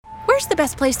Where's the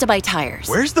best place to buy tires?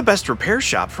 Where's the best repair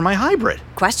shop for my hybrid?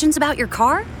 Questions about your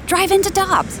car? Drive into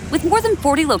Dobbs. With more than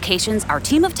 40 locations, our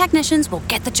team of technicians will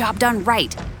get the job done right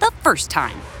the first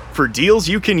time. For deals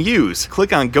you can use,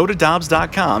 click on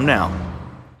gotodobbs.com now.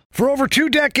 For over 2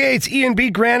 decades, E&B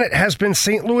Granite has been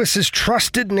St. Louis's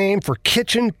trusted name for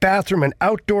kitchen, bathroom, and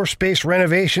outdoor space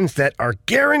renovations that are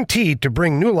guaranteed to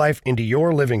bring new life into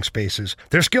your living spaces.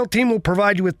 Their skilled team will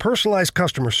provide you with personalized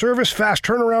customer service, fast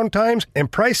turnaround times, and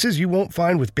prices you won't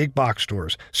find with big box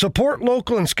stores. Support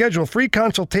local and schedule free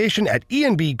consultation at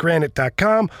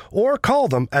enbgranite.com or call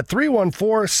them at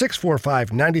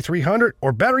 314-645-9300,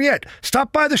 or better yet,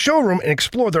 stop by the showroom and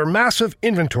explore their massive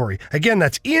inventory. Again,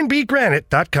 that's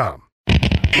enbgranite.com.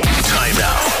 Time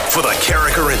now for the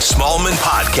Carricker and Smallman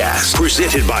podcast,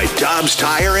 presented by Dobbs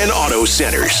Tire and Auto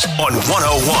Centers on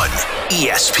 101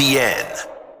 ESPN.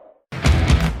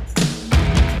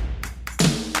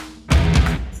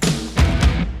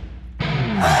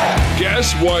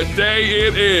 Guess what day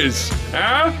it is?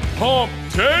 Huh? Hump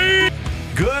Day?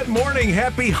 Good morning.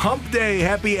 Happy Hump Day.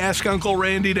 Happy Ask Uncle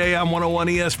Randy Day on 101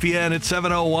 ESPN at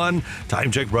 7:01.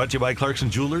 Time check brought to you by Clarkson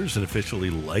Jewelers, an officially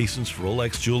licensed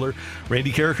Rolex jeweler.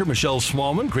 Randy Carricker, Michelle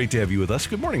Smallman. Great to have you with us.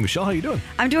 Good morning, Michelle. How you doing?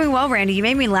 I'm doing well, Randy. You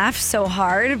made me laugh so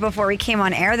hard before we came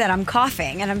on air that I'm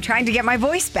coughing, and I'm trying to get my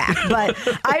voice back. But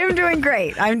I am doing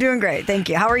great. I'm doing great. Thank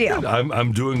you. How are you? Good.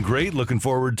 I'm doing great. Looking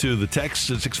forward to the text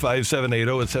at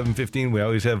 65780 at 7:15. We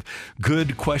always have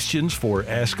good questions for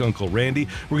Ask Uncle Randy.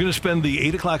 We're going to spend the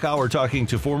 8 o'clock hour talking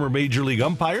to former Major League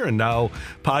umpire and now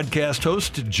podcast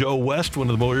host Joe West,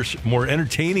 one of the more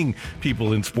entertaining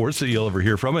people in sports that you'll ever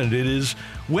hear from. And it is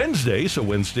Wednesday, so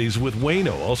Wednesdays with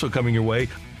Wayno, also coming your way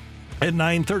at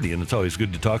 9:30. And it's always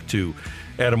good to talk to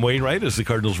Adam Wainwright as the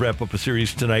Cardinals wrap up a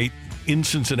series tonight in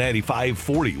Cincinnati,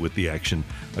 5:40 with the action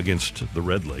against the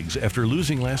Redlegs after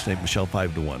losing last night, Michelle,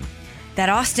 5-1. That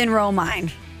Austin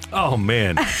Romine. Oh,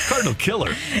 man. Cardinal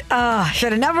killer.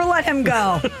 Should have never let him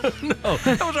go. No,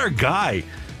 that was our guy.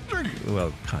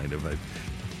 Well, kind of.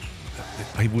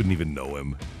 I wouldn't even know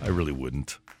him. I really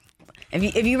wouldn't.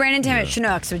 If you ran into him at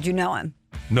Chinooks, would you know him?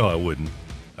 No, I wouldn't.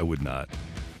 I would not.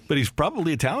 But he's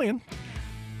probably Italian.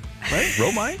 Right?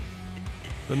 Romine?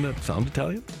 Doesn't that sound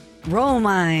Italian?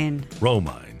 Romine.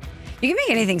 You can make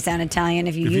anything sound Italian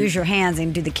if you use your hands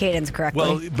and do the cadence correctly.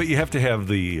 Well, but you have to have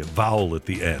the vowel at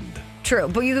the end. True,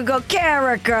 but you could go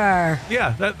Carricker.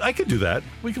 Yeah, I could do that.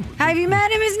 Have you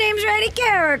met him? His name's Randy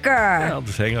Carricker. Yeah, I'll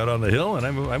just hang out on the hill, and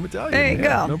I'm Italian. There you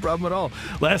go. No problem at all.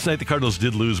 Last night, the Cardinals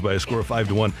did lose by a score of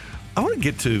 5-1. I want to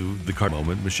get to the Cardinal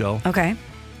moment, Michelle. Okay.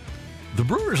 The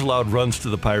Brewers allowed runs to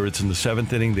the Pirates in the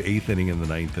 7th inning, the 8th inning, and the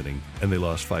 9th inning, and they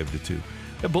lost 5-2.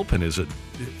 That bullpen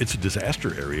it's a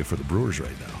disaster area for the Brewers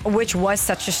right now. Which was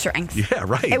such a strength. Yeah,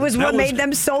 right. It was what made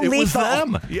them so lethal. It was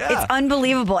them. Yeah. It's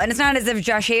unbelievable. And it's not as if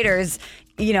Josh Hader's,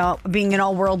 being an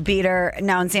all-world beater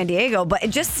now in San Diego, but it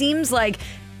just seems like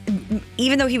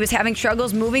even though he was having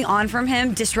struggles, moving on from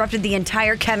him disrupted the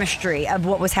entire chemistry of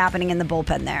what was happening in the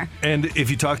bullpen there. And if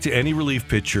you talk to any relief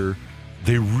pitcher,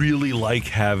 they really like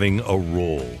having a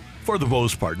role. For the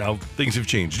most part. Now, things have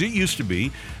changed. It used to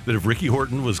be that if Ricky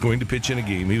Horton was going to pitch in a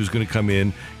game, he was going to come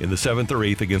in the 7th or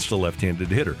 8th against a left-handed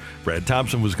hitter. Brad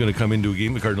Thompson was going to come into a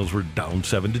game. The Cardinals were down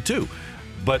 7-2.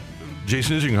 But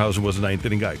Jason Isringhausen was a 9th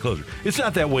inning guy, closer. It's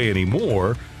not that way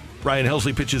anymore. Ryan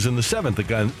Helsley pitches in the 7th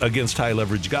against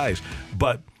high-leverage guys.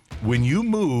 But when you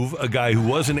move a guy who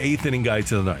was an 8th inning guy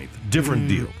to the 9th, different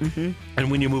deal. Mm-hmm. And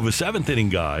when you move a 7th inning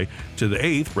guy to the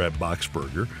 8th, Brad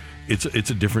Boxberger, it's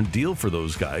a different deal for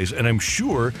those guys. And I'm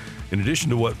sure, in addition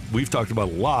to what we've talked about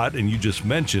a lot, and you just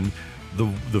mentioned,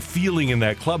 the feeling in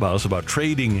that clubhouse about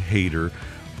trading Hader,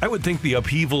 I would think the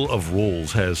upheaval of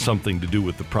roles has something to do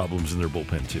with the problems in their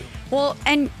bullpen, too. Well,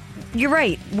 and you're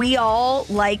right. We all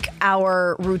like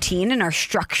our routine and our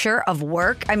structure of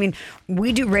work. I mean,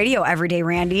 we do radio every day,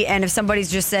 Randy, and if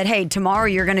somebody's just said, hey, tomorrow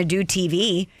you're going to do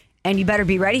TV, and you better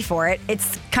be ready for it.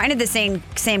 It's kind of the same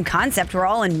concept. We're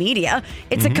all in media.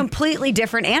 It's a completely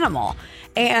different animal.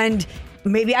 And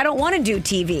maybe I don't want to do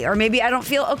TV, or maybe I don't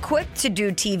feel equipped to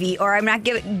do TV, or I'm not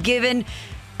given,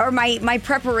 or my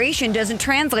preparation doesn't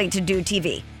translate to do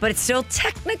TV. But it's still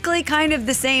technically kind of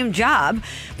the same job,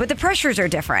 but the pressures are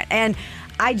different. And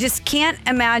I just can't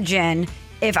imagine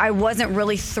if I wasn't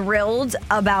really thrilled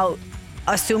about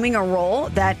assuming a role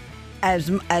that,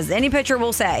 as any pitcher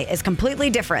will say, is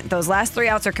completely different. Those last 3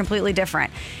 outs are completely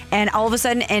different. And all of a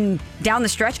sudden, and down the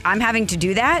stretch, I'm having to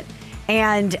do that.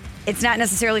 And it's not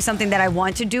necessarily something that I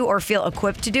want to do or feel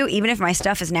equipped to do, even if my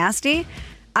stuff is nasty.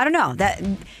 I don't know.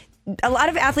 a lot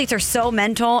of athletes are so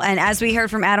mental, and as we heard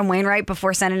from Adam Wainwright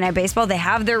before Sunday Night Baseball, they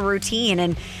have their routine,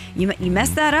 and you mess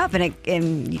that up,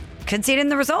 and you could see it in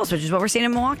the results, which is what we're seeing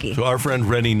in Milwaukee. So our friend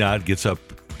Rennie Knott gets up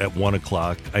at 1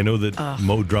 o'clock. I know that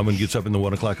Mo Drummond gets up in the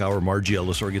 1 o'clock hour. Margie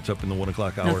Ellisor gets up in the 1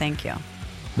 o'clock hour. No, thank you.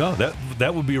 No,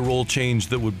 that would be a role change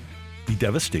that would be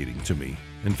devastating to me.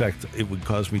 In fact, it would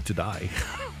cause me to die.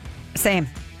 Same.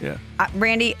 Yeah.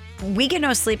 Randy, we get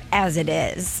no sleep as it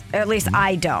is. Or at least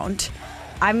I don't.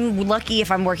 I'm lucky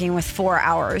if I'm working with 4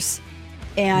 hours.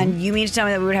 And you mean to tell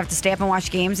me that we would have to stay up and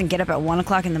watch games and get up at 1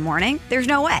 o'clock in the morning? There's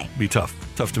no way. It'd be tough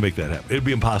to make that happen. It'd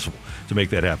be impossible to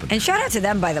make that happen. And shout out to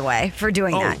them, by the way, for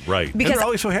doing that. Oh, right. Because and they're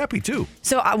always so happy, too.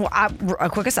 So a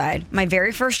quick aside, my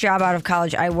very first job out of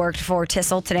college, I worked for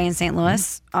Tissel Today in St.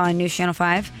 Louis on News Channel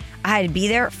 5. I had to be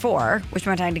there at 4, which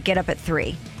meant I had to get up at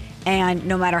 3. And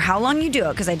no matter how long you do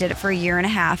it, because I did it for a year and a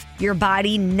half, your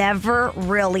body never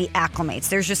really acclimates.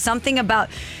 There's just something about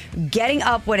getting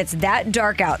up when it's that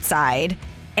dark outside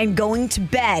and going to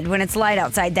bed when it's light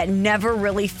outside that never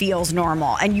really feels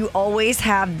normal. And you always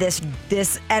have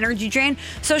this energy drain.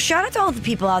 So shout out to all the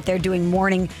people out there doing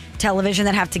morning television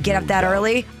that have to get up that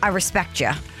early. I respect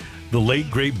you. The late,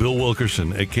 great Bill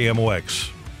Wilkerson at KMOX,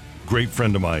 great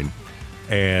friend of mine.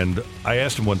 And I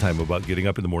asked him one time about getting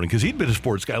up in the morning because he'd been a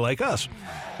sports guy like us.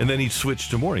 And then he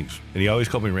switched to mornings. And he always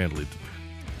called me Randall.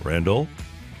 Randall,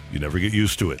 you never get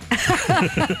used to it.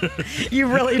 You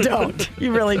really don't.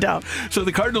 You really don't. So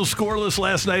the Cardinals scoreless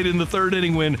last night in the third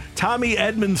inning when Tommy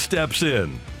Edman steps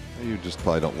in. You just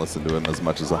probably don't listen to him as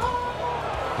much as I.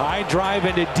 High drive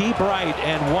into deep right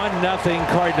and 1-0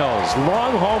 Cardinals.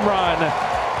 Long home run,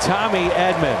 Tommy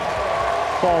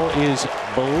Edman. Ball is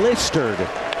blistered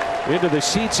into the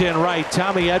seats in right.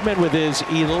 Tommy Edman with his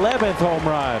 11th home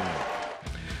run.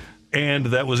 And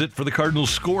that was it for the Cardinals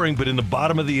scoring. But in the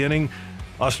bottom of the inning,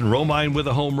 Austin Romine with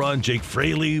a home run, Jake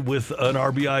Fraley with an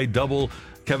RBI double,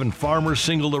 Kevin Farmer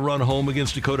singled a run home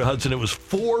against Dakota Hudson. It was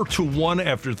 4-1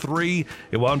 after 3.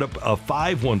 It wound up a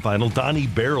 5-1 final. Donnie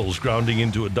Barrels grounding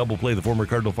into a double play, the former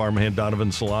Cardinal farmhand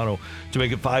Donovan Solano, to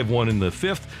make it 5-1 in the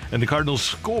 5th. And the Cardinals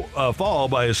fall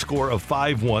by a score of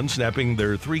 5-1, snapping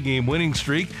their 3-game winning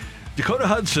streak. Dakota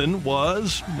Hudson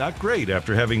was not great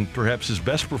after having perhaps his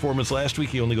best performance last week.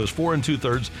 He only goes 4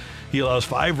 2/3. He allows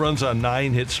 5 runs on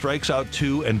 9 hits, strikes out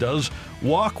 2, and does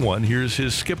walk 1. Here's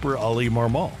his skipper, Ali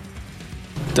Marmol.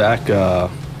 Dak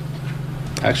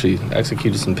actually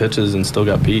executed some pitches and still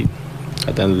got beat.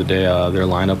 At the end of the day, their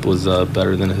lineup was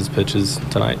better than his pitches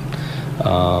tonight.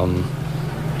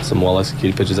 Some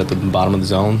well-executed pitches at the bottom of the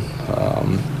zone.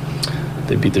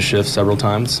 They beat the shift several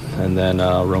times, and then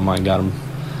Romine got him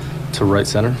to right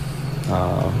center.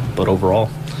 But overall,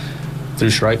 3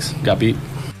 strikes, got beat.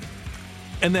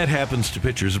 And that happens to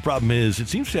pitchers. The problem is it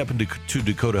seems to happen to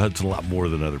Dakota Hudson a lot more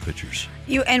than other pitchers.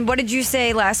 And what did you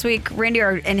say last week, Randy,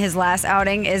 or in his last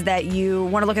outing, is that you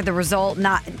want to look at the result,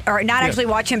 not actually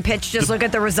watch him pitch, just look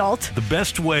at the result? The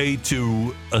best way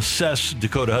to assess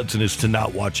Dakota Hudson is to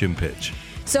not watch him pitch.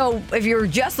 So if you were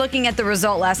just looking at the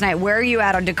result last night, where are you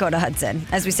at on Dakota Hudson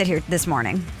as we sit here this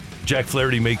morning? Jack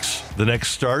Flaherty makes the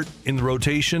next start in the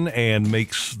rotation and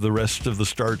makes the rest of the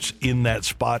starts in that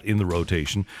spot in the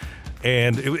rotation.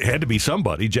 And it had to be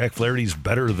somebody. Jack Flaherty's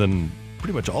better than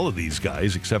pretty much all of these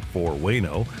guys except for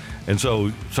Waino. And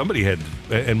so somebody had,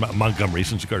 and Montgomery,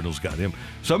 since the Cardinals got him,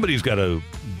 somebody's got to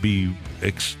be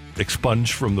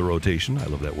expunged from the rotation. I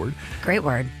love that word. Great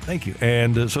word. Thank you.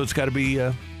 And so it's got to be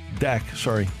Dak.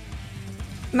 Sorry.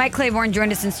 Mike Claiborne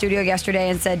joined us in studio yesterday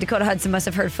and said Dakota Hudson must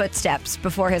have heard footsteps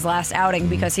before his last outing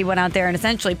because he went out there and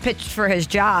essentially pitched for his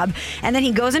job. And then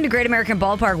he goes into Great American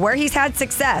Ballpark where he's had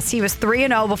success. He was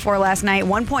 3-0 before last night,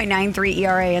 1.93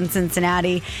 ERA in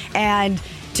Cincinnati. And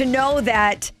to know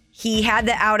that he had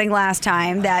the outing last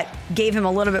time that gave him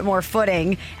a little bit more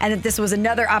footing, and that this was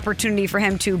another opportunity for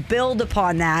him to build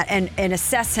upon that and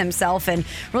assess himself and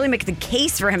really make the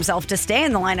case for himself to stay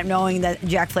in the lineup, knowing that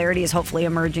Jack Flaherty is hopefully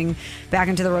emerging back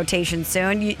into the rotation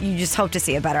soon. You just hope to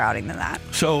see a better outing than that.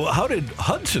 So how did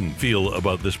Hudson feel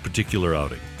about this particular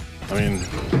outing? I mean,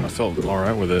 I felt all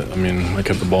right with it. I mean, I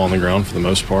kept the ball on the ground for the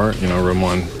most part. You know,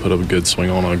 Romine put up a good swing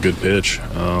on a good pitch.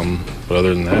 But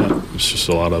other than that, it's just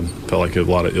felt like a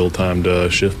lot of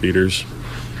ill-timed shift beaters.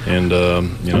 And,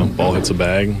 ball hits a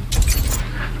bag.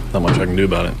 Not much I can do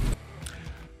about it.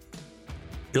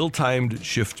 Ill-timed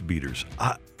shift beaters.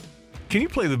 Can you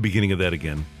play the beginning of that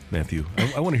again, Matthew?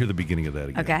 I want to hear the beginning of that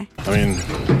again. Okay. I mean,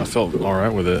 I felt all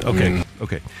right with it.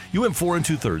 Okay. You went 4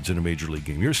 2/3 in a major league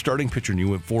game. You're a starting pitcher and you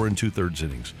went 4 2/3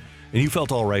 innings. And you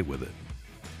felt all right with it.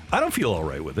 I don't feel all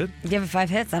right with it. Give it 5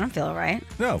 hits. I don't feel all right.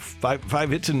 No, five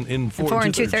hits in 4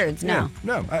 and 2/3. No. Yeah,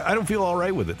 no, I don't feel all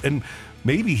right with it. And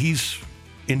maybe he's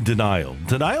in denial.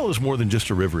 Denial is more than just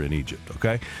a river in Egypt,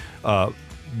 okay?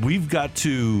 We've got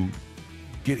to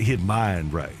get his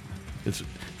mind right.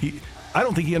 I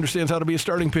don't think he understands how to be a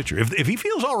starting pitcher. If he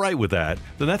feels all right with that,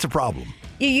 then that's a problem.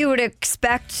 You would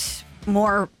expect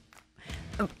more.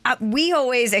 We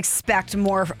always expect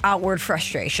more outward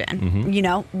frustration. Mm-hmm. You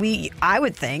know, I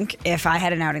would think if I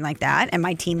had an outing like that and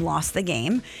my team lost the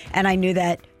game and I knew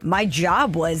that my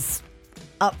job was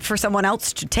up for someone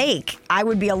else to take, I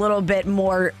would be a little bit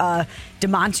more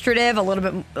demonstrative, a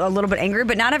little bit angry,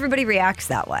 but not everybody reacts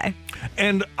that way.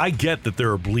 And I get that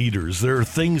there are bleeders. There are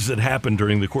things that happen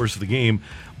during the course of the game,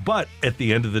 but at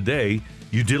the end of the day,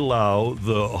 you did allow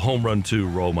the home run to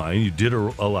Romine. You did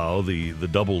allow the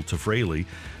double to Fraley,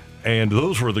 and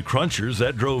those were the crunchers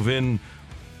that drove in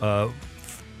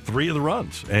 3 of the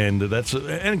runs. And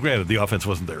granted, the offense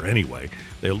wasn't there anyway.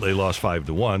 They lost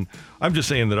 5-1. I'm just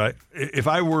saying that if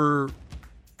I were,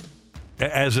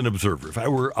 as an observer, if I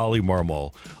were Oli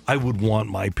Marmol, I would want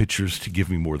my pitchers to give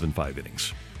me more than 5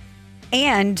 innings.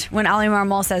 And when Oli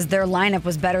Marmol says their lineup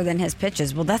was better than his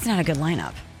pitches, well, that's not a good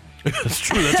lineup. That's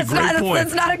true. That's a great point.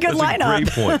 That's not a good lineup.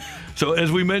 That's a great point. So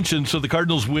as we mentioned, the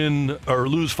Cardinals win or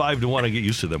lose 5-1. I get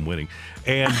used to them winning.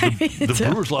 And the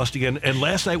Brewers lost again. And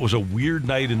last night was a weird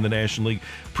night in the National League.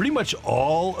 Pretty much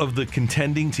all of the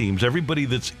contending teams, everybody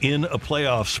that's in a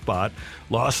playoff spot,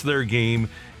 lost their game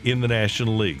in the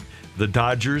National League. The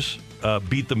Dodgers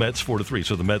beat the Mets 4-3.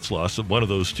 So the Mets lost. So one of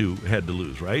those two had to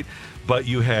lose, right? But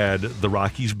you had the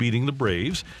Rockies beating the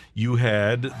Braves. You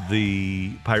had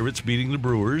the Pirates beating the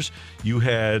Brewers. You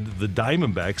had the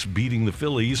Diamondbacks beating the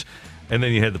Phillies. And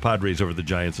then you had the Padres over the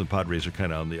Giants, and Padres are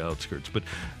kind of on the outskirts. But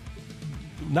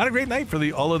not a great night for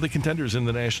all of the contenders in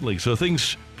the National League. So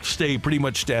things stay pretty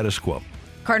much status quo.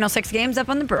 Cardinals 6 games up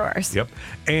on the Brewers. Yep.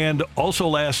 And also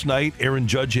last night, Aaron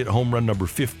Judge hit home run number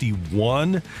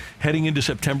 51. Heading into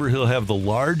September, he'll have the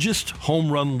largest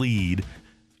home run lead,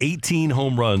 18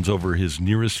 home runs over his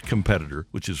nearest competitor,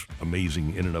 which is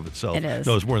amazing in and of itself. It is.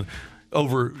 No, it's more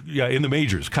in the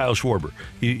majors, Kyle Schwarber.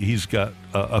 He's got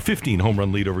a 15 home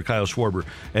run lead over Kyle Schwarber,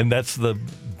 and that's the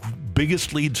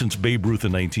biggest lead since Babe Ruth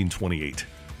in 1928.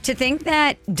 To think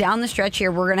that down the stretch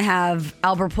here, we're going to have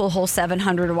Albert Pujols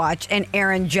 700 watch and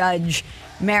Aaron Judge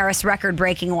Maris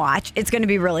record-breaking watch, it's going to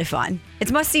be really fun.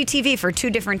 It's must-see TV for 2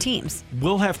 different teams.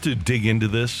 We'll have to dig into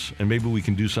this, and maybe we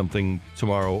can do something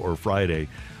tomorrow or Friday.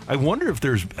 I wonder if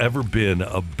there's ever been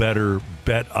a better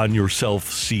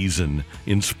bet-on-yourself season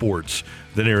in sports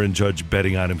than Aaron Judge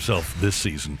betting on himself this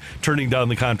season, turning down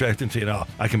the contract and saying,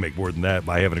 I can make more than that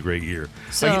by having a great year.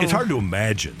 So, it's hard to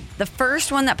imagine. The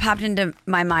first one that popped into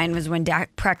my mind was when Dak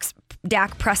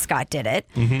Prescott did it.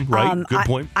 Mm-hmm, right, good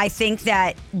point. I think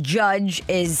that Judge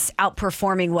is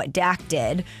outperforming what Dak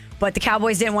did, but the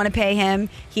Cowboys didn't want to pay him.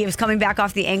 He was coming back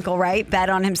off the ankle, right? Bet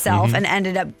on himself and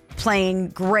ended up playing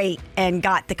great and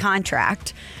got the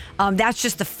contract. That's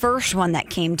just the first one that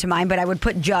came to mind, but I would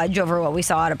put Judge over what we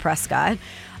saw out of Prescott.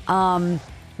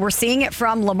 We're seeing it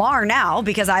from Lamar now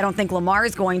because I don't think Lamar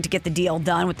is going to get the deal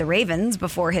done with the Ravens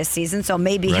before his season, so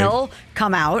maybe he'll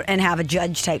come out and have a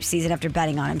Judge-type season after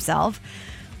betting on himself.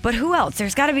 But who else?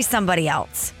 There's got to be somebody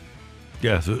else.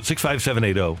 Yeah, so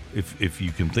 65780, if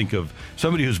you can think of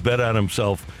somebody who's bet on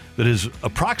himself that has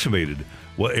approximated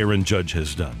what Aaron Judge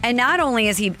has done. And not only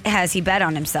has he bet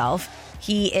on himself,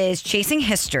 he is chasing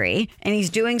history, and he's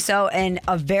doing so in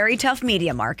a very tough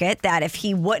media market that if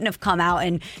he wouldn't have come out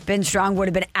and been strong, would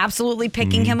have been absolutely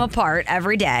picking him apart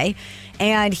every day.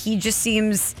 And he just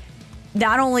seems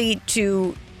not only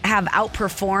to have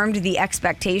outperformed the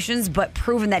expectations, but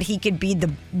proven that he could be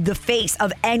the face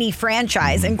of any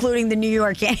franchise, including the New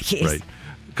York Yankees. Right.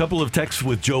 A couple of texts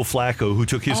with Joe Flacco, who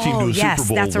took his team to a Super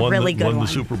Bowl, that's a really good won one.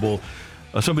 the Super Bowl.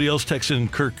 Somebody else texted in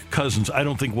Kirk Cousins. I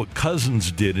don't think what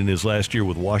Cousins did in his last year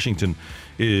with Washington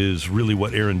is really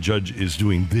what Aaron Judge is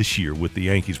doing this year with the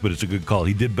Yankees, but it's a good call.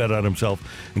 He did bet on himself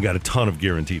and got a ton of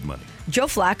guaranteed money. Joe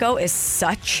Flacco is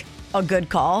such a good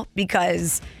call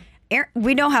because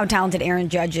we know how talented Aaron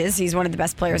Judge is. He's one of the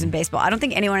best players in baseball. I don't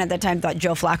think anyone at that time thought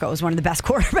Joe Flacco was one of the best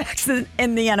quarterbacks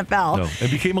in the NFL. No, and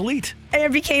became elite.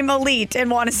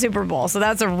 And won a Super Bowl. So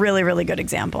that's a really, really good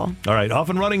example. All right, off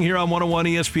and running here on 101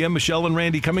 ESPN. Michelle and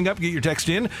Randy coming up. Get your text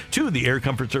in to the Air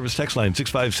Comfort Service text line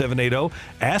 65780.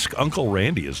 Ask Uncle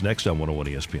Randy is next on 101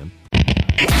 ESPN.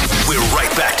 We're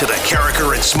right back to the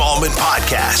Carricker and Smallman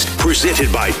podcast,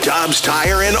 presented by Dobbs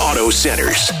Tire and Auto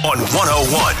Centers on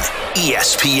 101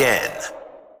 ESPN.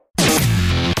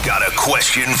 Got a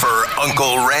question for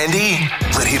Uncle Randy?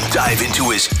 Let him dive into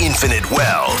his infinite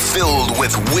well filled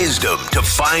with wisdom to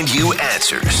find you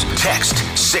answers. Text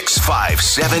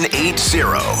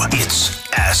 65780. It's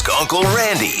Ask Uncle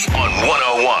Randy on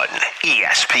 101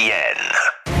 ESPN.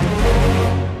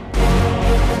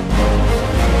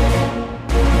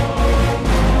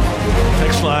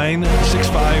 Text line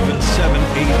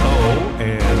 65780,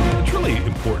 and it's really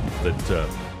important that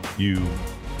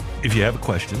if you have a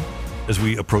question as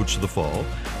we approach the fall,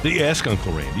 that you ask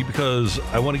Uncle Randy, because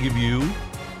I want to give you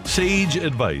sage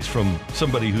advice from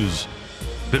somebody who's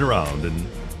been around and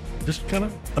just kind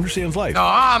of understands life. No,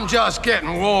 I'm just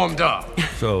getting warmed up.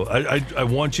 So I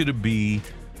want you to be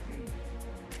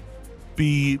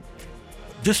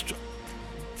just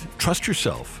trust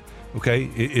yourself, okay,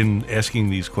 in asking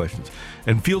these questions,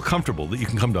 and feel comfortable that you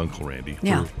can come to Uncle Randy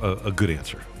for a good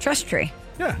answer. Trust tree.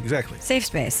 Yeah, exactly. Safe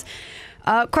space.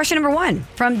 Question number 1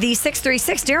 from the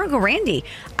 636. Dear Uncle Randy,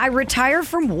 I retire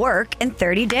from work in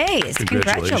 30 days.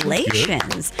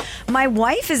 Congratulations. My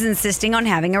wife is insisting on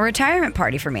having a retirement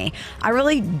party for me. I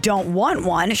really don't want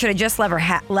one. Should I just let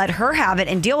her have it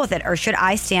and deal with it, or should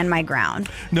I stand my ground?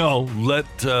 No, let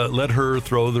her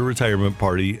throw the retirement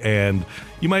party, and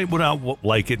you might not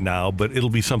like it now, but it'll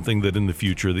be something that in the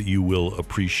future that you will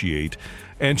appreciate.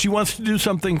 And she wants to do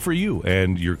something for you,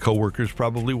 and your coworkers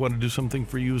probably want to do something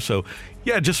for you. So,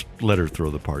 yeah, just let her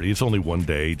throw the party. It's only one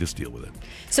day. Just deal with it.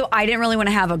 So I didn't really want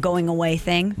to have a going away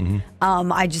thing.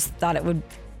 Mm-hmm. I just thought it would.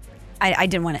 I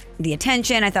didn't want the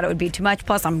attention. I thought it would be too much.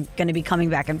 Plus, I'm going to be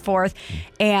coming back and forth.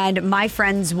 And my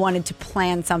friends wanted to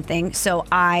plan something, so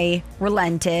I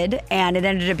relented, and it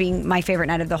ended up being my favorite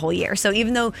night of the whole year. So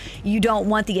even though you don't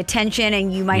want the attention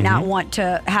and you might not want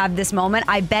to have this moment,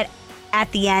 I bet at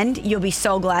the end, you'll be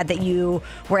so glad that you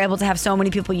were able to have so many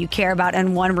people you care about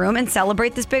in one room and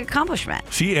celebrate this big accomplishment.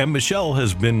 See, and Michelle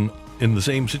has been in the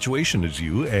same situation as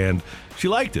you, and she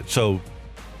liked it. So,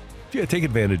 yeah, take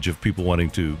advantage of people wanting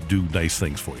to do nice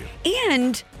things for you.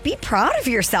 And be proud of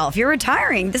yourself. You're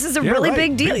retiring. This is a really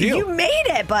big deal. You made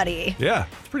it, buddy. Yeah,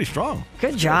 it's pretty strong.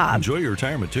 Good job. Enjoy your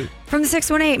retirement, too. From the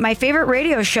 618, my favorite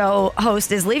radio show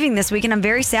host is leaving this week, and I'm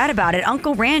very sad about it.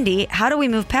 Uncle Randy, how do we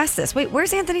move past this? Wait,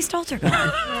 where's Anthony Stalter going?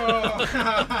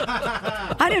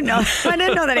 I didn't know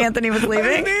that Anthony was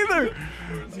leaving. I didn't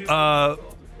either.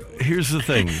 Here's the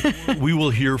thing. We will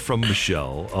hear from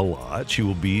Michelle a lot. She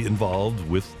will be involved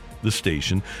with the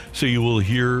station, so you will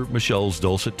hear Michelle's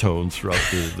dulcet tones throughout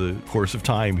the course of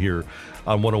time here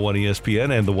on 101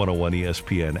 ESPN and the 101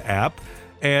 ESPN app,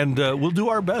 and we'll do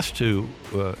our best to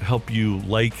help you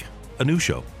like a new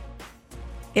show.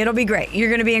 It'll be great. You're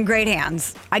going to be in great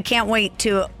hands. I can't wait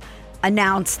to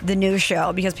announce the new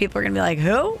show, because people are going to be like,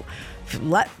 who?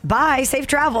 Bye, safe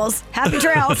travels, happy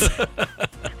trails.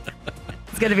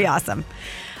 It's going to be awesome.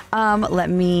 Let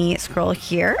me scroll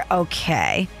here.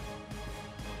 Okay.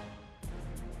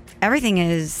 Everything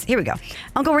is, here we go.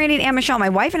 Uncle Randy and Michelle, my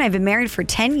wife and I have been married for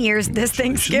 10 years this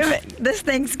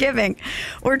Thanksgiving.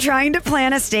 We're trying to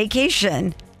plan a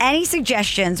staycation. Any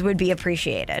suggestions would be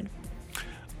appreciated.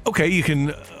 Okay, you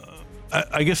can,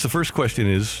 I guess the first question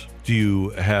is, do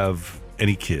you have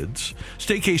any kids?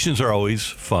 Staycations are always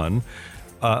fun.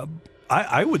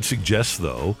 I would suggest,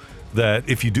 though, that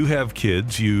if you do have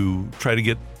kids, you try to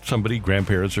get somebody,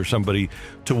 grandparents or somebody,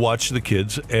 to watch the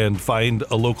kids and find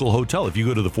a local hotel. If you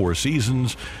go to the Four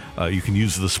Seasons, you can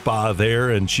use the spa there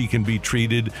and she can be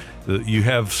treated. You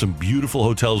have some beautiful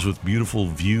hotels with beautiful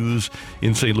views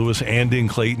in St. Louis and in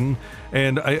Clayton.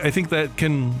 And I think that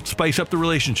can spice up the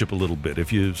relationship a little bit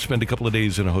if you spend a couple of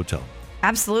days in a hotel.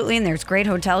 Absolutely. And there's great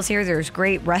hotels here. There's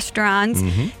great restaurants.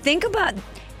 Mm-hmm. Think about...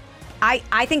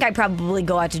 I think I probably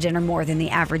go out to dinner more than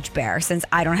the average bear, since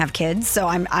I don't have kids, so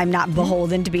I'm not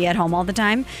beholden to be at home all the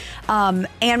time. And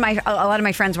a lot of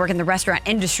my friends work in the restaurant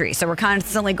industry, so we're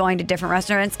constantly going to different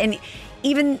restaurants. And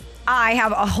even I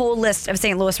have a whole list of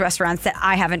St. Louis restaurants that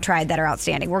I haven't tried that are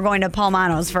outstanding. We're going to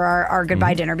Palmano's for our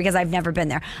goodbye dinner because I've never been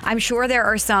there. I'm sure there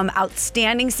are some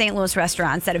outstanding St. Louis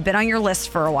restaurants that have been on your list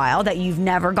for a while that you've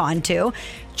never gone to.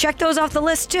 Check those off the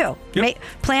list too. Yep.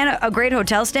 Plan a great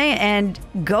hotel stay and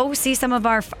go see some of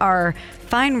our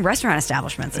fine restaurant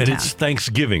establishments in town. And it's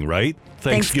Thanksgiving, right?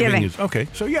 Thanksgiving is okay.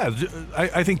 So yeah,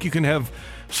 I think you can have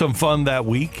some fun that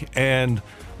week, and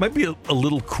might be a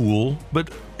little cool, but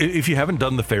if you haven't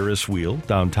done the Ferris wheel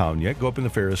downtown yet, go up in the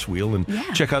Ferris wheel and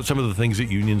check out some of the things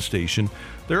at Union Station.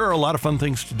 There are a lot of fun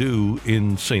things to do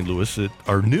in St. Louis that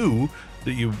are new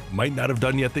that you might not have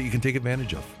done yet that you can take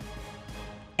advantage of.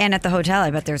 And at the hotel,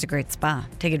 I bet there's a great spa.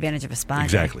 Take advantage of a spa.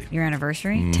 Exactly. Your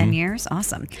anniversary, 10 years.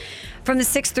 Awesome. From the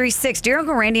 636, Dear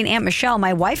Uncle Randy and Aunt Michelle,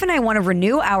 my wife and I want to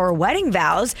renew our wedding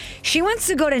vows. She wants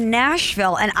to go to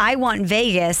Nashville and I want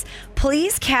Vegas.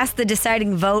 Please cast the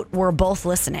deciding vote. We're both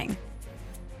listening.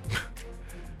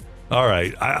 All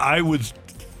right. I would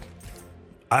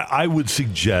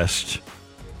suggest,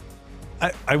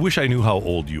 I wish I knew how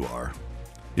old you are.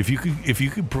 If you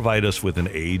could provide us with an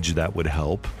age, that would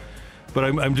help. But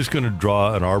I'm just going to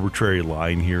draw an arbitrary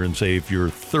line here and say if you're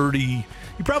 30, you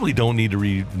probably don't need to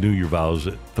renew your vows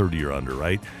at 30 or under,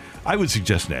 right? I would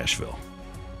suggest Nashville.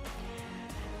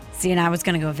 See, and I was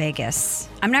going to go Vegas.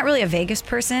 I'm not really a Vegas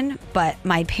person, but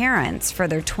my parents, for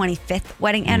their 25th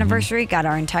wedding anniversary, got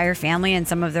our entire family and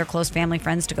some of their close family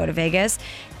friends to go to Vegas.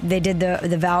 They did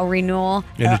the vow renewal.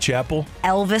 In the chapel?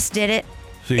 Elvis did it.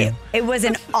 See? It was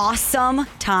an awesome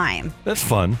time. That's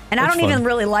fun. And that's I don't fun. even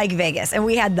really like Vegas, and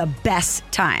we had the best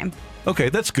time. Okay,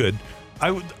 that's good.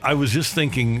 I was just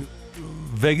thinking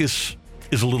Vegas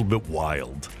is a little bit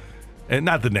wild. And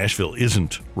not that Nashville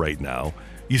isn't right now.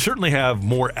 You certainly have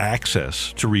more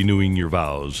access to renewing your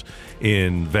vows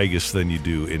in Vegas than you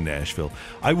do in Nashville.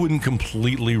 I wouldn't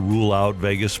completely rule out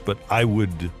Vegas, but I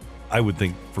would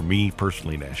think, for me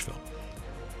personally, Nashville.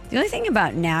 The only thing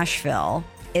about Nashville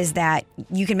is that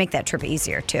you can make that trip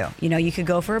easier too. You know, you could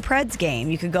go for a Preds game.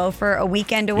 You could go for a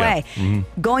weekend away. Yeah.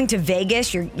 Going to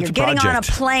Vegas, you're It's a getting on a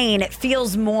project. plane. It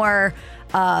feels more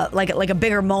like a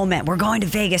bigger moment. We're going to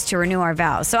Vegas to renew our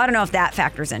vows. So I don't know if that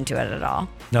factors into it at all.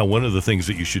 Now, one of the things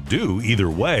that you should do either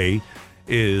way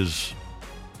is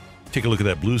take a look at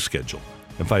that Blues schedule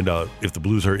and find out if the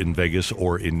Blues are in Vegas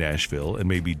or in Nashville, and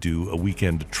maybe do a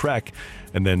weekend trek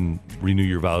and then renew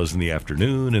your vows in the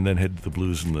afternoon and then head to the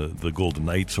Blues and the Golden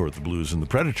Knights or the Blues and the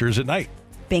Predators at night.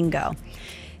 Bingo.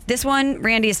 This one,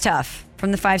 Randy, is tough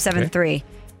from the 573. Okay.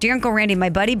 Dear Uncle Randy, my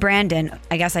buddy Brandon,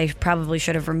 I guess I probably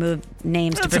should have removed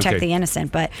names to protect the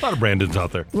innocent, but a lot of Brandons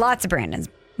out there. Lots of Brandons.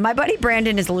 My buddy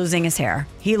Brandon is losing his hair.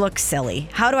 He looks silly.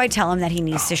 How do I tell him that he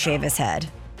needs to shave his head?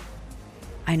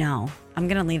 I know. I'm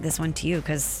going to leave this one to you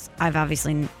because I've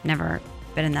obviously never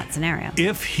been in that scenario.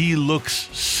 If he looks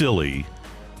silly,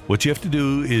 what you have to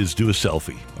do is do a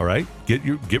selfie, all right? Get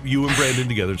you and Brandon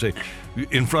together and say,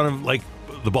 in front of like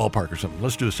the ballpark or something,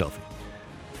 let's do a selfie.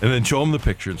 And then show him the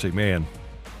picture and say, man,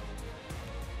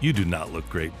 you do not look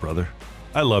great, brother.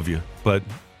 I love you, but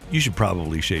you should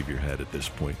probably shave your head at this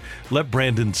point. Let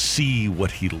Brandon see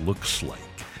what he looks like.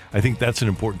 I think that's an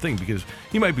important thing because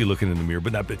he might be looking in the mirror,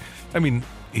 but not. I mean,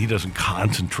 he doesn't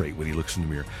concentrate when he looks in the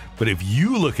mirror. But if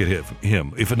you look at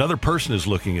him, if another person is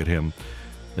looking at him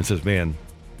and says, man,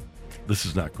 this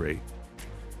is not great,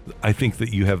 I think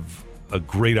that you have a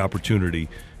great opportunity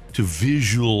to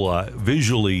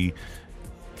visually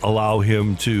allow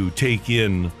him to take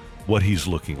in what he's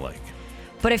looking like.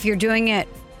 But if you're doing it,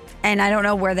 and I don't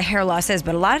know where the hair loss is,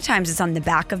 but a lot of times it's on the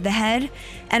back of the head,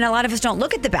 and a lot of us don't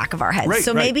look at the back of our heads. Right,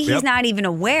 so right, maybe he's yep. not even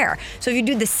aware. So if you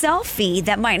do the selfie,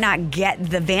 that might not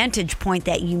get the vantage point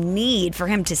that you need for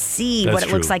him to see That's what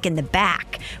it looks true. like in the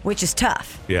back, which is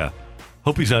tough. Yeah.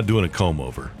 Hope he's not doing a comb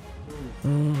over.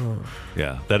 Ooh.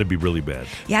 Yeah, that'd be really bad.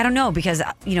 Yeah, I don't know because,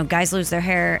 guys lose their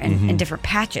hair in different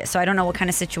patches. So I don't know what kind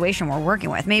of situation we're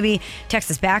working with. Maybe text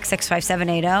us back,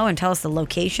 65780, and tell us the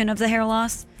location of the hair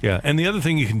loss. Yeah, and the other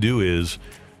thing you can do is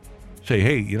say,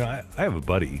 hey, I have a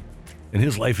buddy, and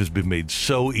his life has been made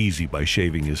so easy by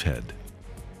shaving his head.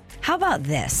 How about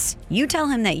this? You tell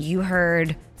him that you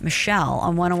heard Michelle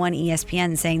on 101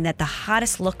 ESPN saying that the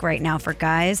hottest look right now for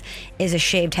guys is a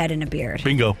shaved head and a beard.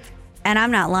 Bingo. And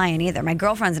I'm not lying either. My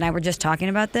girlfriends and I were just talking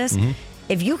about this.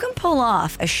 If you can pull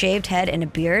off a shaved head and a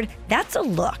beard, that's a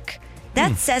look.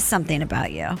 That says something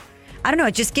about you. I don't know.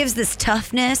 It just gives this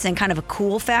toughness and kind of a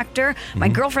cool factor. My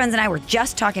girlfriends and I were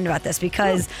just talking about this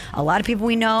because a lot of people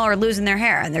we know are losing their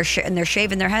hair and they're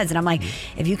shaving their heads. And I'm like,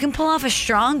 if you can pull off a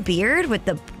strong beard with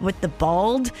the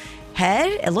bald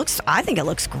head, I think it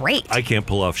looks great. I can't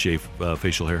pull off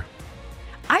facial hair.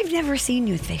 I've never seen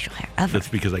you with facial hair ever. That's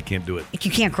because I can't do it.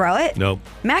 You can't grow it? Nope.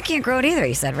 Matt can't grow it either,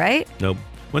 you said, right? Nope.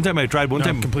 One time I tried.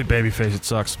 Complete baby face. It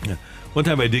sucks. Yeah. One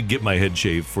time I did get my head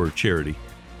shaved for charity,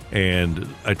 and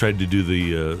I tried to do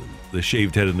the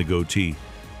shaved head and the goatee,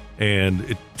 and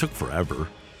it took forever.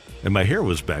 And my hair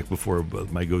was back before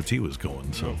my goatee was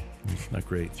going, so it's not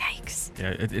great. Yikes.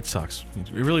 Yeah, it sucks.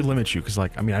 It really limits you because,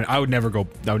 I would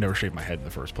never shave my head in the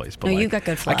first place. But no, you got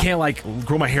good fluff. I can't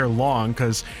grow my hair long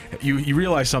because you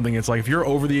realize something. It's like if you're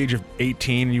over the age of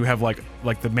 18 and you have like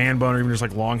the man bun or even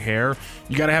just long hair,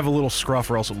 you got to have a little scruff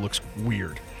or else it looks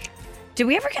weird. Did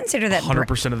we ever consider that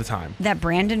 100% of the time that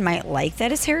Brandon might like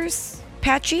that his hair is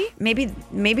patchy? Maybe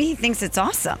he thinks it's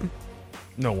awesome.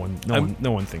 No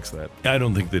one thinks that. I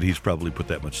don't think that he's probably put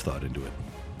that much thought into it.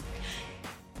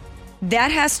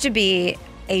 That has to be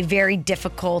a very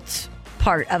difficult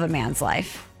part of a man's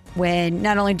life when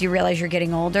not only do you realize you're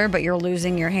getting older, but you're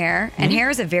losing your hair. And hair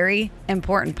is a very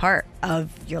important part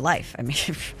of your life. I mean,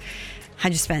 I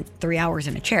just spent 3 hours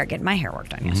in a chair getting my hair worked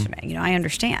done yesterday. I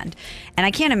understand. And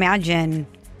I can't imagine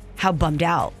how bummed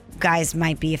out guys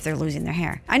might be if they're losing their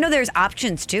hair. I know there's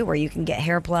options too where you can get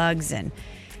hair plugs and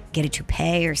get a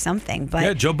toupee or something. But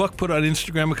yeah, Joe Buck put on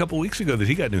Instagram a couple weeks ago that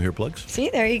he got new hair plugs. See,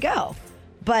 there you go.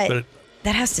 But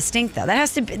that has to stink, though. That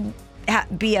has to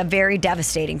be a very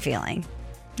devastating feeling.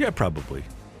 Yeah, probably.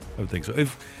 I would think so.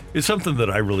 If it's something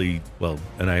that I really,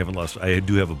 and I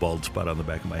do have a bald spot on the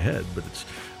back of my head, but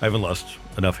I haven't lost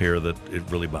enough hair that it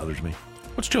really bothers me.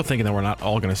 What's Joe thinking that we're not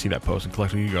all going to see that post and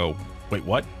collectively you go, wait,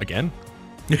 what? Again?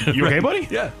 You okay, buddy?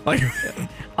 Yeah.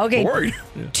 Okay. Worried.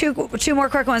 Two more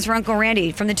quick ones for Uncle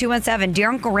Randy from the 217. Dear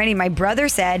Uncle Randy, my brother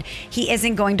said he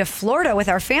isn't going to Florida with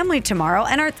our family tomorrow,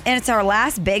 and it's our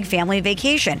last big family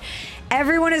vacation.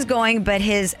 Everyone is going, but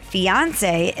his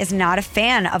fiance is not a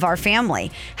fan of our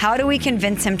family. How do we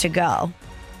convince him to go?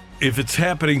 If it's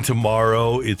happening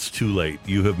tomorrow, it's too late.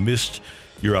 You have missed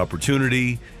your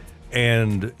opportunity,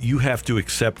 and you have to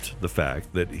accept the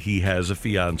fact that he has a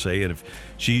fiance, and if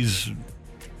she's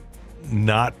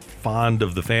not fond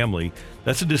of the family,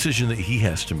 that's a decision that he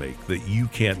has to make, that you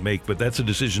can't make, but that's a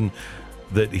decision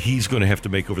that he's going to have to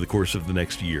make over the course of the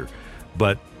next year.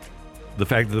 But the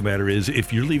fact of the matter is,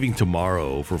 if you're leaving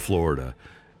tomorrow for Florida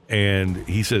and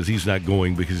he says he's not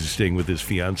going because he's staying with his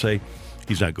fiance,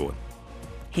 he's not going.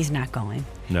 He's not going.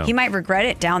 No. He might regret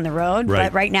it down the road,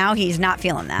 but right now he's not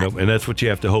feeling that. Nope. And that's what you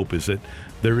have to hope, is that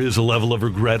there is a level of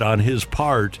regret on his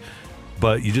part,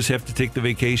 but you just have to take the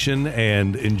vacation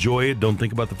and enjoy it. Don't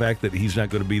think about the fact that he's not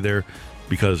going to be there,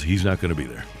 because he's not going to be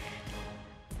there.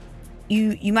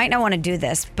 You might not want to do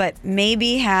this, but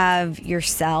maybe have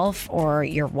yourself or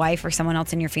your wife or someone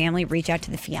else in your family reach out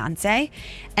to the fiance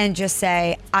and just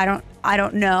say, I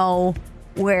don't know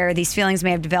where these feelings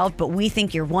may have developed, but we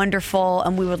think you're wonderful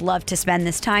and we would love to spend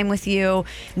this time with you.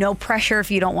 No pressure if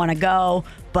you don't want to go,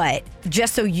 but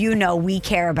just so you know, we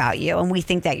care about you and we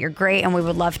think that you're great and we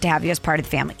would love to have you as part of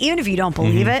the family. Even if you don't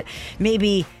believe it,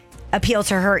 maybe appeal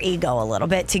to her ego a little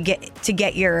bit to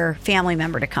get your family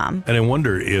member to come. And I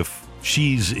wonder if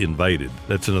she's invited.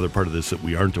 That's another part of this that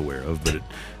we aren't aware of, but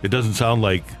it doesn't sound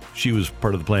like she was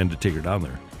part of the plan to take her down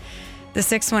there. The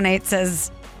 618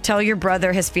 says, tell your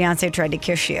brother his fiance tried to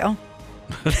kiss you.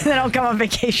 Then I'll come on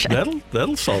vacation.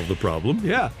 That'll solve the problem.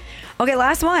 Yeah. Okay,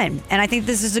 last one. And I think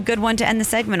this is a good one to end the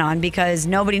segment on because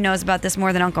nobody knows about this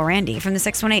more than Uncle Randy from the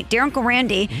 618. Dear Uncle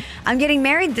Randy, I'm getting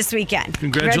married this weekend.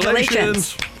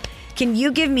 Congratulations. Can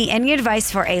you give me any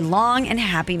advice for a long and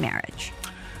happy marriage?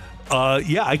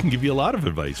 Yeah, I can give you a lot of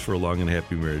advice for a long and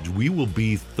happy marriage. We will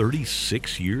be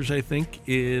 36 years, I think,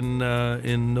 in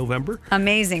November.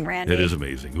 Amazing, Randy. It is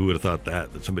amazing. Who would have thought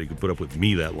that somebody could put up with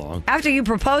me that long? After you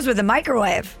proposed with a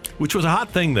microwave. Which was a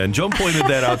hot thing then. Joan pointed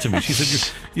that out to me. She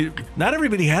said, not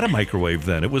everybody had a microwave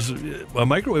then. A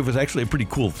microwave was actually a pretty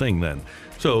cool thing then.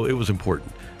 So it was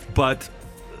important. But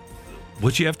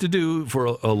what you have to do for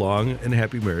a long and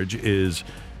happy marriage is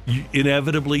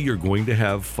inevitably you're going to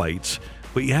have fights,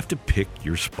 but you have to pick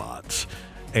your spots,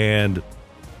 and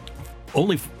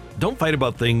don't fight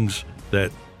about things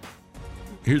that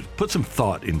put some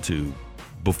thought into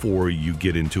before you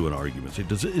get into an argument. Say,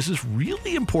 is this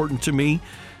really important to me?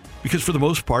 Because for the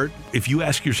most part, if you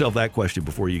ask yourself that question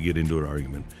before you get into an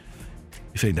argument,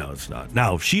 you say, no, it's not.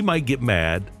 Now, she might get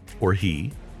mad, or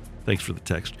he, thanks for the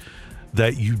text,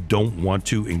 that you don't want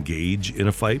to engage in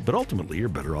a fight, but ultimately you're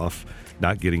better off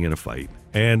not getting in a fight.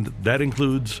 And that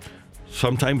includes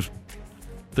sometimes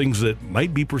things that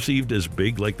might be perceived as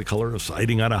big, like the color of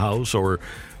siding on a house, or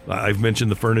I've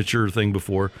mentioned the furniture thing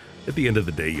before. At the end of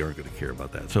the day, you aren't going to care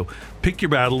about that. So pick your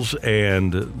battles.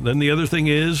 And then the other thing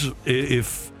is,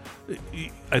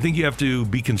 I think you have to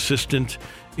be consistent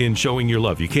in showing your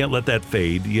love. You can't let that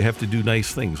fade. You have to do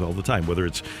nice things all the time, whether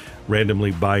it's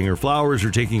randomly buying her flowers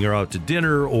or taking her out to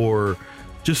dinner or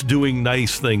just doing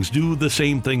nice things. Do the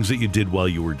same things that you did while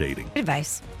you were dating. Good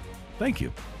advice. Thank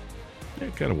you. Yeah,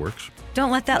 it kind of works.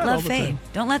 Don't let that Not all love the fade. time.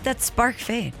 Don't let that spark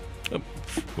fade.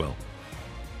 Well,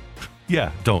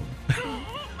 yeah, don't.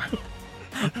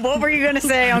 What were you going to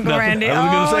say, Uncle Nothing. Randy?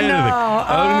 I wasn't gonna say anything.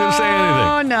 I wasn't going to say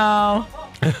anything.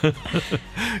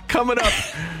 Oh, no. Coming up,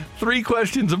 3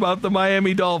 questions about the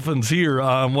Miami Dolphins here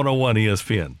on 101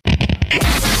 ESPN.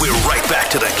 We're right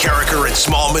back to the Carricker and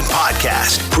Smallman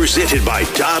podcast, presented by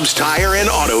Dobbs Tire and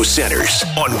Auto Centers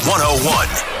on 101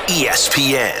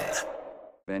 ESPN.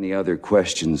 Any other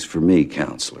questions for me,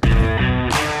 counselor?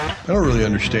 I don't really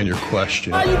understand your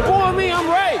question. Are you fooling me? I'm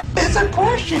right. It's a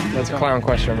question. That's a clown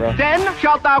question, bro. Then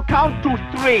shalt thou count to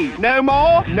 3. No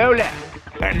more, no less.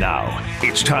 And now,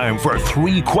 it's time for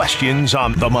 3 questions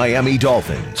on the Miami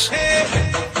Dolphins. Hey,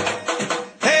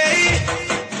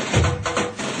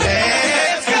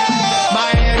 let's go!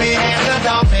 Miami and the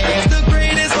Dolphins, the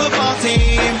greatest football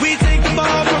team. We take the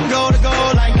ball from goal to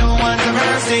goal like no one's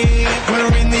ever seen.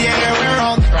 We're in the air, we're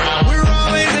on the ground, we're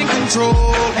always in control.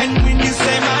 And when you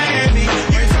say Miami,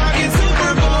 you're talking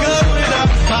Super Bowl. Going up,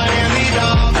 Miami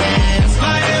Dolphins,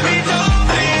 Miami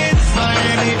Dolphins,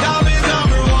 Miami Dolphins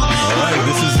 #1. All right,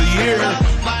 this is the year.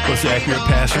 Most accurate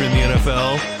passer in the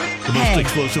NFL. The most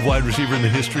explosive wide receiver in the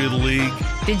history of the league.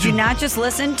 Did you not just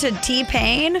listen to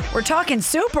T-Pain? We're talking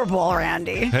Super Bowl,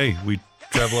 Randy. Hey, we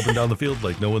travel up and down the field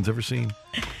like no one's ever seen.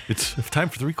 It's time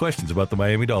for 3 questions about the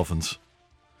Miami Dolphins.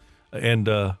 And,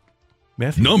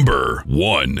 Matthew. Number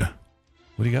 1.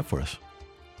 What do you got for us?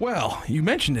 Well, you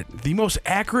mentioned it. The most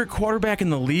accurate quarterback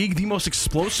in the league, the most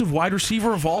explosive wide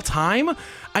receiver of all time.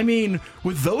 I mean,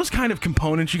 with those kind of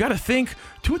components, you got to think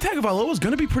Tua Tagovailoa is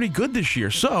going to be pretty good this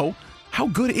year. So, how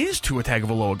good is Tua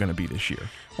Tagovailoa going to be this year?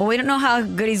 Well, we don't know how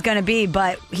good he's going to be,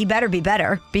 but he better be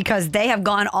better because they have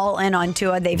gone all in on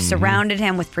Tua. They've surrounded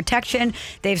him with protection.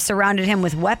 They've surrounded him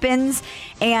with weapons.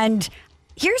 And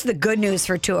here's the good news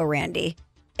for Tua, Randy,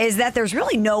 is that there's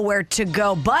really nowhere to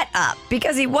go but up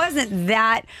because he wasn't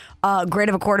that great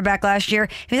of a quarterback last year.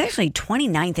 He was actually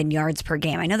 29th in yards per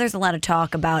game. I know there's a lot of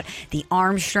talk about the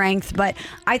arm strength, but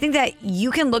I think that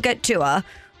you can look at Tua,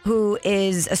 who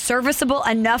is a serviceable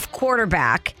enough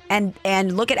quarterback, and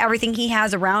look at everything he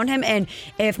has around him. And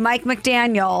if Mike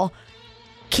McDaniel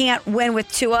can't win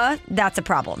with Tua, that's a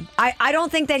problem. I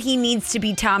don't think that he needs to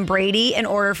be Tom Brady in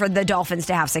order for the Dolphins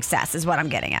to have success, is what I'm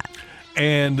getting at.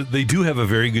 And they do have a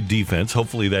very good defense.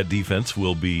 Hopefully that defense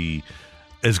will be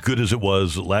as good as it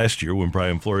was last year when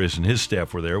Brian Flores and his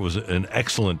staff were there. It was an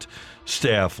excellent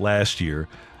staff last year.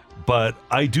 But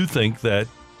I do think that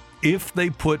if they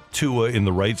put Tua in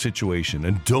the right situation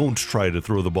and don't try to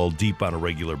throw the ball deep on a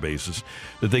regular basis,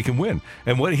 that they can win.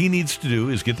 And what he needs to do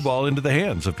is get the ball into the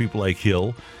hands of people like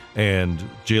Hill and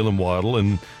Jalen Waddle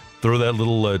and throw that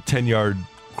little 10-yard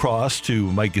cross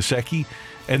to Mike Gesicki.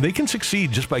 And they can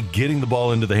succeed just by getting the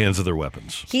ball into the hands of their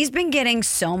weapons. He's been getting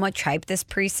so much hype this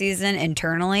preseason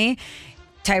internally.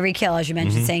 Tyreek Hill, as you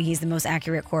mentioned, saying he's the most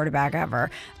accurate quarterback ever.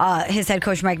 His head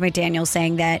coach, Mike McDaniel,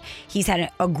 saying that he's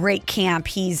had a great camp.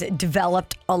 He's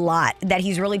developed a lot, that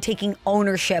he's really taking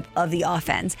ownership of the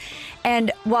offense.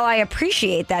 And while I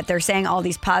appreciate that they're saying all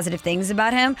these positive things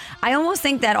about him, I almost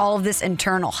think that all of this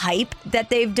internal hype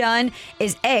that they've done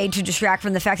is, A, to distract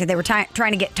from the fact that they were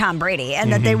trying to get Tom Brady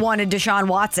and that they wanted Deshaun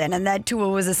Watson and that Tua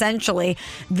was essentially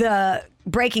the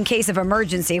breaking case of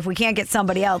emergency. If we can't get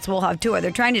somebody else, we'll have Tua.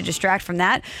 They're trying to distract from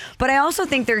that. But I also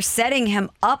think they're setting him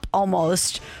up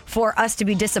almost for us to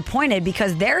be disappointed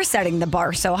because they're setting the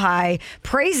bar so high,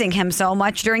 praising him so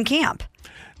much during camp.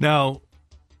 Now,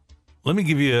 let me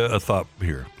give you a thought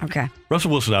here. Okay.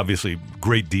 Russell Wilson, obviously,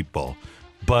 great deep ball.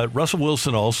 But Russell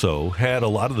Wilson also had a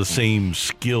lot of the same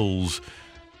skills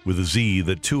with a Z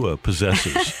that Tua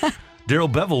possesses. Darrell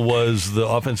Bevell was the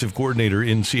offensive coordinator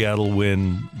in Seattle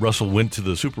when Russell went to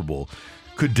the Super Bowl.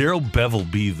 Could Darrell Bevell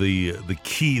be the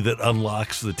key that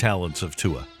unlocks the talents of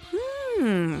Tua?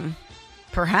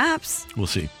 Perhaps. We'll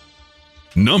see.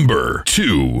 Number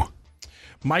 2.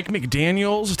 Mike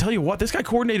McDaniels, tell you what, this guy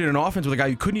coordinated an offense with a guy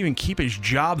who couldn't even keep his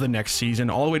job the next season,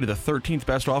 all the way to the 13th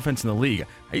best offense in the league.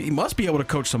 He must be able to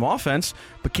coach some offense,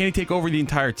 but can he take over the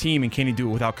entire team, and can he do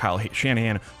it without Kyle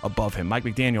Shanahan above him? Mike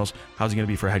McDaniels, how's he going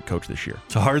to be for head coach this year?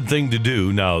 It's a hard thing to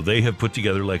do. Now, they have put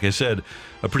together, like I said,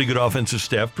 a pretty good offensive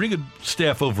staff, pretty good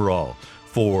staff overall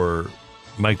for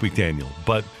Mike McDaniel,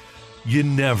 but you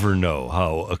never know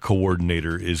how a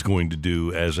coordinator is going to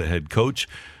do as a head coach.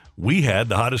 We had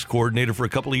the hottest coordinator for a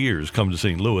couple of years come to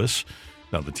St. Louis.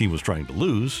 Now, the team was trying to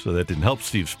lose, so that didn't help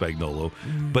Steve Spagnuolo.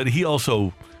 But he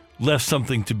also left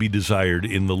something to be desired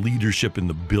in the leadership in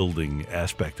the building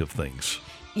aspect of things.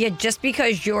 Yeah, just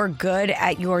because you're good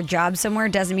at your job somewhere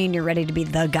doesn't mean you're ready to be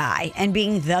the guy. And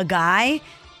being the guy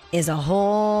is a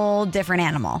whole different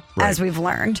animal, as we've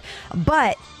learned.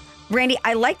 But Randy,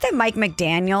 I like that Mike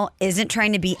McDaniel isn't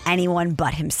trying to be anyone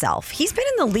but himself. He's been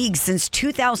in the league since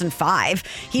 2005.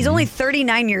 He's only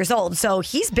 39 years old, so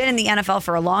he's been in the NFL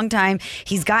for a long time.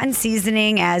 He's gotten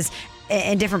seasoning as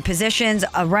in different positions,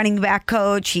 a running back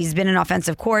coach. He's been an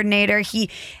offensive coordinator.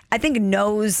 I think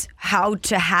knows how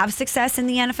to have success in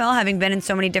the NFL, having been in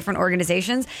so many different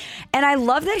organizations. And I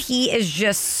love that he is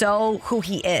just so who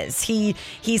he is.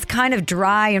 He's kind of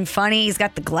dry and funny. He's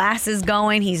got the glasses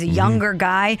going. He's a younger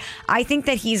guy. I think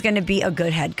that he's going to be a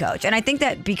good head coach. And I think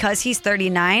that because he's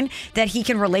 39, that he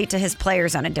can relate to his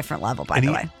players on a different level, by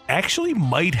the way. Actually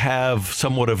might have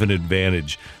somewhat of an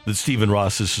advantage that Stephen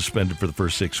Ross is suspended for the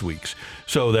first 6 weeks.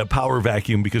 So that power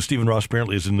vacuum, because Stephen Ross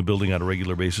apparently is in the building on a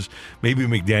regular basis, maybe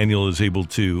McDaniel is able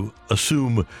to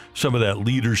assume some of that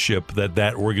leadership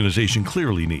that organization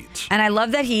clearly needs. And I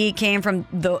love that he came from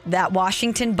that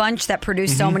Washington bunch that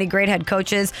produced so many great head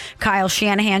coaches, Kyle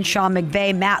Shanahan, Sean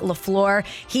McVay, Matt LaFleur.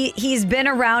 He's been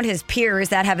around his peers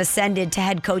that have ascended to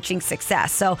head coaching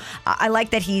success. So I like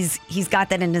that he's got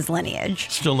that in his lineage.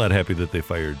 Still not happy that they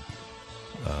fired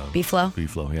Beeflo?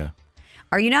 Beeflo, yeah.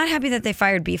 Are you not happy that they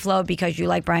fired Beeflo because you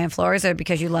like Brian Flores or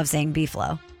because you love saying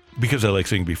Beeflo? Because I like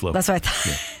saying Beeflo. That's what I thought.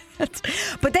 Yeah.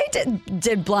 But they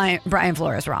did Brian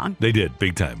Flores wrong. They did,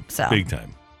 big time. So big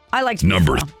time. I liked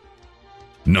Number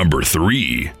Beeflo.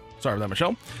 3. Sorry about that,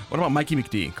 Michelle. What about Mikey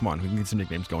McD? Come on, we can get some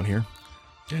nicknames going here.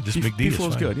 Yeah, just McD is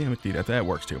Beeflo's fine. good. Yeah, McD, that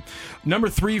works too. Number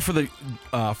 3 for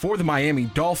the Miami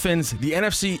Dolphins. The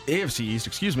AFC East,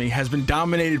 has been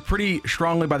dominated pretty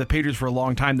strongly by the Patriots for a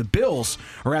long time. The Bills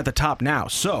are at the top now.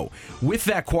 So, with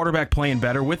that quarterback playing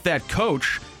better, with that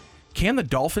coach, can the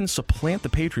Dolphins supplant the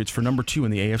Patriots for number 2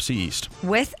 in the AFC East?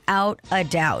 Without a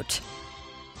doubt.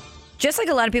 Just like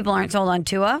a lot of people aren't sold on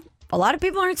Tua, a lot of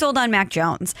people aren't sold on Mac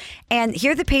Jones. And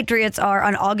here the Patriots are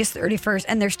on August 31st,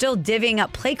 and they're still divvying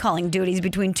up play calling duties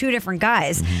between 2 different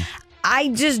guys. I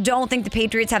just don't think the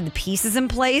Patriots have the pieces in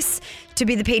place to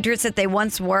be the Patriots that they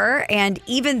once were. And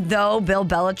even though Bill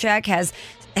Belichick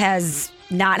has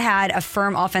not had a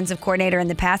firm offensive coordinator in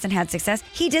the past and had success,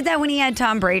 he did that when he had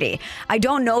Tom Brady. I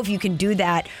don't know if you can do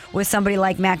that with somebody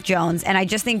like Mac Jones. And I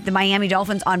just think the Miami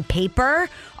Dolphins on paper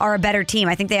are a better team.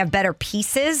 I think they have better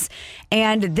pieces.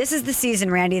 And this is the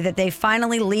season, Randy, that they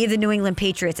finally leave the New England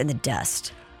Patriots in the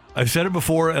dust. I've said it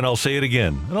before, and I'll say it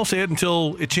again. And I'll say it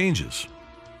until it changes.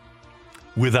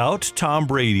 Without Tom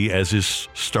Brady as his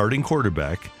starting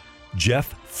quarterback,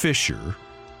 Jeff Fisher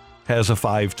has a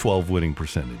 .512 winning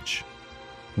percentage.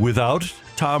 Without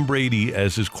Tom Brady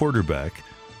as his quarterback,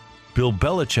 Bill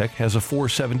Belichick has a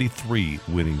 .473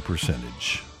 winning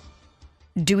percentage.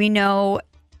 Do we know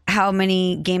how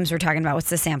many games we're talking about? What's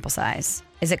the sample size?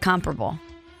 Is it comparable?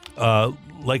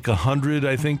 Like 100,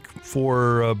 I think,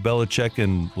 for Belichick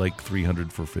and like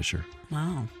 300 for Fisher.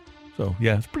 Wow. So,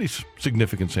 yeah, it's pretty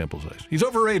significant sample size. He's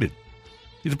overrated.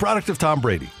 He's a product of Tom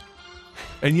Brady.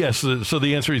 And yes, so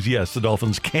the answer is yes, the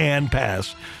Dolphins can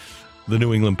pass the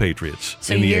New England Patriots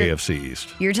in the AFC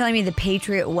East. You're telling me the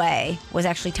Patriot way was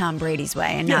actually Tom Brady's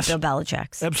way and not Bill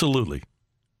Belichick's? Absolutely.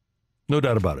 No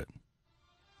doubt about it.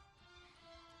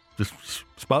 Just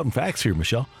spouting facts here,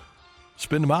 Michelle.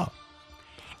 Spin them out.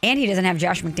 And he doesn't have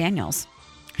Josh McDaniels.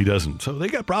 He doesn't. So they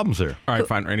got problems there. All right,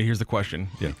 fine, Randy, here's the question.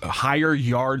 Yeah. Higher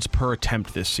yards per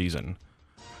attempt this season,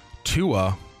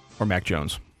 Tua or Mac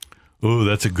Jones? Oh,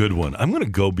 that's a good one. I'm going to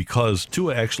go because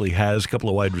Tua actually has a couple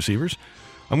of wide receivers.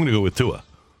 I'm going to go with Tua.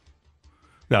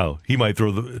 Now, he might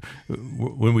throw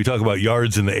when we talk about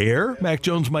yards in the air, Mac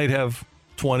Jones might have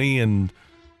 20 and,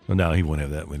 well, no, he won't have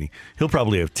that many. He'll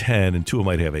probably have 10 and Tua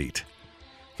might have 8.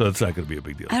 So that's not going to be a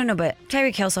big deal. I don't know, but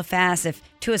Tyreek Hill's so fast. If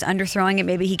Tua's underthrowing it,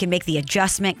 maybe he can make the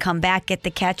adjustment, come back, get the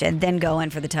catch, and then go in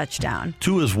for the touchdown.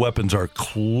 Tua's weapons are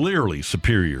clearly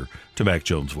superior to Mac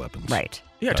Jones' weapons. Right.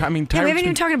 Yeah, I mean, we haven't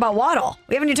even talked about Waddle.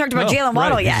 We haven't even talked about Jalen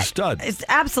Waddle yet. He's a stud. It's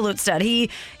absolute stud. He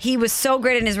was so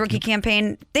great in his rookie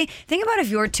campaign. Think about if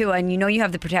you're Tua and you know you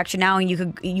have the protection now, and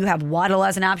you have Waddle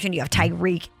as an option, you have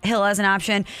Tyreek Hill as an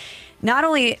option. Not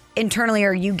only internally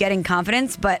are you getting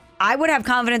confidence, but I would have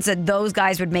confidence that those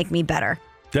guys would make me better.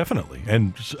 Definitely.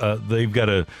 And they've got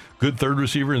a good third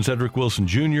receiver in Cedric Wilson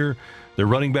Jr. Their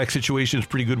running back situation is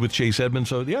pretty good with Chase Edmonds.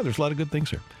 So, yeah, there's a lot of good things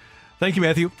here. Thank you,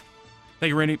 Matthew. Thank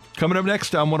you, Randy. Coming up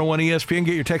next on 101 ESPN,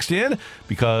 get your text in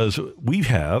because we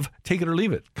have Take It or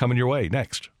Leave It coming your way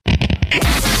next.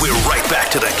 We're right back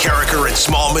to the Carricker and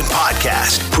Smallman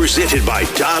podcast, presented by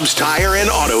Dobbs Tire and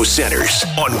Auto Centers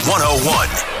on 101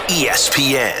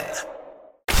 ESPN.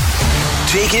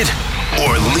 Take it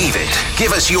or leave it.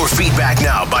 Give us your feedback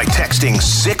now by texting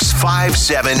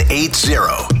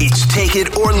 65780. It's Take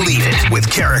It or Leave It with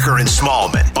Carricker and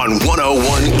Smallman on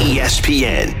 101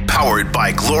 ESPN. Powered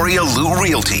by Gloria Lou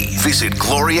Realty. Visit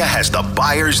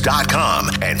GloriaHasTheBuyers.com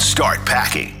and start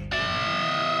packing.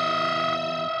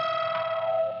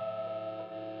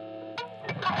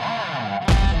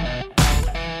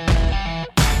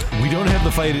 We don't have the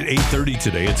the fight at 8:30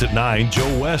 today. It's at 9.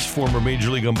 Joe West, former Major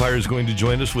League umpire, is going to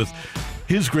join us with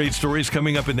his great stories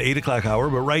coming up in the 8 o'clock hour.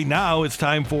 But right now, it's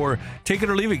time for Take It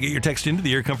or Leave It. Get your text into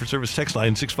the Air Comfort Service text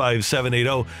line,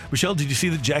 65780. Michelle, did you see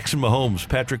that Jackson Mahomes,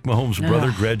 Patrick Mahomes'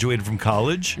 brother, graduated from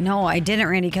college? No, I didn't,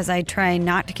 Randy, because I try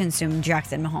not to consume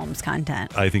Jackson Mahomes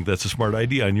content. I think that's a smart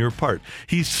idea on your part.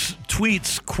 He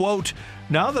tweets, quote,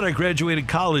 "Now that I graduated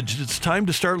college, it's time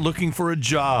to start looking for a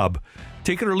job.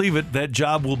 Take it or leave it, that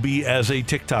job will be as a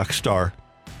TikTok star."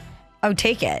 Oh,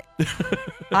 take it.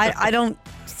 I don't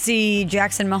see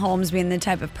Jackson Mahomes being the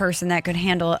type of person that could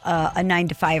handle a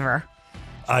 9-to-5er.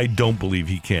 I don't believe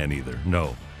he can either.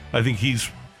 No. I think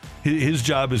his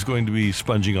job is going to be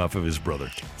sponging off of his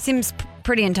brother. Seems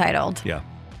pretty entitled. Yeah,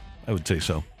 I would say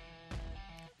so.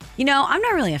 You know, I'm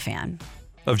not really a fan.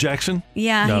 Of Jackson?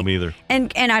 Yeah. No, me either.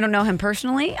 And I don't know him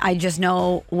personally. I just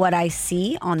know what I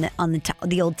see on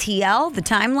the old TL, the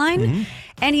timeline, Mm-hmm.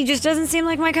 and he just doesn't seem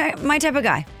like my type of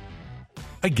guy.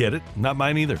 I get it. Not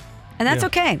mine either. And that's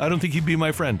okay. I don't think he'd be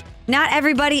my friend. Not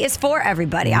everybody is for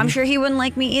everybody. I'm sure he wouldn't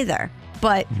like me either.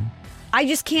 But I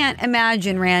just can't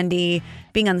imagine Randy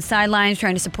being on the sidelines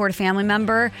trying to support a family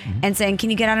member and saying, "Can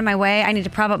you get out of my way? I need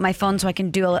to prop up my phone so I can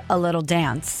do a little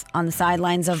dance on the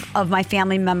sidelines of my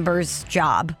family member's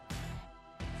job."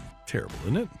 Terrible,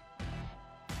 isn't it?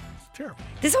 It's terrible.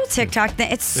 This whole TikTok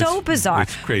thing, it's so bizarre.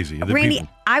 It's crazy. The Randy,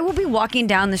 people- I will be walking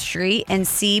down the street and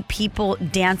see people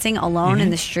dancing alone in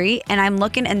the street, and I'm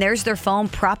looking, and there's their phone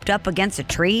propped up against a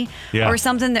tree or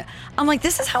something. I'm like,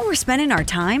 this is how we're spending our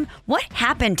time? What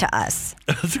happened to us?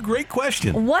 That's a great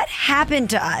question. What happened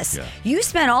to us? Yeah. You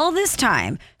spent all this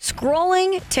time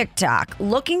scrolling TikTok,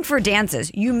 looking for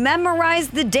dances. You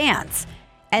memorized the dance,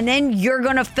 and then you're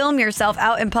going to film yourself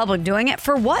out in public doing it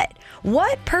for what?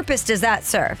 What purpose does that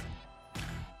serve?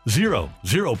 Zero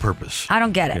purpose. I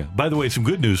don't get it. Yeah. By the way, some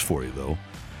good news for you, though.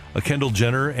 Kendall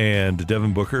Jenner and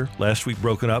Devin Booker last week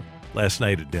broken up last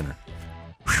night at dinner.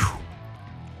 Whew.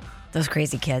 Those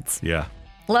crazy kids. Yeah.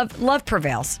 Love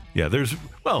prevails. Yeah, there's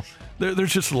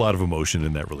just a lot of emotion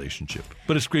in that relationship.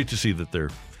 But it's great to see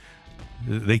that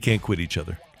they can't quit each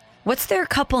other. What's their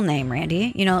couple name,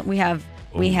 Randy? You know, we have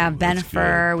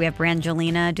Bennifer, we have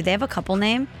Brangelina. Do they have a couple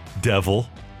name? Devil.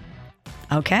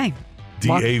 Okay.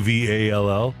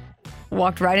 Davall.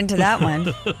 Walked right into that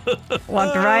one.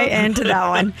 Walked right into that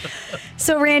one.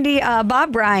 So, Randy,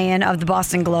 Bob Bryan of the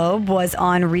Boston Globe was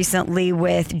on recently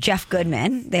with Jeff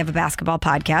Goodman. They have a basketball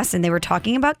podcast, and they were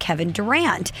talking about Kevin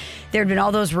Durant. There had been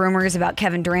all those rumors about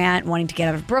Kevin Durant wanting to get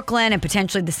out of Brooklyn and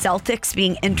potentially the Celtics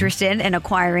being interested in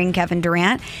acquiring Kevin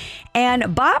Durant.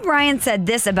 And Bob Bryan said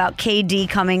this about KD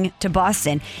coming to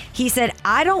Boston. He said,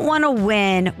 "I don't want to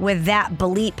win with that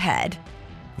bleep head."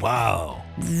 Wow.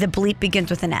 The bleep begins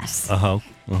with an S.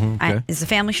 Okay. It's a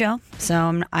family show,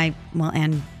 so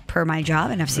and per my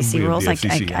job and FCC rules,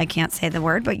 I can't say the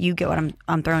word, but you get what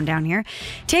I'm throwing down here.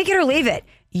 Take it or leave it.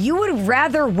 You would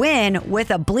rather win with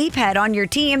a bleep head on your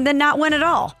team than not win at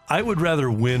all. I would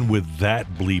rather win with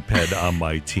that bleep head on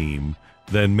my team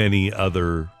than many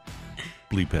other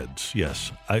bleep heads.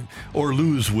 Yes, or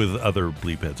lose with other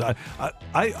bleep heads.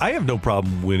 I have no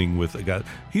problem winning with a guy.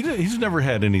 He's never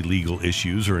had any legal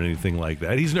issues or anything like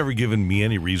that. He's never given me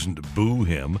any reason to boo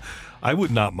him. I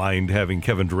would not mind having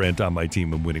Kevin Durant on my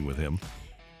team and winning with him.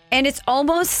 And it's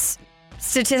almost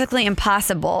statistically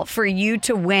impossible for you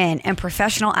to win in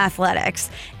professional athletics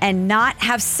and not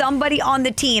have somebody on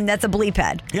the team that's a bleep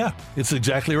head. Yeah, it's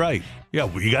exactly right. Yeah,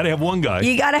 you got to have one guy.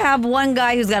 You got to have one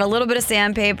guy who's got a little bit of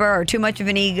sandpaper or too much of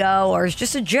an ego or is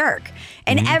just a jerk.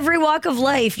 In every walk of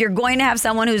life, you're going to have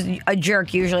someone who's a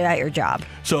jerk usually at your job.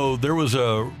 So there was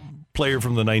a player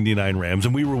from the 99 Rams,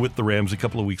 and we were with the Rams a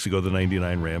couple of weeks ago, the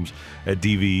 99 Rams, at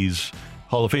DV's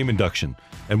Hall of Fame induction.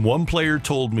 And one player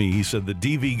told me, he said that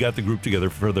DV got the group together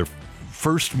for their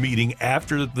first meeting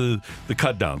after the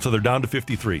cut down. So they're down to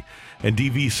 53. And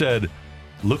DV said,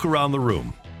 "Look around the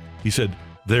room." He said,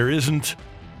 "There isn't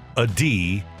a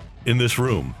D in this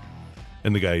room."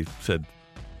 And the guy said,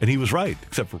 and he was right,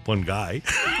 except for one guy.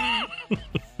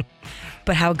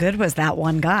 But how good was that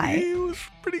one guy? He was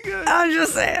pretty good. I'm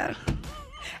just saying.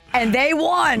 And they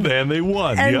won. And they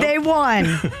won. And they won.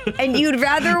 And you'd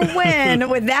rather win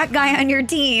with that guy on your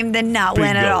team than not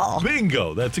win at all.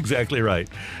 Bingo. That's exactly right.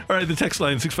 All right, the text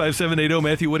line, 65780.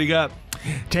 Matthew, what do you got?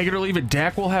 Take it or leave it.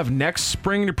 Dak will have next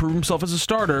spring to prove himself as a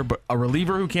starter, but a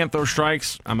reliever who can't throw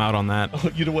strikes, I'm out on that.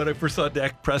 Oh, you know what? I first saw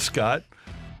Dak Prescott,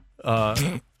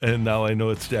 and now I know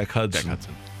it's Dak Hudson.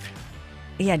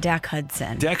 Yeah, Dak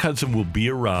Hudson. Dak Hudson will be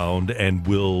around and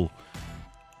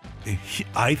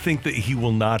I think that he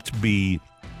will not be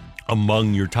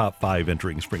among your top 5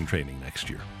 entering spring training next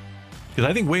year. Because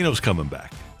I think Waino's coming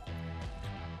back.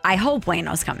 I hope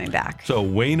Waino's coming back. So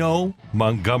Waino,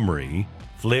 Montgomery,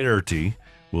 Flaherty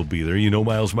will be there. You know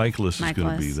Miles Michaelis is going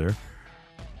to be there.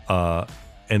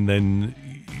 And then...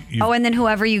 and then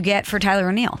whoever you get for Tyler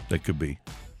O'Neill. That could be,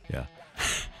 yeah.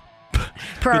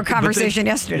 Per our conversation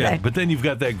yesterday. Yeah, but then you've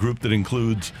got that group that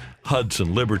includes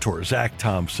Hudson, Liberatore, Zach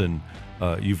Thompson.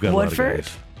 You've got Woodford? a lot of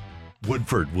guys.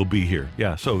 Woodford will be here.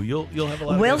 Yeah, so you'll have a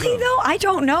lot of Will guys he, on. though? I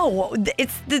don't know.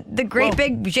 It's the great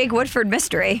big Jake Woodford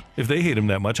mystery. If they hate him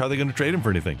that much, how are they going to trade him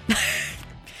for anything?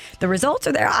 The results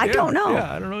are there. I don't know.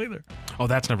 Yeah, I don't know either. Oh,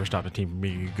 that's never stopped a team from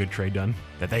being a good trade done.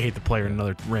 That they hate the player and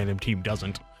another random team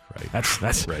doesn't. Right.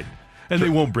 That's right. And they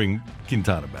won't bring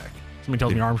Quintana back. Somebody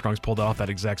tells me Armstrong's pulled off that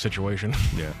exact situation.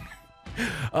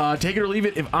 Yeah. Take it or leave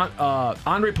it. If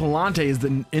Andre Palante is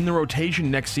in the rotation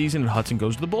next season and Hudson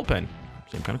goes to the bullpen,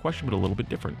 same kind of question, but a little bit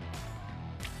different.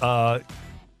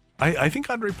 I think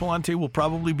Andre Palante will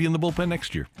probably be in the bullpen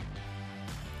next year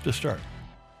to start.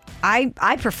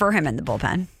 I prefer him in the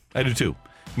bullpen. I do too.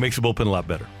 Makes the bullpen a lot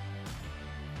better.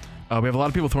 We have a lot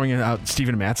of people throwing out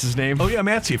Steven Matz's name. Oh, yeah,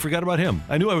 Matzy. I forgot about him.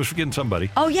 I knew I was forgetting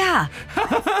somebody. Oh, yeah.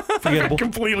 Forgettable.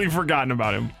 Completely forgotten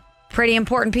about him. Pretty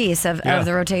important piece of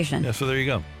the rotation. Yeah, so there you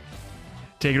go.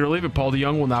 Take it or leave it. Paul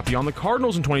DeJong will not be on the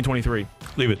Cardinals in 2023.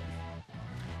 Leave it.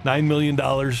 $9 million, do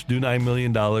 $9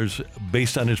 million.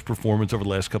 Based on his performance over the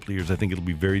last couple of years, I think it'll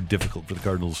be very difficult for the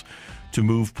Cardinals to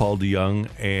move Paul DeJong,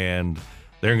 and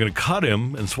they're going to cut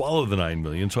him and swallow the $9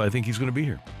 million, so I think he's going to be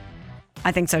here.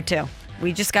 I think so, too.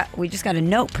 We just got a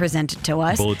note presented to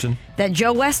us. Bulletin. That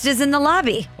Joe West is in the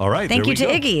lobby. All right. Thank you to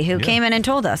go. Iggy, who came in and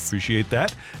told us. Appreciate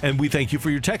that. And we thank you for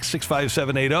your text,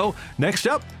 65780. Next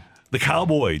up, the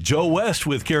Cowboy, Joe West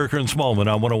with Carricker and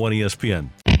Smallman on 101 ESPN.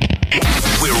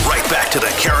 We're right back to the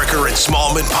Carricker and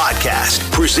Smallman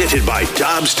podcast, presented by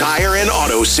Dobbs Tire and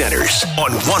Auto Centers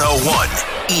on 101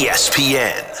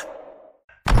 ESPN.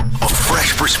 A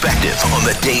fresh perspective on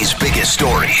the day's biggest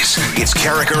stories. It's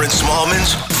Carricker and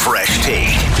Smallman's Fresh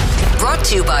Take. Brought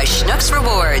to you by Schnucks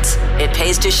Rewards. It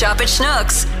pays to shop at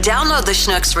Schnucks. Download the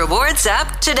Schnucks Rewards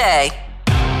app today.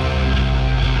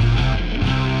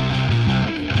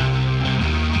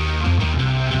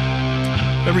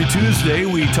 Every Tuesday,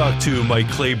 we talk to Mike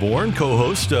Claiborne,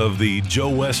 co-host of the Joe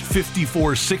West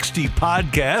 5460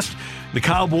 podcast. The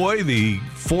Cowboy, the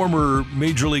former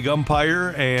Major League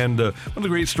umpire and one of the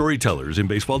great storytellers in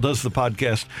baseball, does the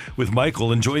podcast with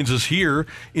Michael and joins us here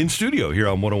in studio here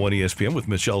on 101 ESPN with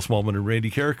Michelle Smallman and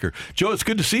Randy Carricker. Joe, it's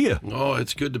good to see you. Oh,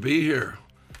 it's good to be here.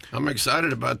 I'm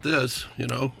excited about this, you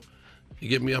know. You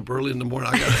get me up early in the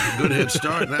morning, I got a good head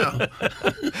start now.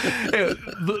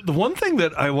 The one thing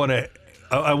that I wanted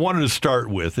to start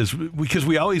with is because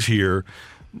we always hear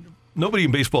nobody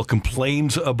in baseball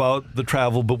complains about the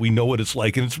travel, but we know what it's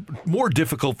like, and it's more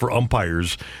difficult for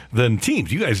umpires than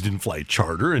teams. You guys didn't fly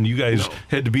charter, and you guys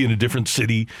had to be in a different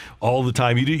city all the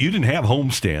time. You didn't have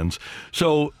homestands.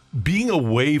 So being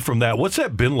away from that, what's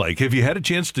that been like? Have you had a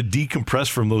chance to decompress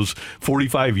from those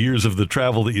 45 years of the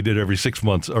travel that you did every 6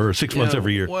 months, or 6 months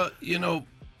every year? Well, you know,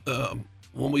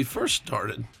 when we first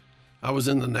started, I was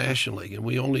in the National League, and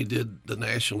we only did the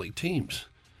National League teams.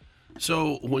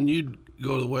 So when you'd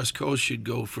go to the West Coast, you'd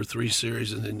go for 3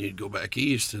 series, and then you'd go back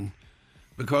east. And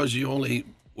because you only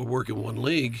were working one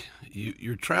league,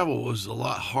 your travel was a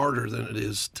lot harder than it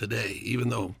is today, even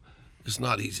though it's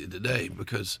not easy today.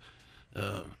 Because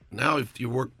now that you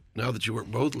work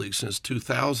both leagues since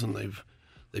 2000,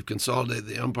 they've consolidated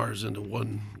the umpires into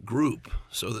one group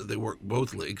so that they work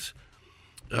both leagues.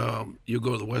 You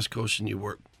go to the West Coast and you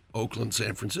work Oakland,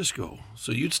 San Francisco.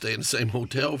 So you'd stay in the same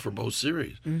hotel for both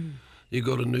series. Mm. You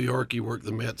go to New York, you work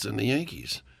the Mets and the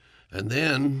Yankees. And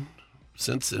then,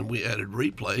 since then, we added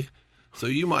replay. So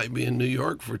you might be in New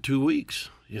York for 2 weeks,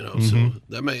 you know. Mm-hmm. So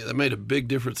that made a big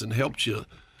difference and helped you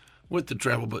with the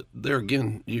travel. But there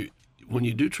again, when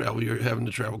you do travel, you're having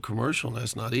to travel commercial, and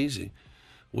that's not easy.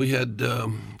 We had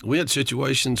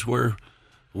situations where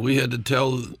we had to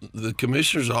tell the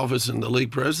commissioner's office and the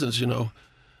league presidents, you know,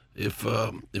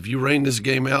 if you rain this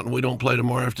game out and we don't play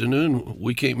tomorrow afternoon,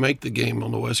 we can't make the game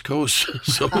on the West Coast.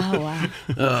 So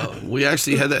we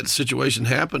actually had that situation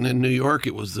happen in New York.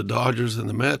 It was the Dodgers and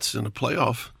the Mets in a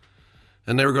playoff,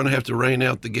 and they were going to have to rain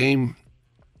out the game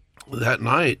that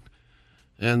night.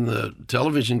 And the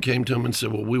television came to them and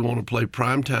said, well, we want to play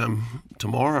primetime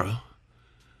tomorrow.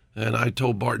 And I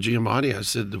told Bart Giamatti, I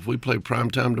said, if we play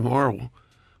primetime tomorrow,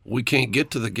 we can't get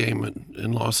to the game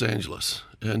in Los Angeles,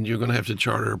 and you're going to have to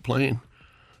charter a plane.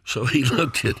 So he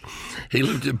looked at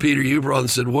Peter Ueberroth and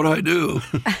said, what do I do?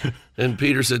 And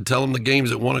Peter said, tell him the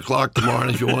game's at 1 o'clock tomorrow, and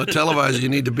if you want to televise it, you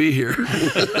need to be here.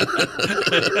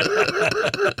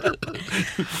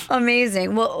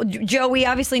 Amazing. Well, Joe, we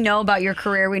obviously know about your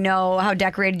career. We know how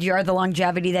decorated you are, the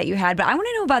longevity that you had. But I want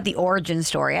to know about the origin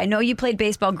story. I know you played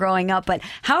baseball growing up, but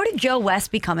how did Joe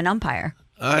West become an umpire?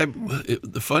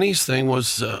 The funniest thing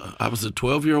was I was a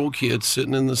 12-year-old kid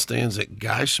sitting in the stands at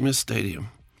Guy Smith Stadium,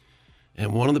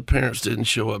 and one of the parents didn't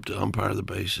show up to umpire the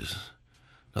bases.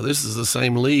 Now, this is the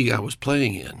same league I was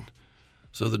playing in.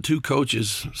 So the two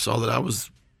coaches saw that I was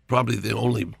probably the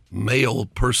only male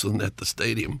person at the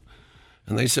stadium,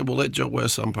 and they said, well, let Joe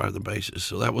West umpire the bases.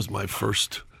 So that was my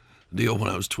first deal when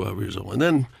I was 12 years old. And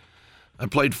then I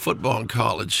played football in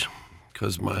college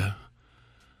because my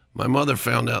mother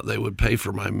found out they would pay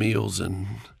for my meals, and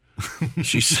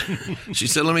she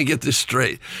said, let me get this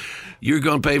straight. You're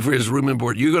going to pay for his room and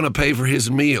board. You're going to pay for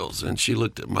his meals. And she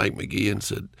looked at Mike McGee and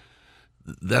said,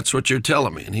 that's what you're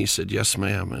telling me. And he said, yes,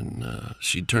 ma'am. And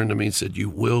she turned to me and said, you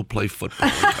will play football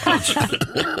in college.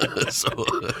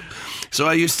 So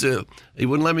I used to, he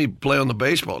wouldn't let me play on the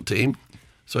baseball team.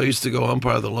 So I used to go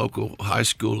umpire the local high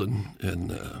school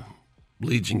and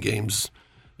Legion games,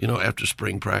 after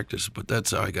spring practice. But that's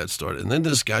how I got started. And then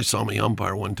this guy saw me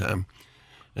umpire one time,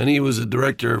 and he was a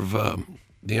director of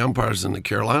the umpires in the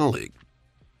Carolina League.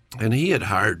 And he had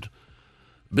hired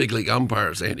big league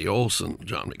umpires, Andy Olson,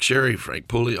 John McSherry, Frank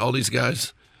Pooley, all these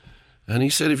guys. And he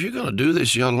said, if you're going to do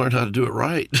this, you ought to learn how to do it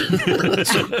right.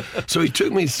 so he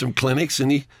took me to some clinics,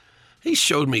 and he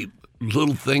showed me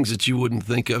little things that you wouldn't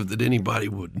think of that anybody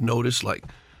would notice, like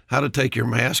how to take your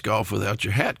mask off without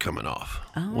your hat coming off.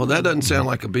 Oh. Well, that doesn't sound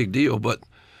like a big deal, but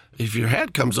if your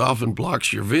hat comes off and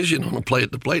blocks your vision on a play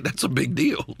at the plate, that's a big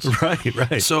deal.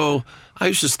 Right. So I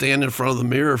used to stand in front of the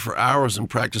mirror for hours and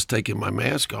practice taking my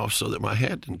mask off so that my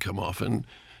hat didn't come off. And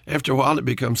after a while, it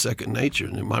becomes second nature.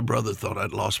 And my brother thought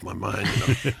I'd lost my mind.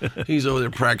 He's over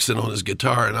there practicing on his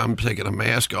guitar, and I'm taking a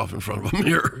mask off in front of a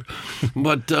mirror.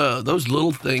 But those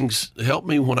little things helped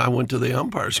me when I went to the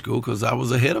umpire school because I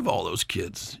was ahead of all those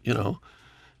kids,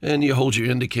 And you hold your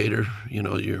indicator,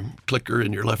 your clicker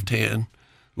in your left hand.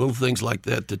 Little things like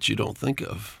that you don't think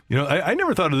of. I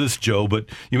never thought of this, Joe, but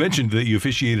you mentioned that you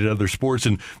officiated other sports,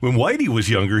 and when Whitey was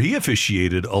younger, he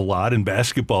officiated a lot in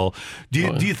basketball. Do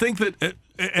you think that?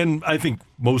 And I think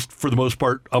for the most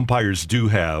part, umpires do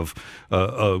have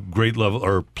a great level,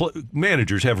 or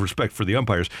managers have respect for the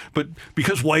umpires. But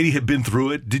because Whitey had been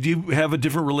through it, did you have a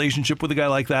different relationship with a guy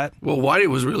like that? Well, Whitey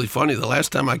was really funny. The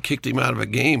last time I kicked him out of a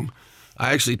game,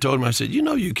 I actually told him, I said,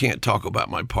 you can't talk about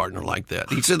my partner like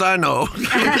that. He said, I know.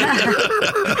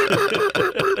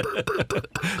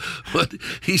 But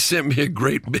he sent me a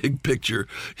great big picture,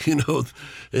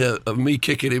 of me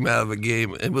kicking him out of a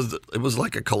game. It was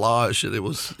like a collage, and it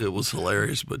was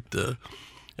hilarious. But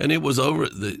and it was over.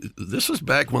 This was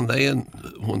back when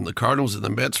when the Cardinals and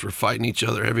the Mets were fighting each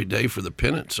other every day for the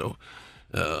pennant. So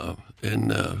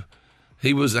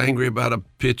he was angry about a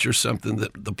pitch or something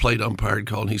that the plate umpire had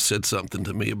called, and he said something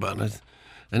to me about it.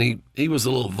 And he was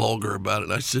a little vulgar about it.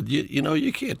 I said,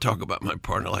 you can't talk about my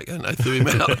partner like that. And I threw him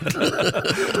out.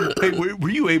 Hey, were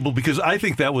you able, because I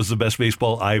think that was the best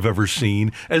baseball I've ever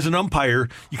seen. As an umpire,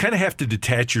 you kind of have to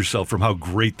detach yourself from how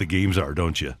great the games are,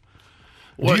 don't you?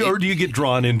 Or do you get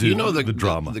drawn into the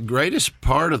drama? The greatest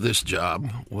part of this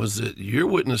job was that you're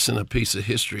witnessing a piece of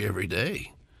history every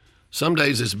day. Some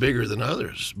days it's bigger than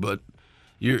others, but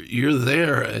you're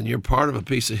there and you're part of a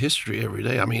piece of history every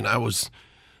day. I mean,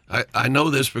 I know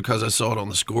this because I saw it on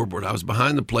the scoreboard. I was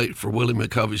behind the plate for Willie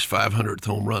McCovey's 500th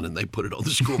home run, and they put it on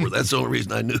the scoreboard. That's the only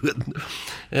reason I knew it.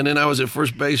 And then I was at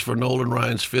first base for Nolan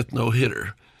Ryan's 5th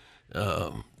no-hitter.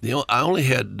 I only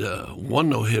had one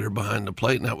no-hitter behind the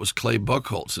plate, and that was Clay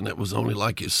Buchholz, and it was only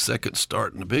like his second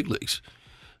start in the big leagues.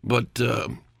 But,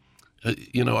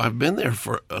 I've been there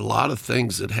for a lot of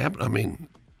things that happened. I mean,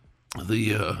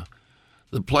 the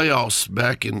playoffs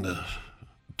back in the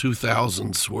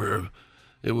 2000s where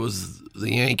it was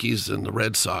the Yankees and the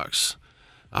Red Sox.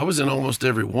 I was in almost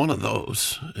every one of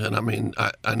those. And, I mean,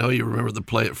 I know you remember the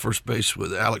play at first base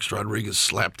with Alex Rodriguez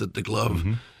slapped at the glove.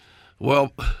 Mm-hmm.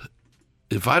 Well,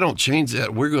 if I don't change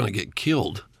that, we're going to get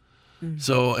killed. Mm-hmm.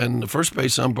 So, and the first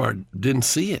base umpire didn't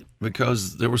see it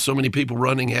because there were so many people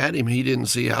running at him. He didn't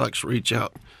see Alex reach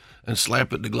out and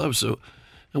slap at the glove. So,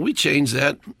 and we changed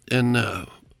that and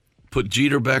put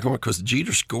Jeter back on because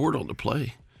Jeter scored on the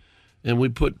play. And we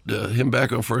put him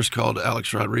back on first, called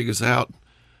Alex Rodriguez out,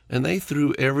 and they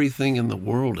threw everything in the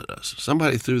world at us.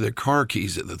 Somebody threw their car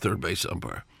keys at the third base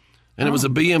umpire. And it was a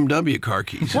BMW car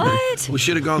keys. What? We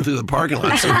should have gone through the parking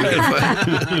lot.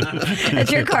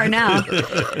 That's your car now.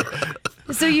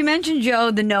 So you mentioned, Joe,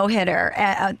 the no-hitter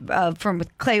from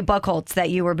Clay Buchholz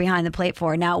that you were behind the plate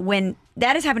for. Now, when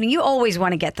that is happening, you always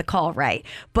want to get the call right.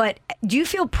 But do you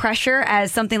feel pressure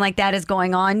as something like that is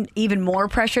going on, even more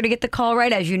pressure to get the call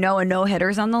right, as you know a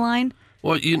no-hitter's on the line?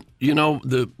 Well, you know,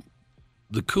 the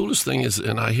coolest thing is,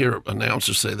 and I hear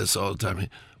announcers say this all the time,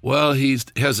 well, he's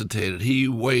hesitated, he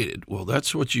waited. Well,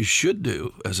 that's what you should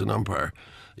do as an umpire.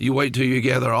 You wait till you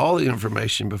gather all the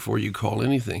information before you call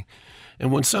anything.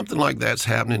 And when something like that's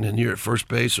happening and you're at first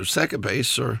base or second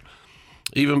base or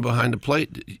even behind the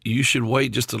plate, you should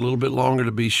wait just a little bit longer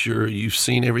to be sure you've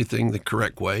seen everything the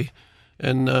correct way,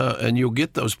 and you'll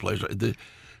get those plays right.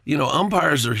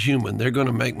 Umpires are human; they're going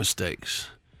to make mistakes,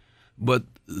 but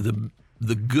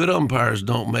the good umpires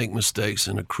don't make mistakes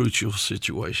in a crucial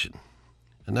situation,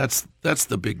 and that's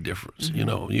the big difference.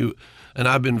 Mm-hmm. And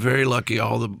I've been very lucky.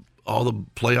 All the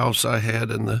playoffs I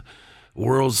had and the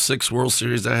 6 World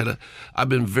Series I've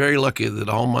been very lucky that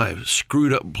all my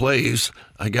screwed up plays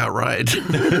I got right.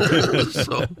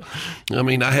 So, I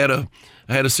mean, I had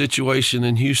a situation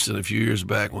in Houston a few years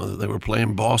back when they were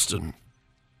playing Boston,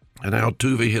 and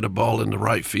Altuve hit a ball into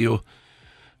right field,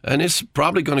 and it's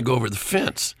probably going to go over the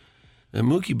fence. And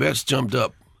Mookie Betts jumped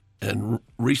up and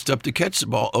reached up to catch the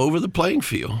ball over the playing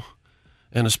field,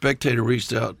 and a spectator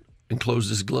reached out and closed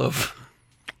his glove.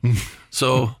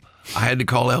 So I had to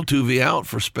call Altuve out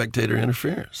for spectator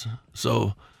interference.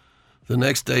 So the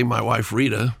next day, my wife,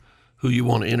 Rita, who you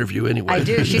want to interview anyway. I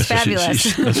do. She's fabulous.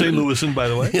 St. Louisan, by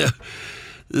the way. Yeah.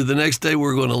 The next day,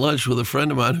 we're going to lunch with a friend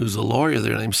of mine who's a lawyer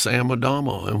there named Sam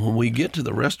Adamo. And when we get to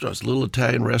the restaurant, it's a little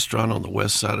Italian restaurant on the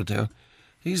west side of town,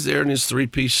 he's there in his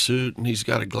 3-piece suit, and he's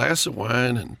got a glass of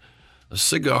wine and a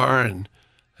cigar, and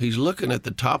he's looking at the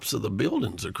tops of the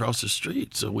buildings across the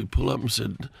street. So we pull up and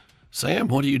said, Sam,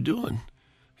 what are you doing?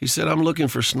 He said, I'm looking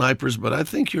for snipers, but I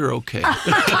think you're okay.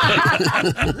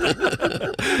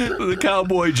 The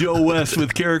Cowboy Joe West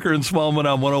with Carricker and Smallman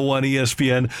on 101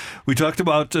 ESPN. We talked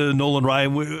about Nolan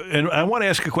Ryan, and I want to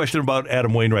ask a question about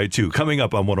Adam Wainwright, too, coming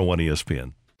up on 101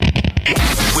 ESPN.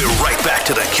 We're right back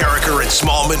to the Carricker and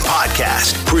Smallman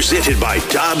podcast, presented by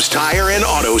Dobbs Tire and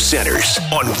Auto Centers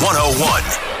on 101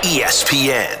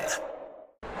 ESPN.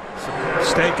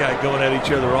 Stank eye going at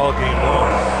each other all game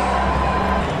long.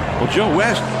 Well, Joe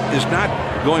West is not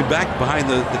going back behind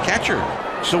the catcher.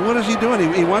 So what is he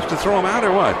doing? He wants to throw him out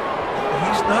or what?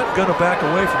 He's not going to back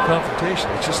away from confrontation.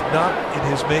 It's just not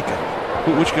in his makeup.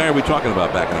 Which guy are we talking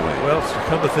about backing away? Well,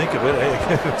 come to think of it,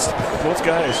 hey, it's both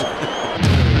guys.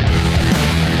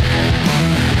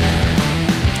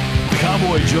 The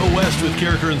Cowboy Joe West with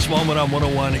Carricker and Smallman on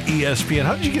 101 ESPN.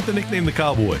 How did you get the nickname The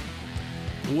Cowboy?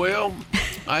 Well,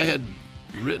 I had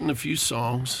written a few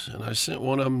songs, and I sent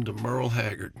one of them to Merle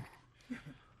Haggard.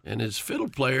 And his fiddle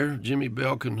player, Jimmy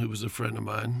Belkin, who was a friend of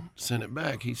mine, sent it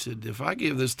back. He said, if I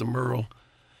give this to Merle,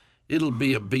 it'll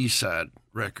be a B-side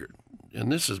record.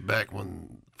 And this is back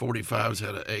when 45s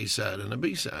had an A-side and a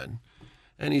B-side.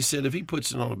 And he said, if he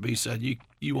puts it on a B-side,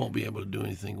 you won't be able to do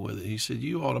anything with it. He said,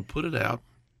 you ought to put it out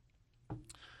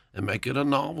and make it a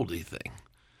novelty thing.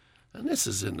 And this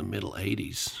is in the middle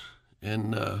 80s.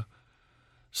 And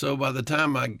so by the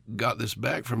time I got this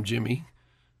back from Jimmy,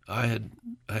 I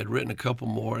had written a couple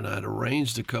more, and I had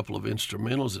arranged a couple of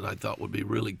instrumentals that I thought would be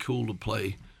really cool to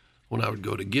play when I would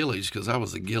go to Gilley's, because I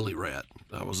was a Gilley rat.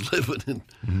 I was living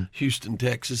in Houston,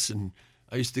 Texas, and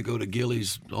I used to go to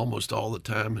Gilley's almost all the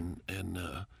time. And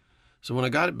so when I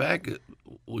got it back,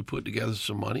 we put together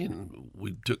some money, and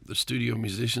we took the studio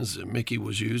musicians that Mickey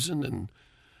was using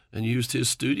and used his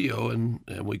studio, and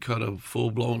we cut a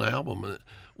full-blown album. And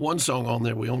one song on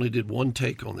there, we only did one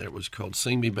take on there. It was called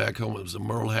Sing Me Back Home. It was a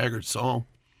Merle Haggard song.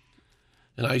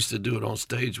 And I used to do it on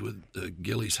stage with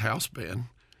Gilley's house band.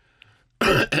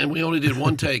 And we only did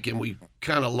one take, and we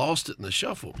kind of lost it in the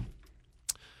shuffle.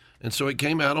 And so it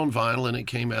came out on vinyl, and it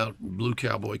came out, Blue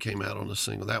Cowboy came out on the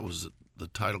single. That was the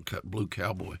title cut, Blue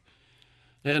Cowboy.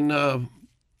 And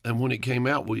when it came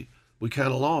out, we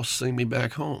kind of lost Sing Me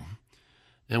Back Home.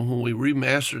 And when we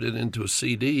remastered it into a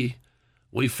CD,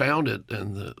 we found it,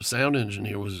 and the sound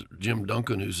engineer was Jim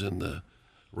Duncan, who's in the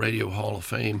Radio Hall of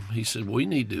Fame. He said, we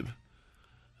need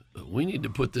to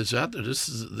put this out there. This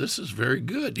is very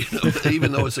good,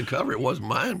 even though it's a cover. It wasn't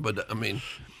mine, but I mean,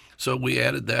 so we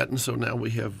added that, and so now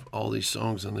we have all these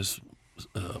songs on this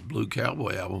Blue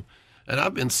Cowboy album. And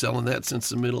I've been selling that since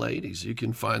the middle 80s. You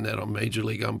can find that on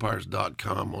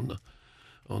MajorLeagueUmpires.com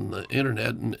on the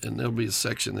internet, and there'll be a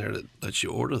section there that lets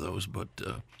you order those. But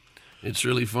it's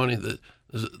really funny that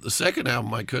the second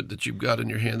album I cut that you've got in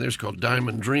your hand there is called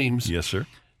Diamond Dreams. Yes, sir.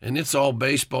 And it's all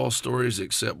baseball stories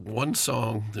except one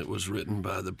song that was written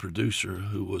by the producer,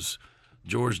 who was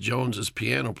George Jones's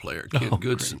piano player, Kent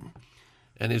Goodson. Great.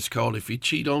 and it's called "If You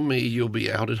Cheat on Me, You'll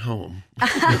Be Out at Home."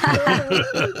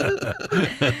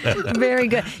 Very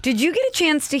good. Did you get a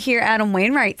chance to hear Adam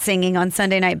Wainwright singing on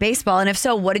Sunday Night Baseball? And if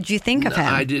so, what did you think of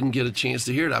him? I didn't get a chance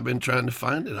to hear it. I've been trying to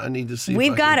find it. I need to see.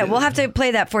 We've if I got can it. get We'll have to play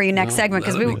that for you next segment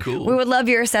because that'd be cool. we would love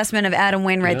your assessment of Adam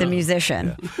Wainwright, the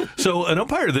musician. Yeah. So an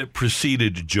umpire that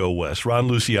preceded Joe West, Ron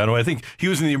Luciano, I think he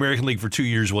was in the American League for 2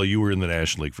 years while you were in the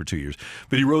National League for 2 years.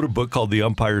 But he wrote a book called The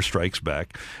Umpire Strikes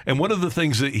Back. And one of the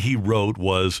things that he wrote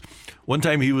was one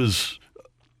time he was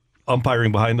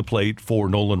umpiring behind the plate for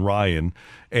Nolan Ryan,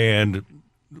 and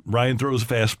Ryan throws a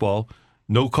fastball,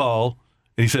 no call,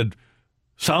 and he said,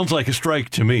 "Sounds like a strike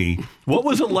to me." What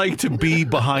was it like to be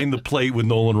behind the plate with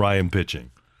Nolan Ryan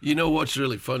pitching? You know what's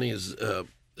really funny is,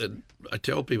 and I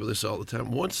tell people this all the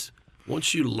time, once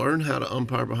you learn how to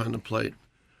umpire behind the plate,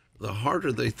 the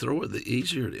harder they throw it, the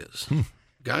easier it is.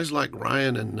 Guys like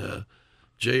Ryan and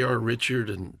J.R. Richard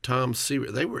and Tom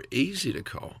Seaver, they were easy to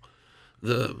call.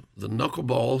 The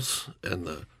knuckleballs and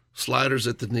the sliders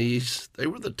at the knees, they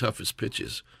were the toughest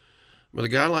pitches. But a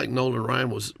guy like Nolan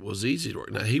Ryan was easy to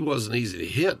work. Now, he wasn't easy to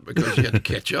hit because you had to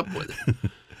catch up with him.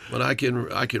 But I can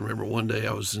remember one day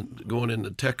I was going into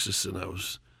Texas, and I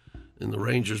was in the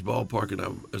Rangers ballpark,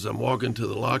 and as I'm walking to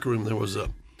the locker room, there was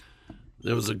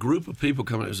a group of people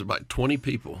coming. It was about 20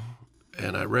 people,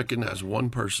 and I recognized one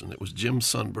person. It was Jim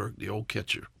Sundberg, the old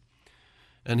catcher,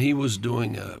 and he was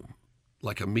doing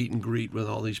like a meet and greet with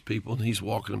all these people, and he's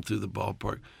walking them through the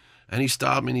ballpark, and he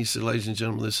stopped me and he said, "Ladies and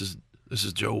gentlemen, this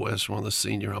is Joe West, one of the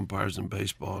senior umpires in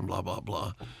baseball," and blah blah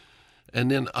blah. And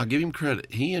then I'll give him credit.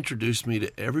 He introduced me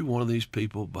to every one of these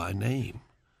people by name.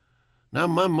 Now,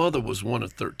 my mother was one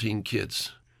of 13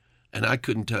 kids, and I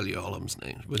couldn't tell you all of them's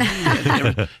names. But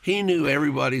he knew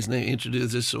everybody's name,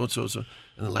 introduced this, so and so, so.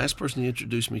 And the last person he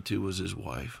introduced me to was his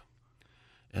wife.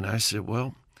 And I said,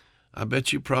 "Well, I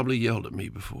bet you probably yelled at me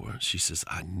before." She says,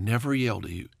 "I never yelled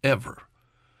at you, ever.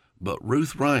 But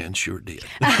Ruth Ryan sure did."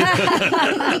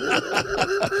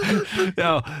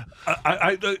 Now,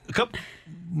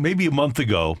 maybe a month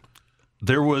ago,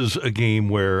 there was a game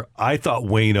where I thought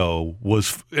Waino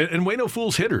was, and Waino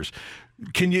fools hitters.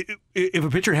 Can you, if a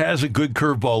pitcher has a good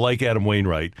curveball like Adam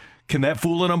Wainwright, can that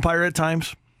fool an umpire at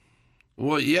times?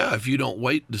 Well, yeah, if you don't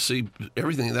wait to see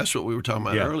everything, that's what we were talking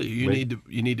about earlier. You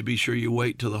need to be sure you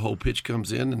wait till the whole pitch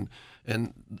comes in,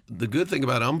 and the good thing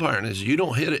about umpiring is you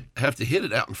don't have to hit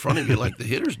it out in front of you like the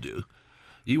hitters do.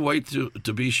 You wait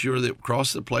to be sure that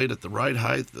across the plate at the right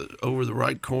height, over the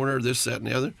right corner, this, that, and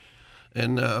the other,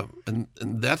 and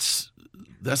that's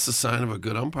the sign of a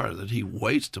good umpire, that he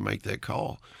waits to make that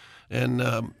call, and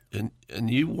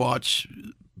you watch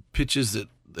pitches that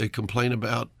they complain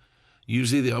about.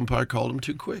 Usually the umpire called them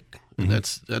too quick, and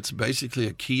that's basically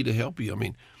a key to help you. I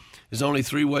mean, there's only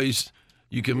 3 ways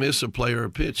you can miss a play or a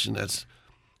pitch, and that's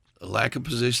a lack of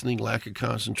positioning, lack of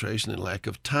concentration, and lack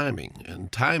of timing. And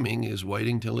timing is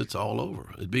waiting till it's all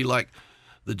over. It'd be like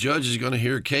the judge is going to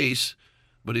hear a case,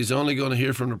 but he's only going to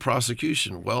hear from the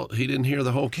prosecution. Well, he didn't hear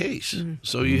the whole case,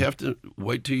 so you have to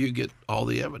wait till you get all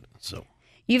the evidence. So.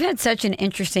 You've had such an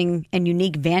interesting and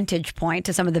unique vantage point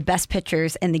to some of the best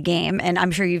pitchers in the game, and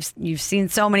I'm sure you've seen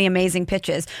so many amazing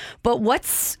pitches. But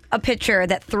what's a pitcher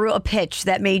that threw a pitch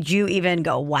that made you even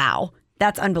go, "Wow,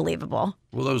 that's unbelievable"?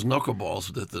 Well, those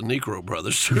knuckleballs that the Necro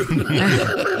brothers threw.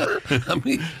 I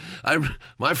mean,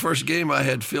 my first game I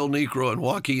had Phil Necro and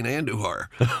Joaquin Andujar.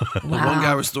 Wow. One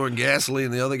guy was throwing gasoline,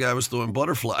 and the other guy was throwing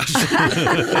butterflies.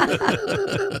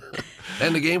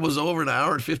 And the game was over in an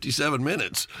hour and 57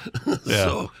 minutes. Yeah.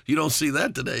 So you don't see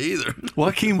that today either.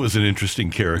 Joaquin was an interesting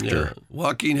character. Yeah.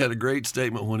 Joaquin had a great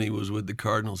statement when he was with the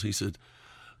Cardinals. He said,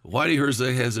 "Whitey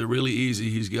Herzog has it really easy.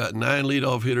 He's got 9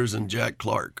 leadoff hitters and Jack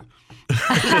Clark."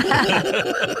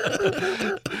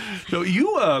 So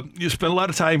you spent a lot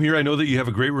of time here. I know that you have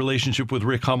a great relationship with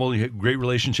Rick Hummel. You have great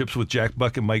relationships with Jack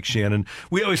Buck and Mike Shannon.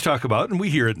 We always talk about, and we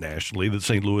hear it nationally, that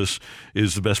St. Louis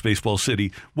is the best baseball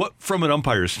city. What, from an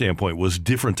umpire's standpoint, was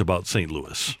different about St.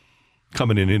 Louis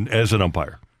coming in as an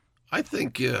umpire? I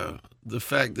think the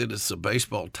fact that it's a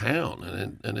baseball town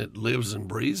and it lives and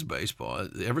breathes baseball.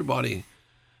 Everybody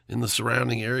in the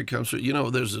surrounding area comes through. You know,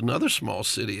 there's another small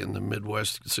city in the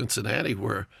Midwest, Cincinnati,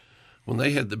 where when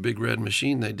they had the Big Red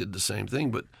Machine, they did the same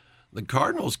thing. But the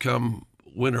Cardinals come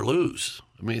win or lose.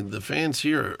 I mean, the fans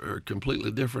here are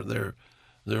completely different. They're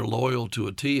loyal to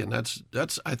a T, and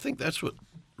that's I think that's what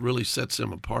really sets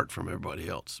them apart from everybody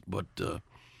else. But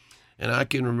and I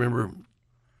can remember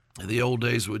the old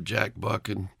days with Jack Buck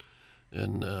and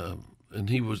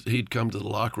he'd come to the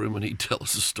locker room and he'd tell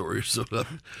us a story or something.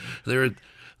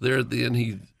 There at the end,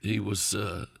 he was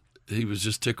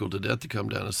just tickled to death to come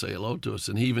down and say hello to us.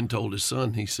 And he even told his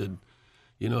son, he said,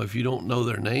 if you don't know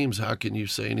their names, how can you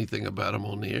say anything about them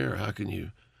on the air? How can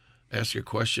you ask a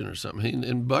question or something?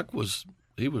 And Buck was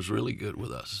really good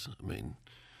with us. I mean,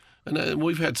 and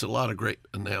we've had a lot of great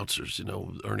announcers,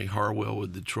 Ernie Harwell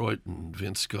with Detroit and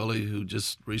Vince Scully, who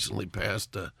just recently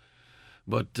passed. And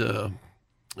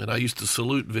I used to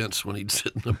salute Vince when he'd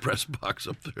sit in the press box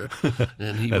up there,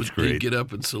 and he'd get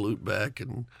up and salute back.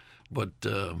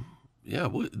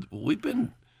 We've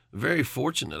been very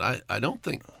fortunate. I don't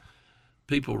think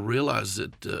people realize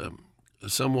that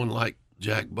someone like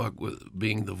Jack Buck,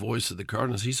 being the voice of the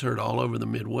Cardinals, he's heard all over the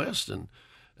Midwest, and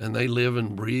they live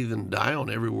and breathe and die on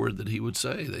every word that he would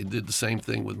say. They did the same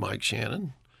thing with Mike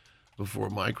Shannon before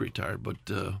Mike retired,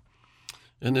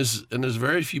 and there's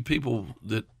very few people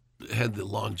that had the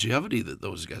longevity that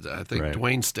those guys. I think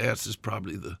Dwayne Stats is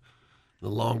probably the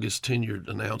longest tenured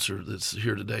announcer that's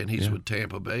here today, and he's with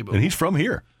Tampa Bay. And he's from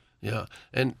here. Yeah,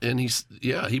 and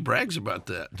he brags about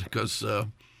that because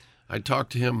I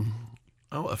talked to him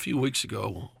a few weeks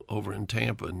ago over in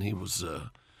Tampa, and he was.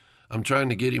 I'm trying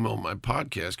to get him on my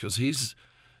podcast because he's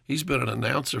been an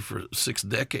announcer for 6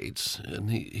 decades, and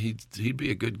he'd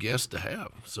be a good guest to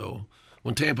have. So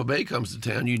when Tampa Bay comes to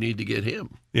town, you need to get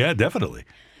him. Yeah, definitely.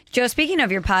 Joe, speaking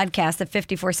of your podcast, the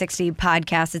 5460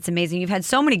 podcast, it's amazing. You've had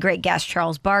so many great guests,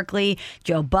 Charles Barkley,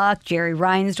 Joe Buck, Jerry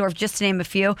Reinsdorf, just to name a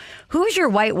few. Who's your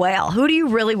white whale? Who do you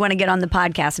really want to get on the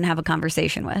podcast and have a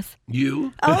conversation with?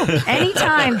 You? Oh,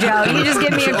 anytime, Joe. You just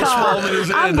give me a call.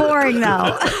 I'm boring,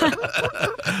 though.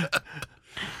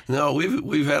 No,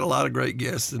 we've had a lot of great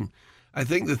guests, and I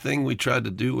think the thing we tried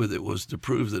to do with it was to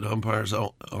prove that umpires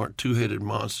aren't two-headed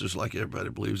monsters like everybody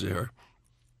believes they are.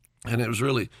 And it's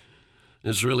really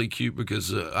cute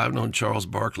because I've known Charles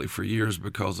Barkley for years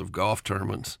because of golf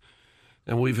tournaments,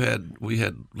 and we had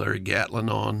Larry Gatlin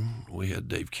on, we had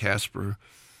Dave Casper.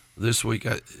 This week,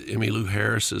 Emmylou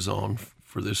Harris is on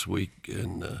for this week,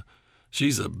 and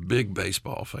she's a big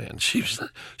baseball fan.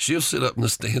 She'll sit up in the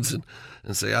stands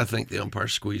and say, "I think the umpire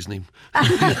squeezed him."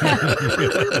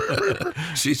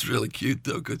 She's really cute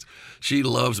though because she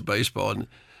loves baseball, and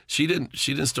she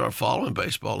didn't start following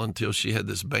baseball until she had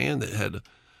this band that had.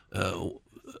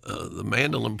 The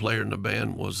mandolin player in the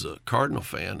band was a Cardinal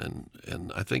fan,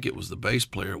 and I think it was the bass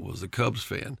player was a Cubs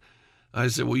fan. I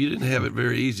said, "Well, you didn't have it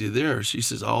very easy there." She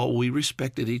says, "Oh, we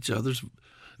respected each other's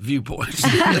viewpoints."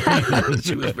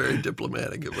 She was very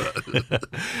diplomatic about it.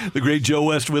 The great Joe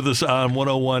West with us on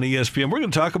 101 ESPN. We're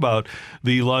going to talk about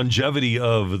the longevity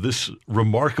of this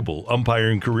remarkable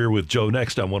umpiring career with Joe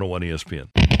next on 101 ESPN.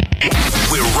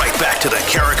 We're right back to the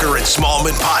Carricker and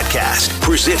Smallman podcast,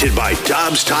 presented by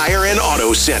Dobbs Tire and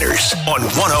Auto Centers on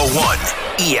 101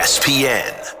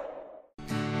 ESPN.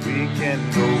 We can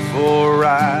go for a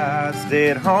ride, stay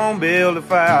at home, build a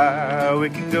fire. We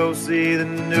can go see the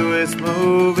newest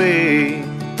movie,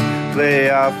 play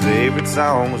our favorite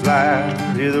songs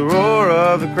live, hear the roar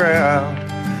of the crowd.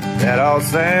 That all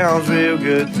sounds real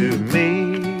good to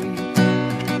me.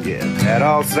 Yeah, that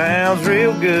all sounds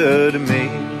real good to me.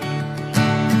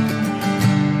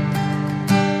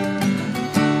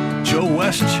 Joe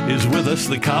West is with us,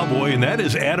 the cowboy, and that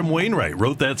is Adam Wainwright.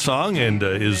 Wrote that song and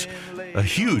is a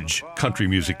huge country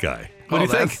music guy. What do you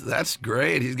think? That's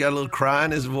great. He's got a little cry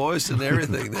in his voice and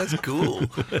everything. That's cool.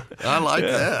 I like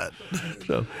that.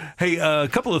 So, hey, a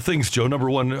couple of things, Joe. Number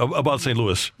one, about St.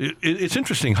 Louis. It's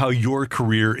interesting how your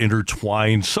career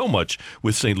intertwined so much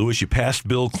with St. Louis. You passed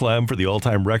Bill Clem for the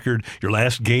all-time record. Your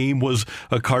last game was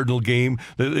a Cardinal game.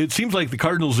 It seems like the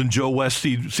Cardinals and Joe West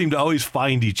seem to always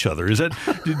find each other. Is that?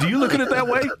 Do you look at it that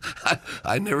way?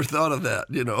 I never thought of that.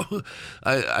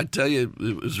 I tell you,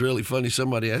 it was really funny.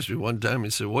 Somebody asked me one time, he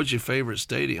said, "What's your favorite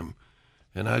stadium?"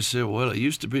 And I said, "Well, it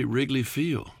used to be Wrigley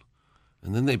Field,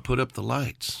 and then they put up the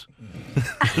lights.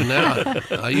 And now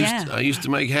I used to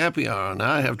make happy hour, and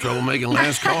now I have trouble making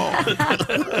last call."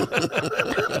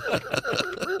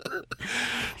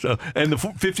 So, and the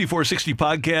 5460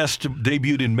 podcast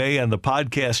debuted in May on the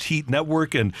Podcast Heat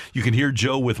Network, and you can hear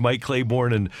Joe with Mike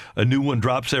Claiborne, and a new one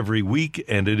drops every week,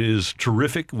 and it is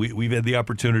terrific. We've had the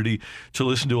opportunity to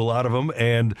listen to a lot of them,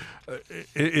 and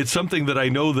it's something that I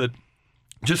know that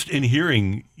just in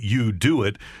hearing you do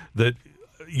it, that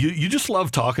you just love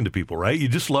talking to people, right? You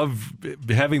just love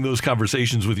having those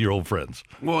conversations with your old friends.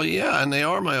 Well, yeah, and they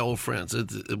are my old friends.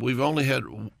 We've only had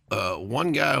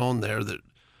one guy on there that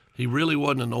he really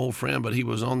wasn't an old friend, but he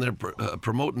was on there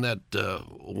promoting that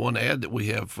one ad that we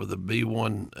have for the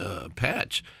B1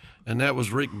 patch, and that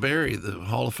was Rick Barry, the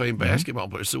Hall of Fame basketball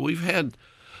player. So we've had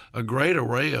a great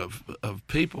array of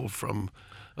people from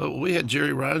we had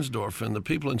Jerry Reinsdorf, and the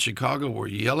people in Chicago were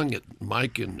yelling at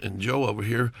Mike and Joe over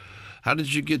here. how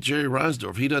did you get Jerry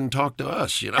Reinsdorf? He doesn't talk to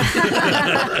us,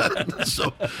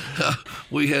 So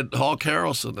we had Hawk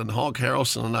Harrelson, and Hawk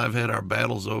Harrelson and I have had our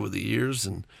battles over the years,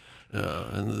 and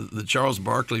the Charles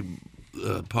Barkley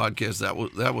podcast,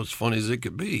 that was funny as it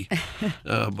could be,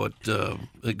 but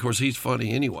of course he's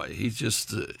funny anyway. He's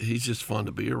just fun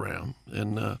to be around,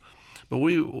 and but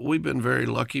we've been very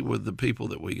lucky with the people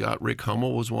that we got. Rick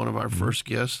Hummel was one of our first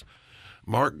guests.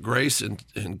 Mark Grace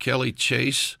and Kelly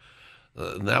Chase.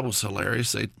 That was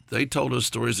hilarious. They told us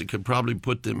stories that could probably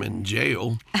put them in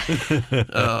jail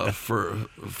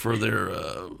for their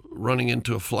running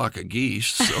into a flock of geese.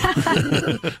 So.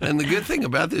 And the good thing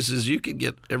about this is you can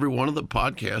get every one of the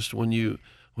podcasts when you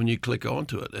click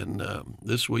onto it. And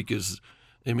this week is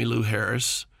Emmylou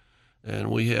Harris,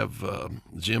 and we have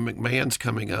Jim McMahon's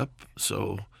coming up.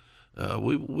 So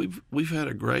we've had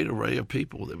a great array of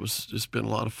people. It's been a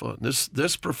lot of fun.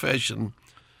 This profession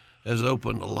has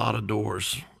opened a lot of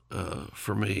doors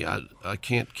for me. I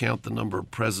can't count the number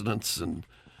of presidents, and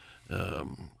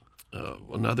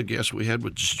another guest we had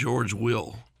was George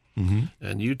Will. Mm-hmm.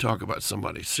 And you talk about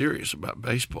somebody serious about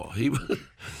baseball.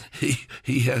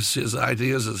 He has his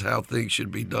ideas as how things should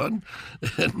be done,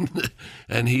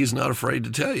 and he's not afraid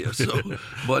to tell you. So,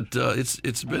 but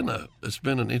it's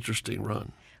been an interesting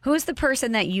run. Who is the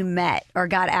person that you met or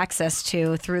got access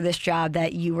to through this job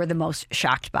that you were the most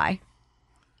shocked by?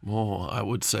 Oh, I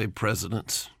would say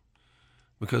presidents,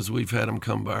 because we've had them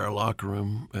come by our locker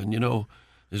room. And,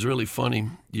 it's really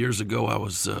funny. Years ago, I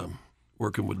was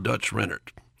working with Dutch Rennert,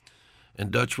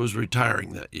 and Dutch was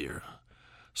retiring that year.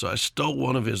 So I stole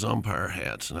one of his umpire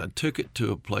hats, and I took it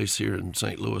to a place here in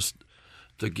St. Louis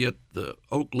to get the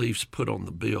oak leaves put on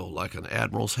the bill like an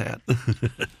admiral's hat.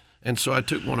 And so I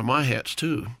took one of my hats,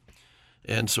 too.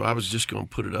 And so I was just going to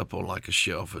put it up on like a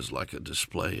shelf as like a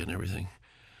display and everything.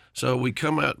 So we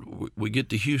come out, we get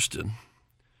to Houston,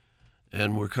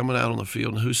 and we're coming out on the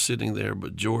field, and who's sitting there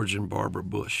but George and Barbara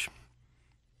Bush?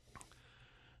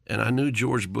 And I knew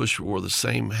George Bush wore the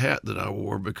same hat that I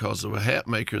wore because of a hat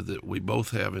maker that we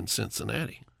both have in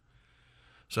Cincinnati.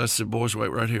 So I said, boys,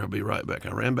 wait right here, I'll be right back.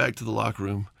 I ran back to the locker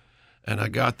room, and I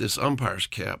got this umpire's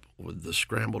cap with the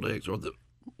scrambled eggs, or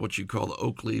what you call the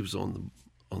oak leaves on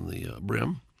the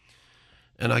brim,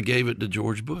 and I gave it to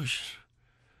George Bush.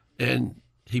 And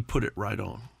he put it right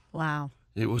on. Wow.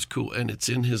 It was cool, and it's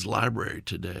in his library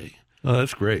today. Oh,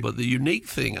 that's great. But the unique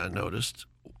thing I noticed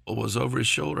was over his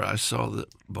shoulder, I saw that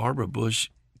Barbara Bush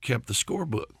kept the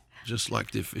scorebook, just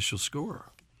like the official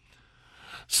scorer.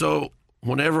 So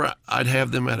whenever I'd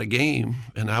have them at a game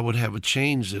and I would have a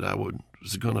change that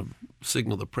was going to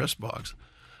signal the press box,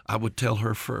 I would tell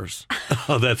her first.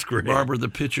 Oh, that's great. Barbara, the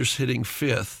pitcher's hitting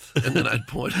fifth. And then I'd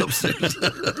point upstairs.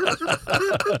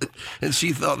 And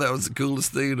she thought that was the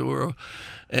coolest thing in the world.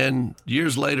 And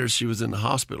years later, she was in the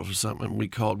hospital for something, and we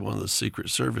called one of the Secret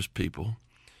Service people,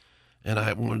 and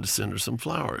I wanted to send her some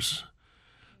flowers.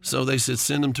 So they said,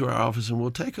 send them to our office, and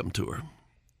we'll take them to her.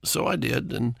 So I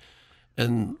did,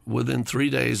 and within 3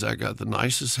 days, I got the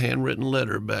nicest handwritten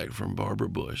letter back from Barbara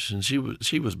Bush, and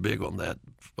she was big on that.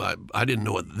 I didn't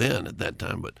know it then at that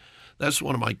time, but that's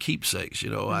one of my keepsakes.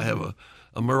 I have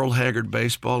a Merle Haggard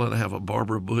baseball, and I have a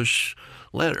Barbara Bush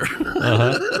letter.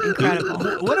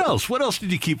 Incredible. What else? What else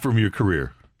did you keep from your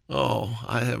career? Oh,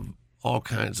 I have all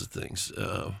kinds of things,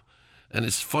 and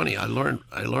it's funny. I learned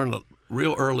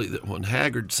real early that when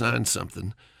Haggard signs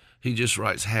something, he just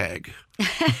writes Hag.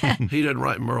 He doesn't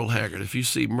write Merle Haggard. If you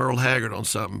see Merle Haggard on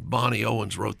something, Bonnie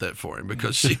Owens wrote that for him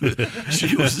because she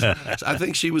was I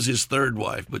think she was his third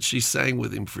wife, but she sang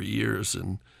with him for years,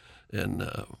 and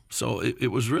so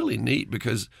it was really neat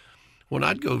because when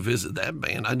I'd go visit that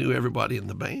band, I knew everybody in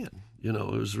the band. It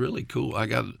was really cool. I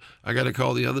got a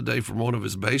call the other day from one of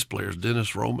his bass players,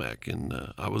 Dennis Romack,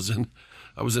 and I was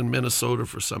in Minnesota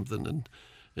for something,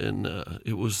 and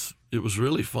it was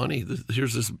really funny.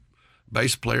 Here's this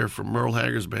bass player from Merle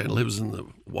Haggard's band, lives in the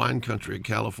wine country of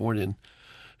California, and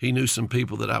he knew some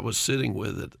people that I was sitting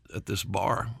with at this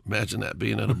bar. Imagine that,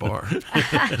 being at a bar.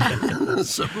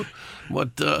 So,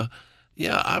 but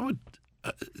yeah, I would,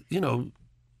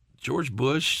 George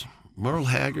Bush, Merle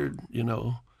Haggard,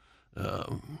 I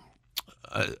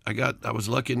was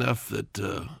lucky enough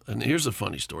that, and here's a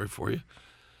funny story for you.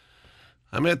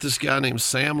 I met this guy named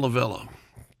Sam Lavella.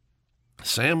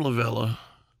 Sam Lavella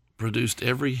produced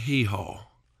every hee-haw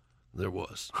there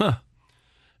was. Huh.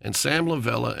 And Sam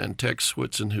Lavella and Tex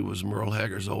Switson, who was Merle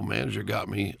Haggard's old manager, got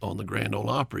me on the Grand Ole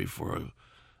Opry for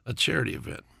a charity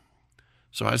event.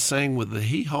 So I sang with the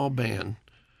hee-haw band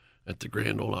at the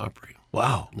Grand Ole Opry.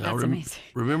 Wow. Now, that's amazing.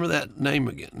 Remember that name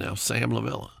again now, Sam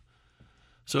Lavella.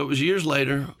 So it was years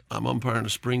later, I'm umpiring a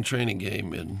spring training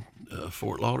game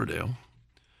Fort Lauderdale.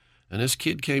 And this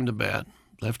kid came to bat,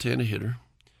 left-handed hitter.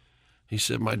 He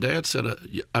said, my dad said,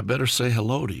 I better say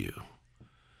hello to you.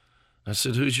 I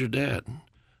said, who's your dad?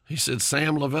 He said,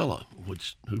 Sam Lavella,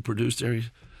 who produced there.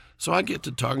 So I get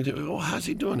to talking to him. Oh, how's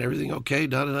he doing? Everything okay?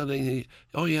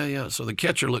 Oh, yeah. So the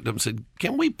catcher looked up and said,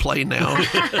 can we play now?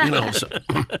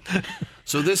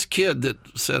 So this kid that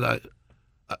said,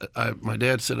 my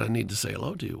dad said I need to say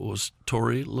hello to you was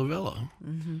Torey Lavella.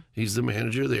 Mm-hmm. He's the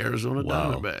manager of the Arizona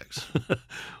Diamondbacks.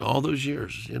 All those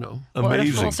years, What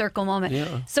a full circle moment.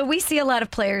 Yeah. So we see a lot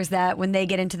of players that when they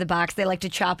get into the box, they like to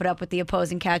chop it up with the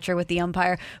opposing catcher, with the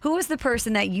umpire. Who was the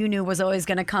person that you knew was always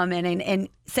going to come in and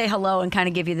say hello and kind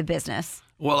of give you the business?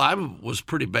 Well, I was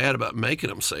pretty bad about making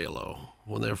them say hello.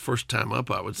 When they're first time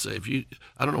up, I would say,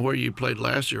 I don't know where you played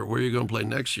last year or where you're going to play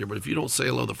next year, but if you don't say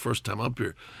hello the first time up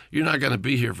here, you're not going to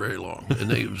be here very long. And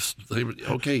they would,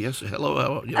 okay, yes,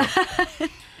 hello.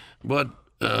 But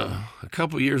a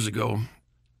couple years ago,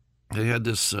 they had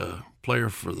this player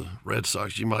for the Red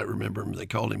Sox. You might remember him. They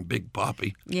called him Big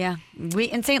Papi. Yeah.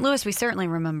 In St. Louis, we certainly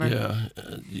remember.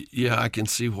 Yeah, I can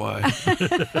see why.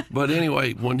 But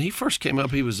anyway, when he first came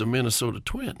up, he was a Minnesota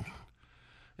Twin.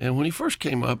 And when he first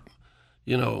came up,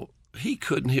 he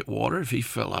couldn't hit water if he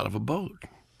fell out of a boat.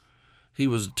 He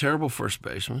was a terrible first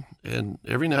baseman, and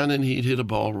every now and then he'd hit a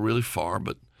ball really far,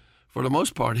 but for the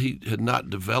most part, he had not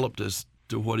developed as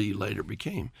to what he later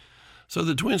became. So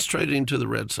the Twins traded him to the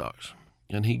Red Sox,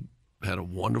 and he had a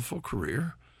wonderful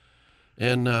career.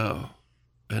 And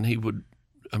he would,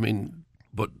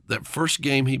 but that first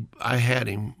game I had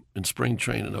him in spring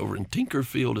training over in Tinker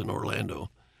Field in Orlando.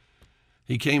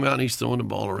 He came out and he's throwing the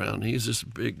ball around. He's this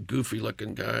big,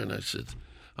 goofy-looking guy, and I said,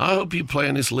 I hope you play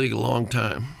in this league a long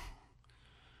time.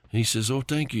 He says, oh,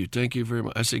 thank you very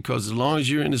much. I said, because as long as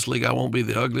you're in this league, I won't be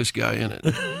the ugliest guy in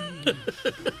it.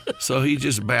 So he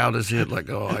just bowed his head like,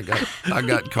 oh, I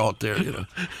got caught there,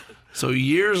 So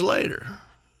years later,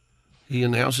 he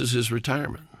announces his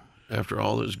retirement after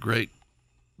all those great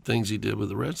things he did with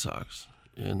the Red Sox.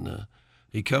 And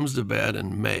he comes to bat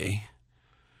in May.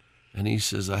 And he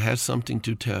says, I had something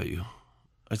to tell you.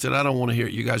 I said, I don't want to hear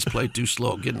it. You guys play too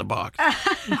slow. Get in the box.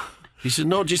 He said,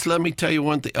 no, just let me tell you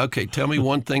one thing. Okay, tell me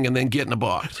one thing and then get in the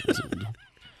box. I said,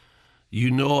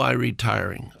 I'm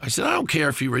retiring. I said, I don't care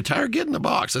if you retire. Get in the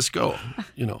box. Let's go.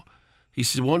 He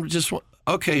said,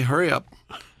 okay, hurry up.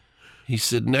 He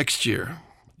said, next year,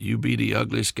 you be the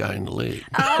ugliest guy in the league.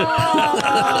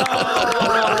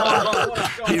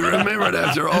 He remembered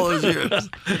after all those years.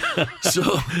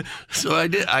 So I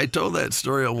did. I told that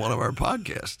story on one of our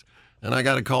podcasts, and I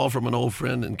got a call from an old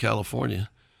friend in California,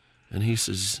 and he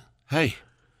says, hey,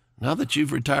 now that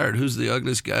you've retired, who's the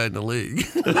ugliest guy in the league?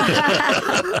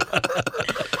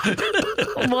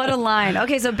 What a line.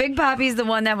 Okay, so Big Papi's the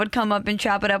one that would come up and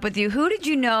chop it up with you. Who did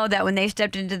you know that when they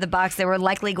stepped into the box, they were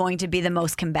likely going to be the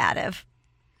most combative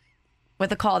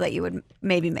with a call that you would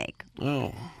maybe make?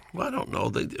 Oh, well, I don't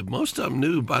know. Most of them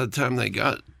knew by the time they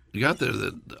got there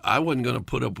that I wasn't going to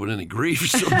put up with any grief,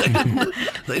 so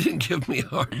they didn't give me a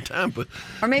hard time.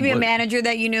 Or maybe a manager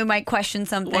that you knew might question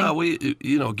something.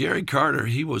 Well, Gary Carter,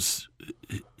 he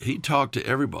talked to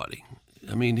everybody.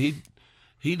 I mean, he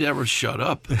never shut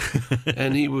up,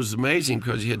 and he was amazing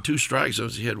because he had 2 strike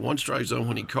zones. He had 1 strike zone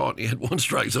when he caught, and he had 1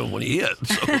 strike zone when he hit.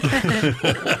 So.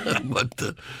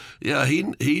 But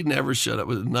he never shut up.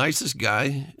 He was the nicest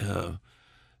guy.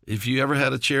 If you ever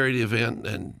had a charity event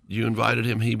and you invited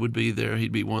him, he would be there.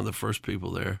 He'd be one of the first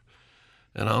people there.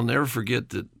 And I'll never forget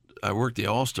that I worked the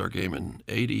All-Star game in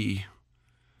 86,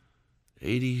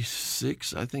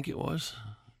 I think it was.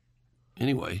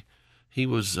 Anyway, he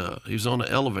was on the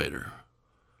elevator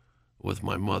with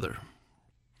my mother.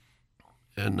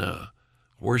 And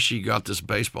where she got this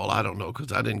baseball, I don't know,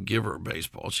 because I didn't give her a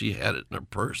baseball. She had it in her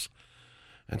purse.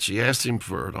 And she asked him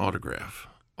for an autograph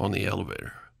on the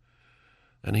elevator.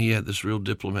 And he had this real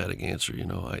diplomatic answer,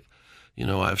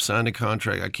 I've signed a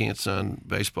contract. I can't sign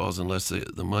baseballs unless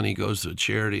the money goes to a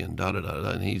charity and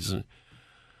da-da-da-da. And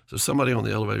so somebody on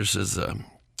the elevator says,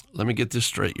 let me get this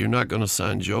straight. You're not going to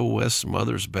sign Joe West's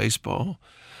mother's baseball?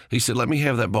 He said, let me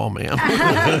have that ball, ma'am.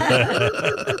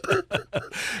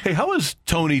 Hey, how was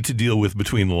Tony to deal with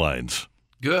between the lines?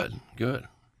 Good.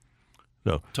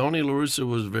 No. Tony La Russa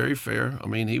was very fair. I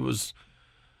mean, he was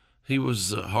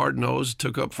hard-nosed,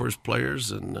 took up for his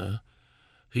players, and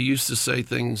he used to say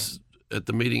things at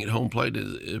the meeting at home plate.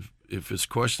 If it's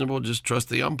questionable, just trust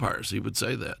the umpires. He would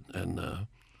say that. And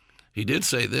he did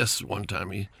say this one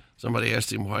time. Somebody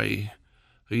asked him why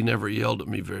he never yelled at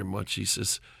me very much. He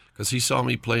says, because he saw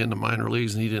me play in the minor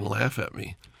leagues and he didn't laugh at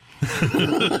me.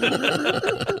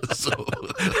 So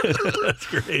that's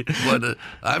great. But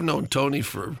I've known Tony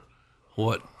for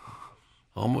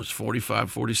almost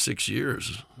 45, 46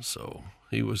 years. So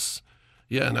he was,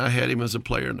 and I had him as a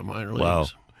player in the minor leagues. Wow.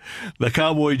 The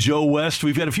Cowboy Joe West.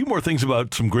 We've got a few more things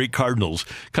about some great Cardinals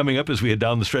coming up as we head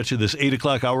down the stretch of this 8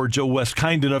 o'clock hour. Joe West,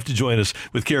 kind enough to join us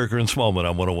with Carricker and Smallman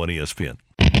on 101 ESPN.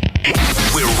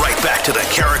 We're right back to the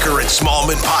Carricker and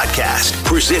Smallman podcast,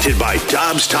 presented by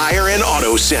Dobbs Tire and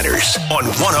Auto Centers on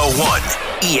 101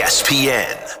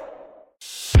 ESPN.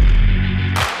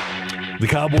 The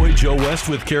Cowboy Joe West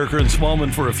with Carricker and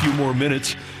Smallman for a few more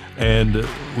minutes. And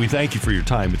we thank you for your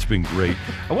time. It's been great.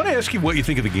 I want to ask you what you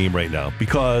think of the game right now,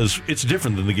 because it's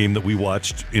different than the game that we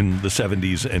watched in the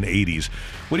 70s and 80s.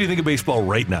 What do you think of baseball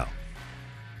right now?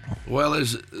 Well,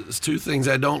 there's two things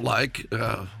I don't like.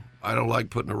 I don't like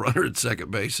putting a runner at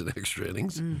second base in extra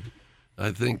innings.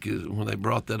 I think when they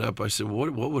brought that up, I said,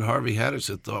 what would Harvey Haddix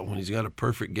have thought when he's got a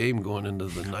perfect game going into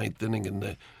the ninth inning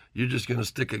and you're just going to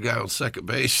stick a guy on second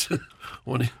base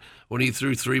when he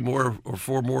threw 3 more or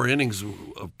 4 more innings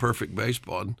of perfect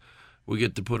baseball, and we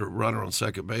get to put a runner on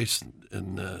second base,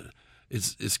 and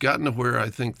it's gotten to where I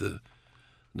think the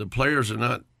players are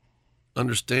not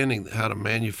understanding how to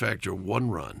manufacture one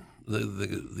run.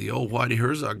 The old Whitey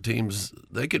Herzog teams,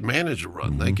 they could manage a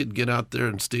run. They could get out there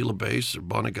and steal a base or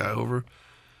bunt a guy over.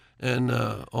 And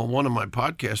on one of my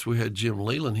podcasts, we had Jim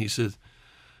Leland. He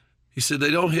said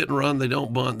they don't hit and run, they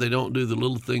don't bunt, they don't do the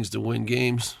little things to win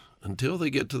games until they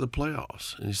get to the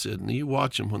playoffs. And he said, and you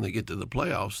watch them when they get to the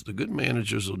playoffs, the good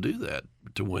managers will do that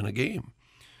to win a game.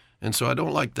 And so I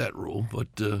don't like that rule.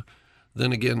 But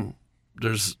then again,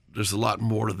 there's a lot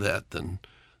more to that than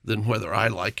whether I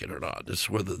like it or not. It's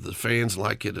whether the fans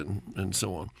like it and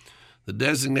so on. The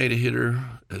designated hitter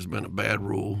has been a bad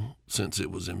rule since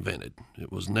it was invented.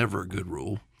 It was never a good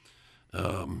rule.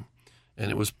 And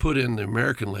it was put in the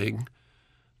American League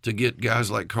to get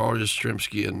guys like Carl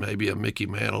Yastrzemski and maybe a Mickey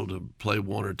Mantle to play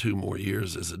 1 or 2 more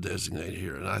years as a designated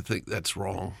hitter. And I think that's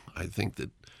wrong. I think that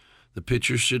the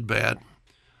pitchers should bat.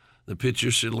 The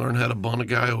pitchers should learn how to bunt a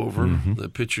guy over. The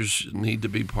pitchers need to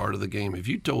be part of the game. If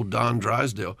you told Don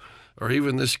Drysdale, or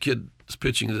even this kid that's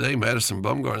pitching today, Madison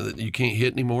Bumgarner, that you can't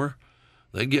hit anymore,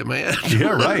 they'd get mad.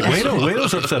 Yeah, right.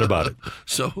 Waino's upset about it.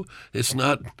 So it's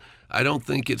not. I don't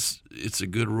think it's a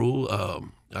good rule.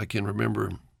 I can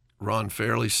remember Ron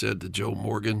Fairley said to Joe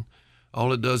Morgan,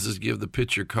 all it does is give the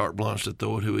pitcher carte blanche to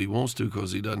throw it who he wants to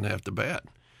because he doesn't have to bat.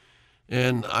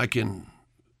 And I can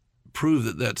prove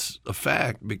that that's a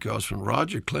fact because when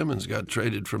Roger Clemens got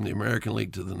traded from the American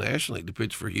League to the National League to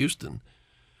pitch for Houston,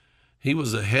 he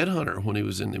was a headhunter when he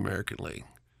was in the American League.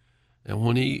 And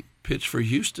when he pitched for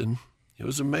Houston, it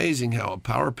was amazing how a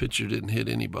power pitcher didn't hit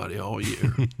anybody all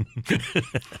year.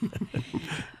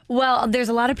 Well, there's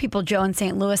a lot of people, Joe, in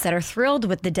St. Louis that are thrilled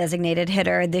with the designated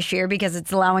hitter this year because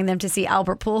it's allowing them to see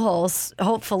Albert Pujols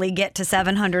hopefully get to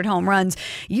 700 home runs.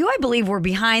 You, I believe, were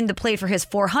behind the plate for his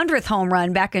 400th home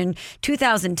run back in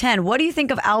 2010. What do you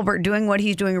think of Albert doing what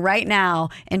he's doing right now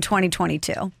in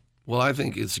 2022? Well, I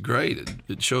think it's great.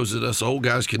 It shows that us old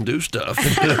guys can do stuff.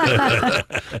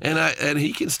 and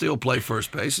he can still play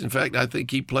first base. In fact, I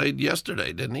think he played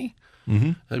yesterday, didn't he? I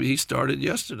mean, he started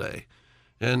yesterday.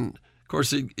 And, of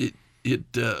course,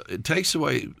 it takes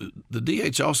away – the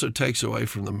DH also takes away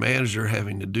from the manager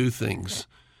having to do things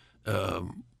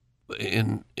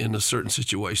in a certain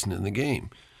situation in the game.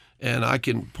 And I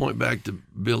can point back to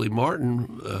Billy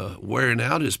Martin wearing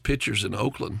out his pitchers in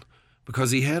Oakland because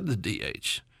he had the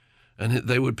DH. And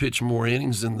they would pitch more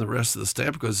innings than the rest of the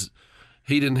staff because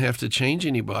he didn't have to change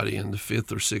anybody in the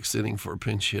 5th or 6th inning for a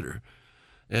pinch hitter.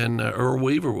 And Earl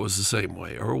Weaver was the same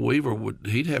way. Earl Weaver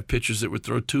he'd have pitchers that would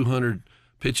throw 200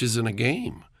 pitches in a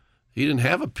game. He didn't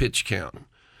have a pitch count.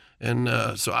 And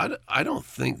so I don't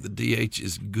think the DH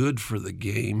is good for the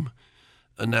game.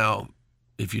 Now,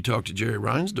 if you talk to Jerry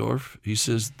Reinsdorf, he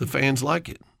says the fans like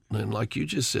it. And like you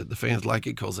just said, the fans like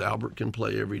it because Albert can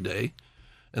play every day.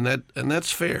 And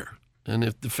that's fair. And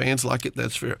if the fans like it,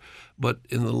 that's fair. But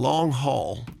in the long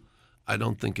haul, I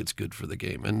don't think it's good for the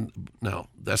game. And now,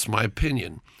 that's my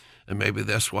opinion. And maybe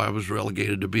that's why I was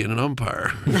relegated to being an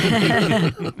umpire.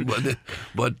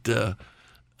 but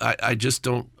I just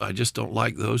don't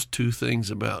like those two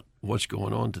things about what's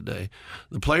going on today.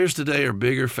 The players today are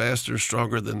bigger, faster,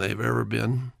 stronger than they've ever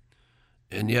been.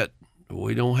 And yet,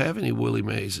 we don't have any Willie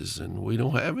Mazes, and we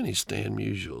don't have any Stan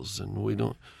Musials, and we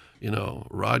don't... You know,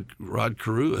 Rod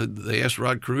Carew, they asked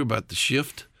Rod Carew about the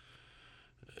shift,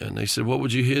 and they said, what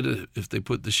would you hit if they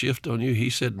put the shift on you?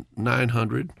 He said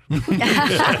 900.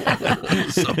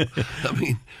 So, I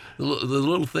mean, the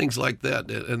little things like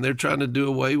that, and they're trying to do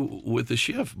away with the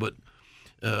shift. But,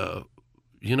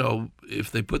 you know, if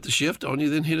they put the shift on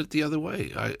you, then hit it the other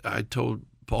way. I told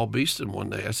Paul Beeston one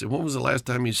day. I said, when was the last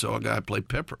time you saw a guy play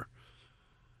pepper?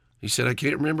 He said, I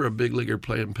can't remember a big leaguer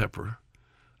playing pepper.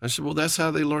 I said, well, that's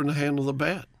how they learn to handle the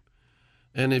bat.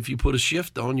 And if you put a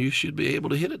shift on, you should be able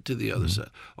to hit it to the other side,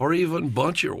 or even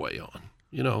bunch your way on.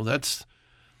 You know, that's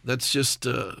just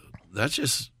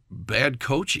bad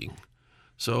coaching.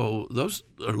 So those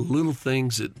are little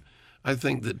things that I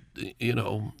think that, you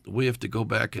know, we have to go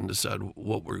back and decide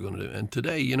what we're going to do. And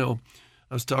today, you know,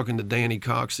 I was talking to Danny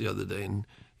Cox the other day, and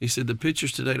he said the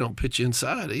pitchers today don't pitch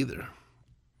inside either,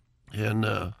 and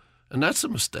that's a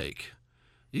mistake.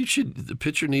 The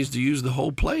pitcher needs to use the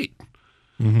whole plate,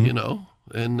 you know.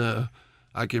 And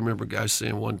I can remember guys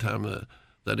saying one time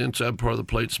that inside part of the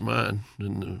plate's mine,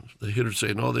 and the hitter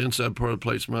saying, "No, the inside part of the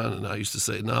plate's mine," and I used to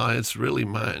say, "No, it's really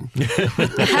mine."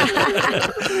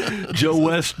 Joe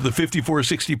West, the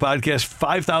 5460 podcast,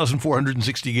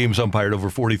 5,460 games umpired over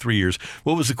 43 years.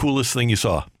 What was the coolest thing you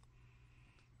saw?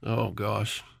 Oh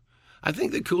gosh, I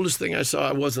think the coolest thing I saw,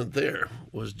 I wasn't there,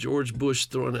 was George Bush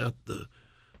throwing out the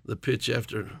pitch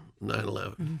after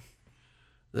 9/11.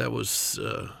 That was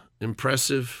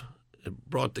impressive. It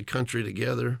brought the country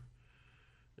together.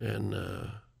 And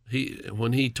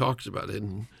when he talks about it,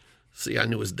 and see, I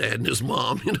knew his dad and his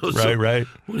mom, you know. So right.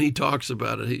 When he talks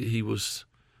about it, he was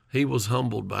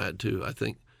humbled by it too. I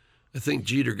think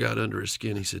Jeter got under his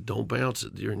skin. He said, "Don't bounce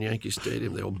it. You're in Yankee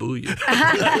Stadium. They'll boo you."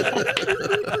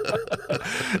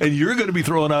 And you're going to be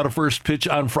throwing out a first pitch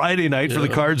on Friday night for the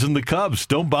Cards and the Cubs.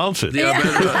 Don't bounce it. Yeah,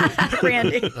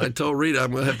 Randy. I told Rita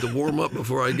I'm going to have to warm up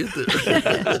before I get there.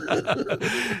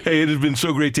 Hey, it has been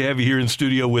so great to have you here in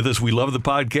studio with us. We love the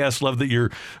podcast. Love that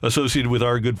you're associated with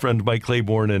our good friend Mike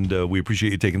Claiborne, and we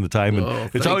appreciate you taking the time.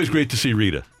 And it's always great to see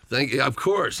Rita. Thank you. Of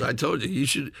course, I told you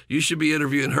should be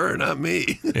interviewing her, not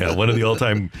me. Yeah, one of the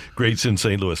all-time greats in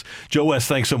St. Louis. Joe West,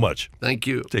 thanks so much. Thank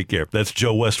you. Take care. That's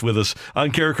Joe West with us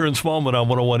on Carricker and Smallman on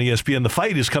 101 ESPN. The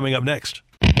Fight is coming up next.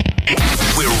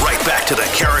 We're right back to the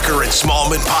Carricker and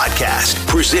Smallman podcast,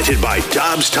 presented by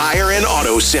Dobbs Tire and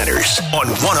Auto Centers on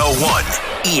 101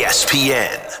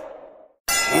 ESPN.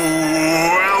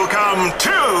 Welcome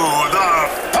to the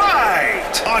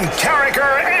Fight on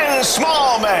Carricker and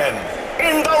Smallman.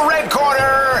 In the red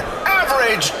corner,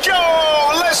 Average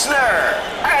Joe Listener.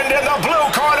 And in the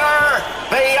blue corner,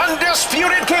 the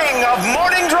undisputed king of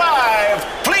morning drive.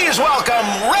 Please welcome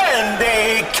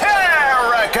Randy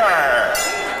Carricker.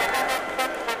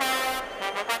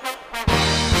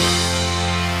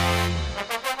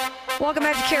 Welcome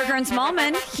back to Carricker and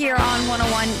Smallman here on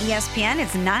 101 ESPN.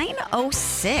 It's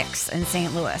 9:06 in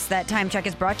St. Louis. That time check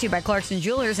is brought to you by Clarkson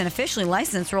Jewelers, an officially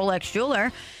licensed Rolex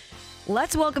jeweler.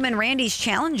 Let's welcome in Randy's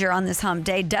challenger on this hump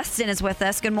day. Dustin is with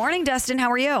us. Good morning, Dustin.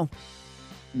 How are you?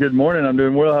 Good morning. I'm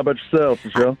doing well. How about yourself,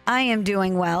 Michelle? I am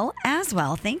doing well as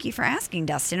well. Thank you for asking,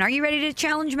 Dustin. Are you ready to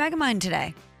challenge Megamind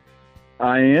today?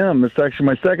 I am. It's actually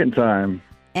my second time.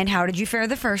 And how did you fare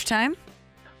the first time?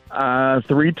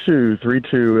 3-2.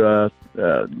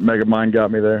 Megamind got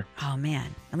me there. Oh,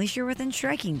 man. At least you're within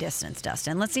striking distance,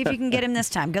 Dustin. Let's see if you can get him this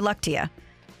time. Good luck to you.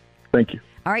 Thank you.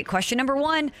 All right, question number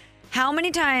 1. How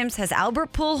many times has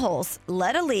Albert Pujols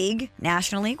led a league,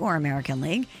 National League or American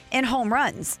League, in home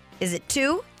runs? Is it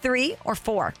 2, 3, or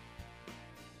 4?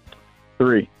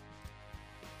 3.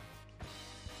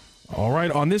 All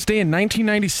right, on this day in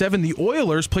 1997, the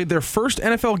Oilers played their first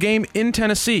NFL game in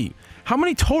Tennessee. How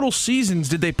many total seasons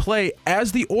did they play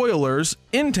as the Oilers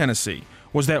in Tennessee?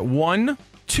 Was that 1,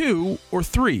 2, or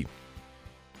 3?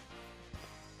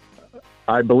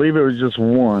 I believe it was just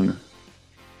 1.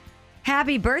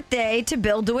 Happy birthday to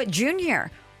Bill DeWitt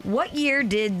Jr. What year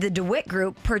did the DeWitt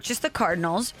Group purchase the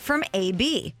Cardinals from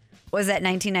AB? Was that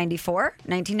 1994,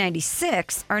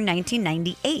 1996, or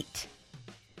 1998?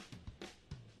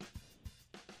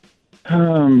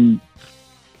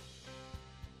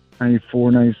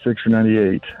 94, 96, or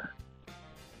 98.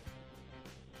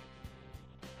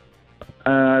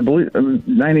 I believe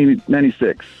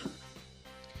 96.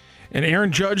 And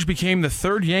Aaron Judge became the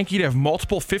third Yankee to have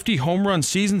multiple 50 home run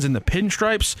seasons in the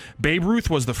Pinstripes. Babe Ruth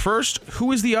was the first.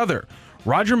 Who is the other?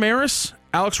 Roger Maris,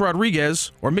 Alex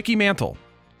Rodriguez, or Mickey Mantle?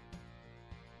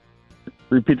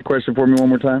 Repeat the question for me one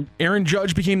more time. Aaron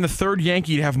Judge became the third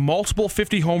Yankee to have multiple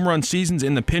 50 home run seasons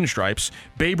in the Pinstripes.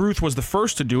 Babe Ruth was the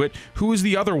first to do it. Who is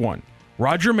the other one?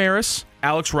 Roger Maris,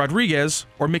 Alex Rodriguez,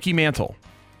 or Mickey Mantle?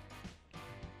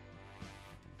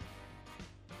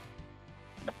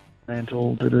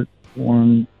 Mantle did it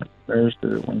one. Maris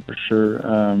did it one for sure.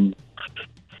 I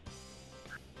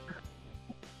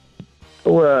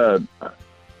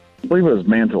believe it was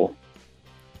Mantle.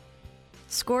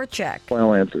 Score check.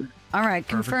 Final answer. All right,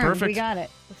 confirmed. Perfect. We got it.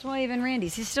 That's why even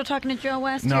Randy's. He's still talking to Joe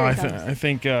West. No, Here I he comes.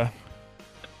 think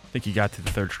think he got to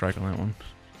the third strike on that one.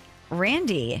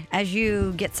 Randy, as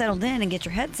you get settled in and get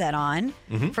your headset on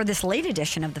for this late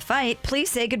edition of The Fight, please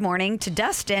say good morning to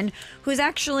Dustin, who's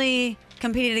actually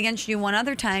competed against you one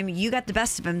other time. You got the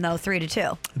best of him, though,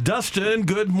 3-2. Dustin,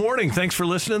 good morning. Thanks for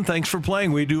listening. Thanks for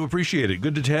playing. We do appreciate it.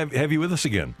 Good to have you with us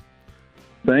again.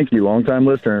 Thank you. Long-time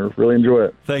listener. Really enjoy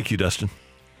it. Thank you, Dustin.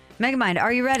 Megamind,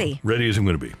 are you ready? Ready as I'm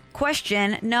going to be.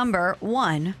 Question number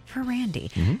 1 for Randy.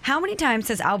 How many times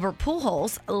has Albert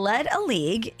Pujols led a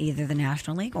league, either the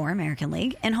National League or American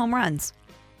League, in home runs?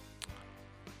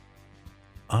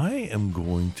 I am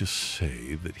going to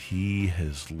say that he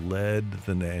has led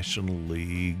the National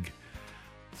League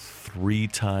 3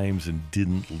 times and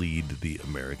didn't lead the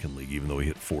American League, even though he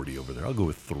hit 40 over there. I'll go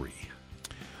with 3.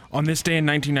 On this day in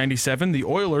 1997, the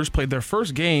Oilers played their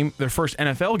first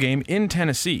NFL game in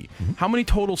Tennessee. How many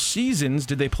total seasons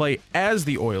did they play as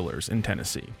the Oilers in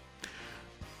Tennessee?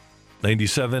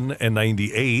 97 and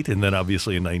 98, and then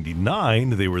obviously in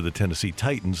 99, they were the Tennessee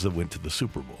Titans that went to the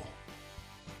Super Bowl.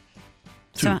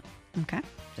 2. So, okay.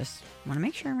 Just want to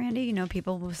make sure, Randy,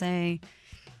 people will say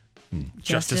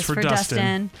justice for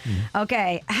Dustin.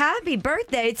 Okay. Happy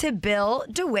birthday to Bill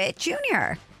DeWitt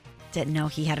Jr. Didn't know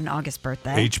he had an August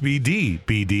birthday. HBD.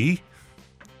 BD.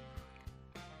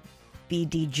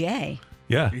 BDJ.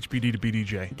 Yeah. HBD to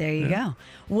BDJ. There you go.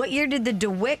 What year did the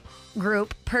DeWitt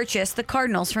Group purchase the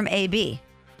Cardinals from AB?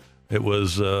 It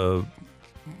was, so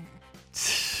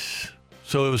it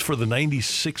was for the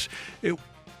 96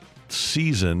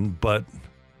 season, but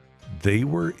they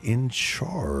were in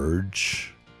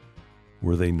charge,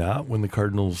 were they not, when the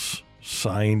Cardinals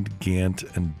signed Gant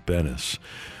and Bennis?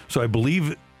 So I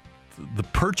believe the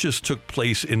purchase took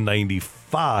place in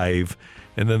 95,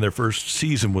 and then their first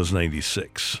season was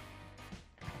 96.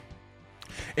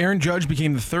 Aaron Judge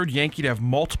became the third Yankee to have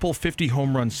multiple 50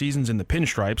 home run seasons in the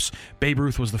Pinstripes. Babe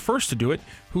Ruth was the first to do it.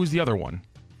 Who was the other one?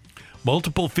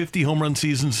 Multiple 50 home run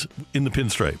seasons in the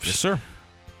Pinstripes. Yes, sir.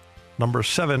 Number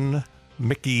 7,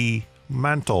 Mickey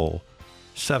Mantle.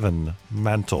 7,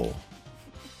 Mantle.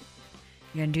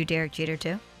 You gonna do Derek Jeter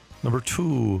too? Number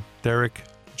 2, Derek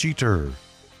Jeter.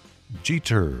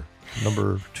 Jeter,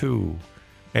 number 2.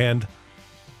 And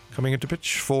coming into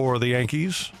pitch for the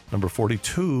Yankees, number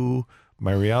 42,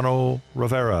 Mariano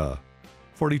Rivera.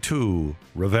 42,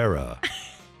 Rivera.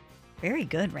 Very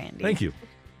good, Randy. Thank you.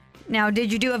 Now,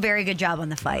 did you do a very good job on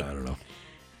the fight? I don't know.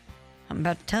 I'm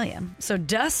about to tell you. So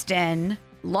Dustin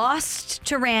lost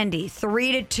to Randy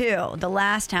 3-2 the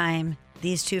last time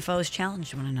these two foes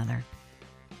challenged one another.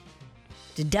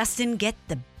 Did Dustin get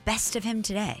the best of him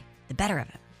today? The better of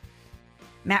him?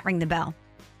 Matt, ring the bell.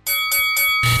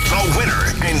 The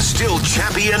winner and still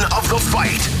champion of the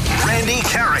fight, Randy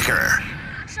Carricker.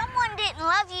 Someone didn't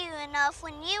love you enough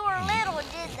when you were little,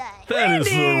 did they? That is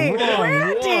the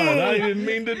wrong one. I didn't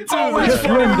mean to do Just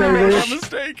that. win, David.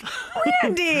 Mistake.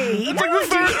 Randy! It's like the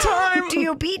third time. Do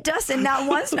you beat Dustin not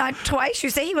once, not twice?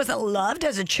 You say he wasn't loved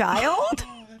as a child?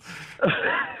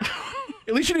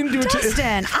 At least you didn't do it to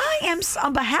Dustin, I am,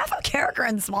 on behalf of Carricker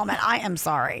and Smallman, I am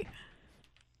sorry.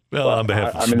 Well, on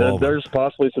behalf of Smallman. There's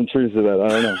possibly some truth to that. I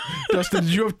don't know. Dustin,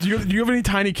 do you have any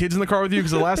tiny kids in the car with you?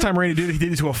 Because the last time Randy did it, he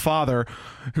did it to a father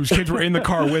whose kids were in the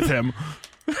car with him.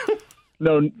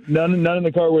 No, none in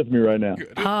the car with me right now.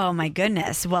 Oh my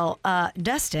goodness. Well,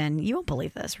 Dustin, you won't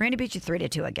believe this. Randy beat you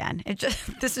 3-2 again.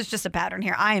 This is just a pattern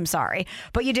here. I am sorry,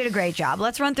 but you did a great job.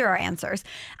 Let's run through our answers.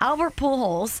 Albert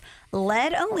Pujols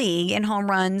led a league in home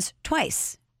runs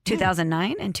twice,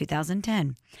 2009 and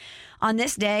 2010. On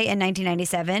this day in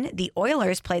 1997, the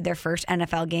Oilers played their first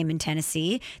NFL game in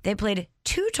Tennessee. They played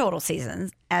 2 total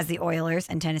seasons as the Oilers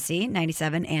in Tennessee,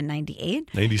 97 and 98.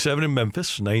 97 in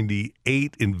Memphis,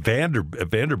 98 in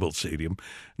Vanderbilt Stadium,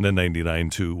 and then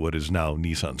 99 to what is now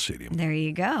Nissan Stadium. There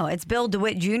you go. It's Bill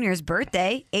DeWitt Jr.'s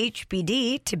birthday,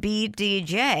 HBD to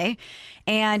BDJ.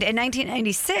 And in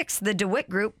 1996, the DeWitt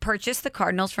Group purchased the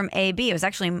Cardinals from AB. It was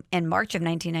actually in March of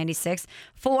 1996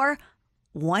 for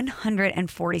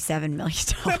 $147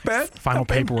 million. Final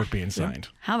paperwork being signed.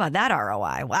 How about that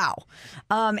ROI? Wow.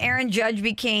 Aaron Judge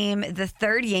became the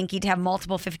third Yankee to have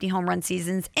multiple 50 home run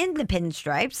seasons in the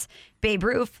Pinstripes. Babe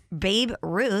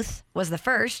Ruth was the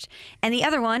first. And the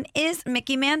other one is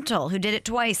Mickey Mantle, who did it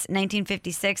twice,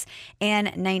 1956 and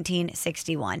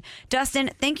 1961. Dustin,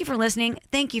 thank you for listening.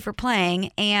 Thank you for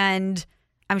playing. And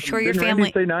I'm sure your Didn't family...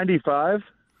 Randy say 95?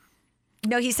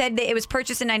 No, he said that it was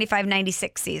purchased in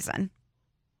 95-96 season.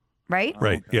 Right?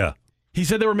 Right, yeah. He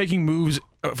said they were making moves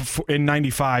in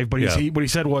 '95, but what he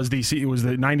said was it was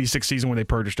the '96 season when they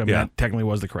purged him. Yeah. That technically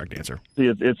was the correct answer.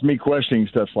 See, it's me questioning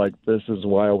stuff like this is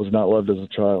why I was not loved as a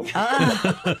child.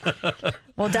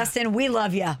 Well, Dustin, we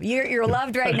love you. You're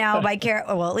loved right now by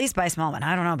well, at least by Smallman.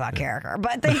 I don't know about Carricker,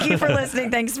 but thank you for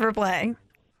listening. Thanks for playing.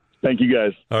 Thank you,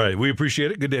 guys. All right, we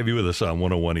appreciate it. Good to have you with us on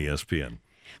 101 ESPN.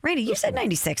 Randy, you said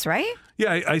 96, right?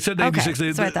 Yeah, I said 96. Okay,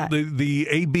 that's what I thought. The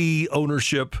AB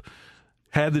ownership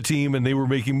had the team, and they were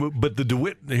making moves. But the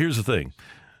DeWitt, here's the thing.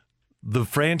 The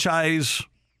franchise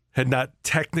had not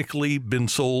technically been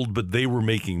sold, but they were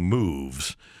making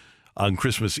moves on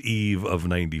Christmas Eve of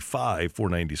 95 for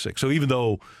 96. So even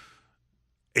though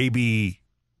AB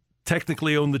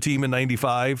technically owned the team in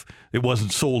 95, it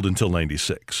wasn't sold until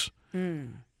 96.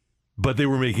 But they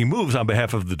were making moves on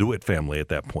behalf of the DeWitt family at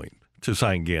that point to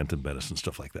sign Gant and Bettis and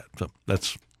stuff like that. So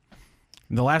that's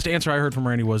the last answer I heard from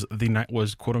Randy was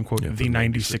quote unquote the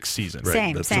 96 season.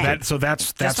 Right. Same. So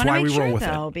that's just why we make roll sure, with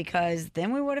though, it. because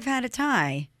then we would have had a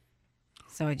tie.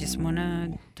 So I just want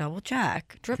to double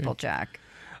check, triple check.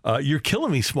 You're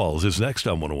Killing Me, Smalls is next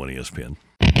on 101 ESPN.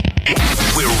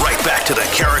 We're right back to the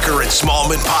Carricker and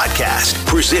Smallman podcast,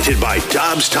 presented by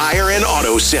Dobbs Tire and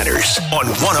Auto Centers on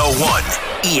 101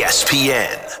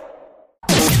 ESPN.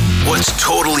 What's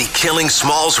totally killing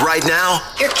Smalls right now?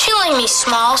 You're killing me,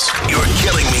 Smalls. You're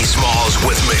Killing Me, Smalls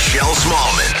with Michelle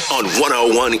Smallman on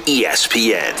 101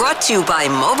 ESPN. Brought to you by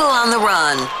Mobile on the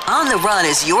Run. On the Run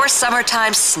is your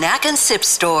summertime snack and sip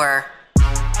store.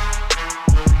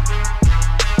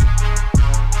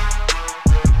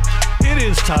 It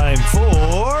is time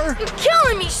for... You're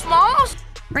killing me, Smalls.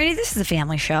 Randy, this is a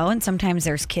family show, and sometimes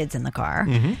there's kids in the car.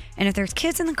 Mm-hmm. And if there's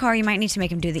kids in the car, you might need to make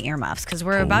them do the earmuffs, because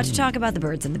we're about to talk about the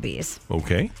birds and the bees.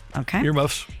 Okay. Okay.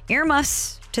 Earmuffs.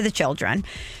 Earmuffs to the children.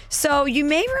 So you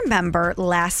may remember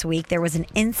last week there was an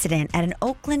incident at an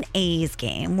Oakland A's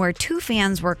game where two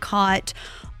fans were caught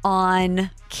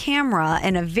on camera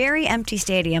in a very empty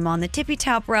stadium on the tippy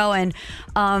top row, and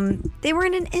they were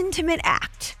in an intimate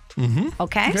act. Mm-hmm.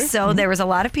 Okay, so there was a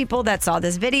lot of people that saw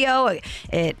this video.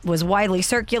 It was widely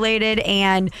circulated,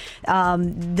 and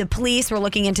the police were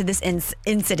looking into this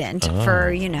incident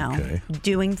for,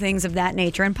 doing things of that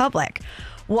nature in public.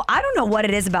 Well, I don't know what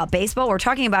it is about baseball. We're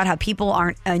talking about how people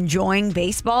aren't enjoying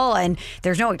baseball and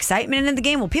there's no excitement in the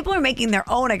game. Well, people are making their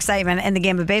own excitement in the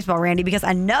game of baseball, Randy, because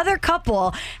another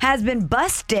couple has been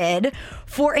busted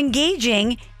for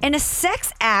engaging in a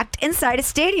sex act inside a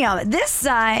stadium. This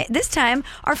time,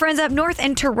 our friends up north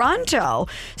in Toronto.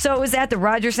 So it was at the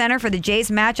Rogers Center for the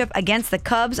Jays matchup against the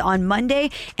Cubs on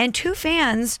Monday, and two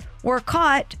fans were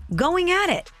caught going at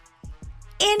it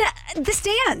in the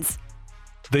stands.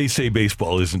 They say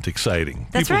baseball isn't exciting.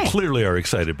 That's People right. clearly are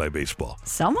excited by baseball.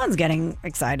 Someone's getting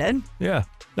excited. Yeah.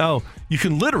 Now, you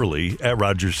can literally, at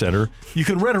Rogers Center, you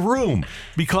can rent a room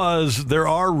because there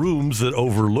are rooms that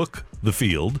overlook the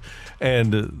field,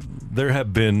 and there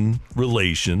have been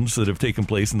relations that have taken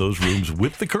place in those rooms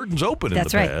with the curtains open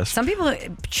That's in the right. past. Some people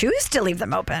choose to leave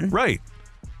them open. Right.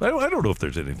 I don't know if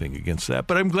there's anything against that,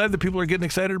 but I'm glad that people are getting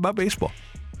excited about baseball.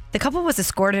 The couple was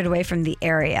escorted away from the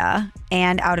area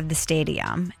and out of the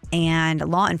stadium, and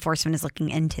law enforcement is looking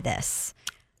into this.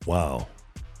 Wow.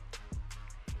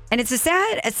 And it's a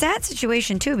sad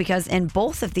situation, too, because in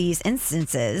both of these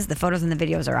instances, the photos and the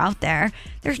videos are out there,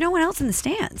 there's no one else in the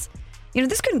stands.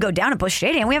 This couldn't go down at Busch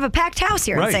Stadium. We have a packed house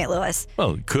here in St. Louis.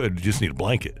 Well, it could. You just need a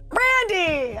blanket.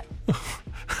 Randy!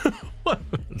 What?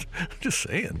 I'm just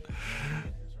saying.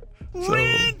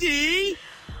 Randy!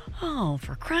 Oh,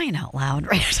 for crying out loud,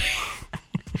 Randy.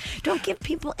 Don't give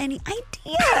people any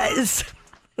ideas.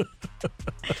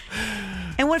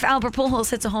 And what if Albert Pujols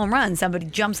hits a home run? Somebody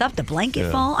jumps up, the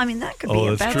blanket fall? I mean, that could be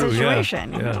a bad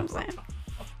situation. Yeah. You know what I'm saying?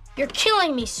 You're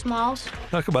killing me, Smalls.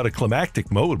 Talk about a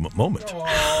climactic moment.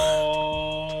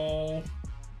 Oh.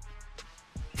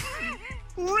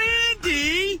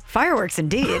 Randy! Fireworks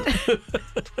indeed.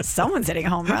 Someone's hitting a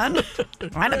home run.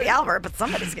 It might not be Albert, but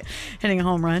somebody's hitting a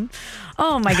home run.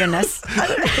 Oh, my goodness.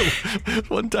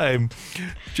 One time,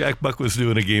 Jack Buck was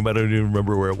doing a game. I don't even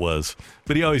remember where it was.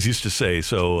 But he always used to say,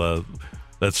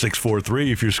 that's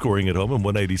 6-4-3 if you're scoring at home. And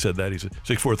one night he said that. He said,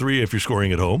 6-4-3 if you're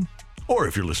scoring at home or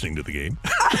if you're listening to the game.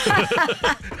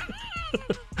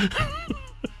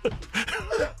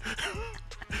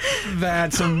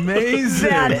 That's amazing.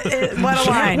 What a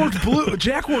line.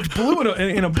 Jack worked blue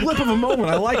in a blip of a moment.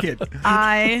 I like it.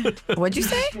 What'd you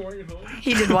say?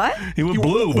 He did what? He went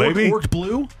blue, baby. Worked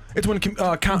blue? It's when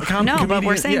no, but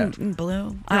we're saying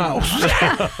blue. I don't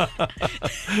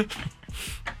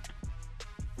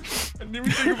know. didn't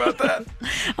even think about that.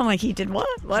 I'm like, he did what?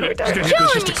 What are we talking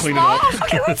Just about? to clean it up.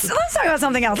 Okay, let's talk about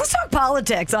something else. Let's talk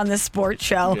politics on this sports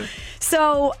show. Okay.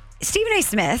 So Stephen A.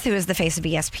 Smith, who is the face of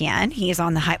ESPN, he is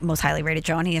on the most highly rated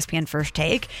show on ESPN First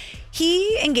Take.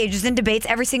 He engages in debates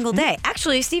every single day.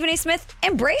 Actually, Stephen A. Smith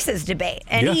embraces debate,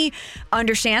 and he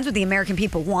understands what the American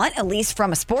people want, at least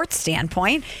from a sports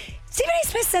standpoint. Stephen A.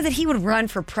 Smith said that he would run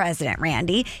for president,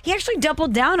 Randy. He actually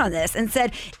doubled down on this and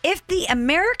said, if the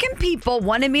American people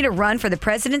wanted me to run for the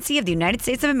presidency of the United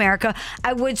States of America,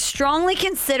 I would strongly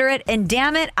consider it, and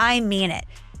damn it, I mean it.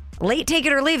 Late take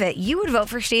it or leave it, you would vote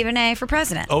for Stephen A. for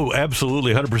president. Oh,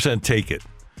 absolutely. 100% take it.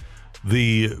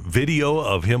 The video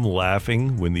of him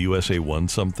laughing when the USA won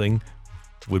something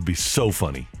would be so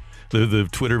funny. The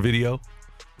Twitter video.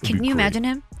 Can you imagine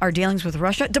him? Our dealings with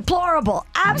Russia? Deplorable.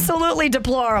 Absolutely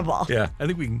deplorable. Yeah, I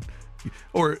think we can.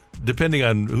 Or depending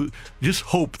on who, just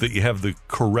hope that you have the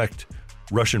correct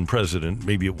Russian president.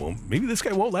 Maybe it won't. Maybe this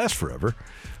guy won't last forever.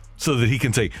 So that he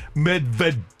can say,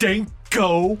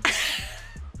 Medvedenko.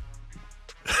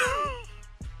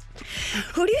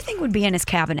 Who do you think would be in his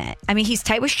cabinet? I mean, he's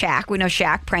tight with Shaq. We know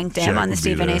Shaq pranked him Shaq on the would be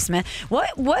Stephen there. A. Smith.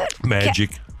 What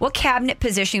Magic. What cabinet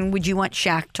position would you want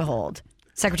Shaq to hold?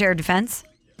 Secretary of Defense?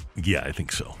 Yeah, I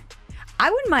think so. I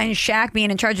wouldn't mind Shaq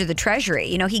being in charge of the Treasury.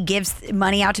 You know, he gives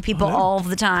money out to people all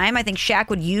the time. I think Shaq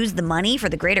would use the money for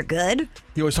the greater good.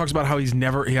 He always talks about how he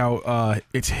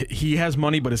has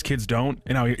money, but his kids don't,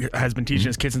 and how he has been teaching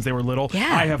his kids since they were little.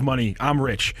 Yeah. I have money. I'm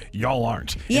rich. Y'all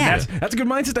aren't. Yeah. And that's a good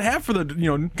mindset to have for the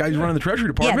guys running the Treasury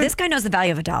Yeah, Department. this guy knows the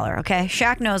value of a dollar, okay?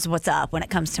 Shaq knows what's up when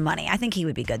it comes to money. I think he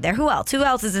would be good there. Who else? Who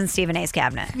else is in Stephen A.'s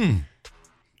cabinet?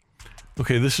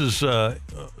 Okay, this is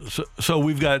so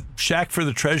we've got Shaq for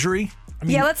the Treasury.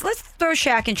 Yeah, let's throw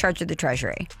Shaq in charge of the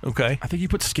Treasury. Okay. I think you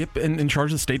put Skip in charge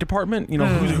of the State Department. You know,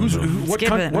 what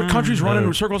Skip it. country's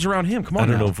running circles around him? Come on, I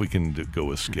don't now. know if we can go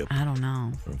with Skip. I don't know. I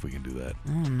don't know if we can do that. I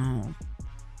don't know.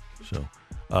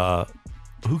 So,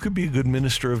 who could be a good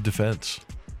minister of defense?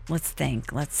 Let's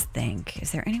think.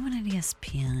 Is there anyone at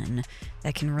ESPN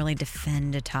that can really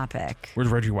defend a topic? Where's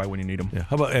Reggie White when you need him? Yeah.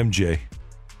 How about MJ?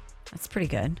 That's pretty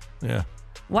good. Yeah.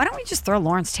 Why don't we just throw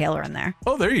Lawrence Taylor in there?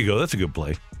 Oh, there you go. That's a good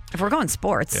play. If we're going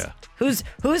sports, Yeah. who's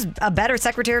a better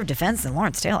Secretary of Defense than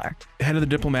Lawrence Taylor? Head of the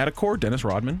Diplomatic Corps, Dennis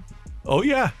Rodman. Oh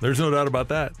yeah, there's no doubt about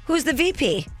that. Who's the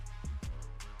VP?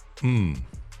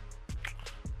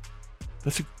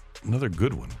 That's another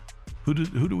good one. Who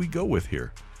do we go with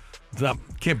here?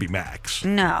 Can't be Max.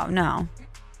 No.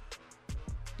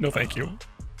 No, thank you.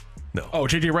 No. Oh,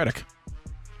 JJ Redick.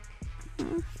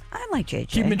 I like JJ.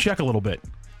 Keep him in check a little bit.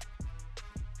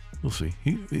 We'll see.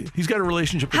 He's got a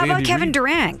relationship with How about Andy Kevin Reid.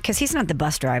 Durant? Because he's not the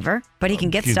bus driver, but he can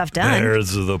get stuff done.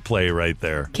 There's the play right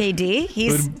there. KD,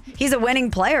 he's a winning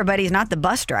player, but he's not the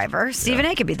bus driver. Stephen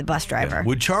A. could be the bus driver.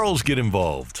 Would Charles get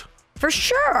involved? For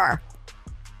sure.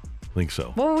 I think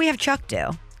so. What would we have Chuck do?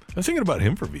 I was thinking about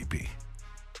him for VP.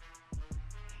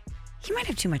 He might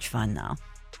have too much fun, though.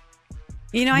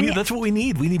 You know, That's what we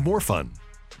need. We need more fun.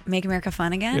 Make America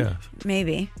fun again? Yeah.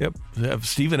 Maybe. Yep. Have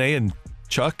Stephen A. and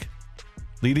Chuck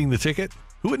leading the ticket.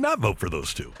 Who would not vote for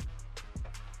those two?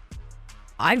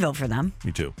 I'd vote for them.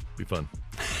 Me too. Be fun.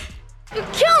 You're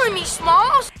killing me,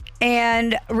 Smalls.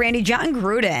 And Randy, John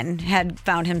Gruden had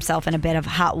found himself in a bit of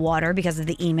hot water because of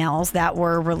the emails that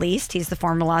were released. He's the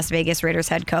former Las Vegas Raiders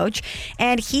head coach.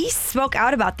 And he spoke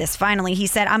out about this finally. He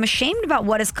said, I'm ashamed about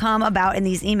what has come about in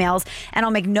these emails, and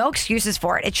I'll make no excuses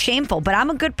for it. It's shameful, but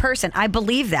I'm a good person. I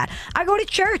believe that. I go to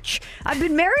church. I've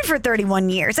been married for 31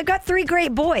 years. I've got 3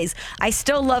 great boys. I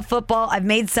still love football. I've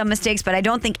made some mistakes, but I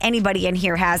don't think anybody in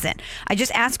here hasn't. I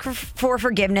just ask for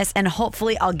forgiveness, and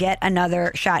hopefully I'll get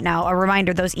another shot. Now, a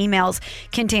reminder, those emails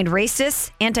contained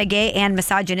racist, anti-gay, and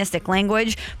misogynistic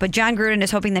language, but John Gruden is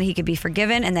hoping that he could be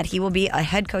forgiven and that he will be a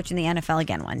head coach in the NFL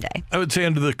again one day. I would say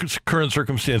under the current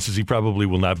circumstances, he probably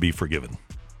will not be forgiven.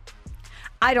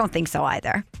 I don't think so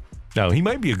either. Now, he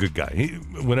might be a good guy.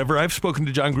 Whenever I've spoken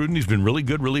to John Gruden, he's been really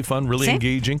good, really fun, really Same.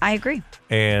 engaging. I agree.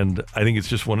 And I think it's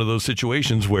just one of those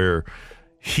situations where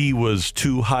he was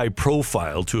too high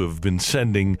profile to have been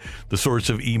sending the sorts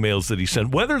of emails that he sent.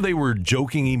 Whether they were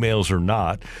joking emails or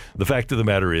not, the fact of the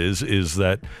matter is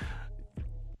that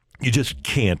you just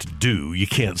you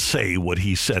can't say what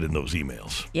he said in those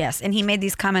emails. Yes, and he made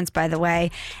these comments, by the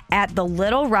way, at the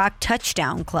Little Rock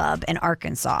Touchdown Club in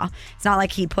Arkansas. It's not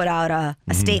like he put out a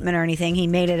statement or anything. He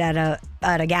made it at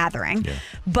a gathering. Yeah.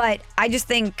 But I just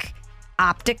think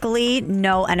optically,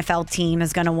 no NFL team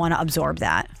is going to want to absorb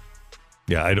that.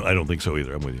 Yeah, I don't think so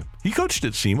either. I'm with you. He coached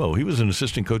at SEMO. He was an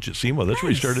assistant coach at SEMO. That's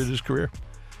where he started his career.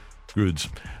 Grudes.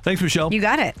 Thanks, Michelle. You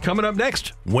got it. Coming up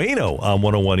next, Wayno on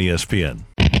 101 ESPN.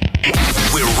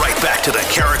 We're right back to the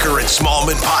Carricker and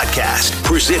Smallman podcast,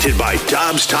 presented by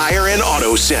Dobbs Tire and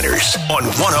Auto Centers on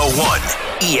 101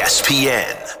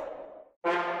 ESPN.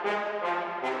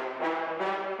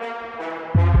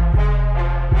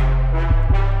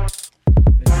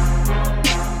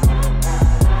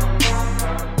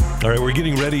 All right, we're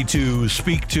getting ready to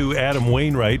speak to Adam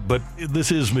Wainwright, but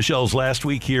this is Michelle's last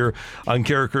week here on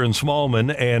Carricker and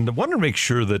Smallman, and I wanted to make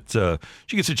sure that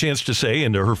she gets a chance to say,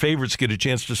 and her favorites get a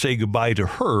chance to say goodbye to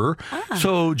her.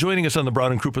 So joining us on the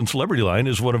Brown and Crouppen Celebrity Line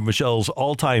is one of Michelle's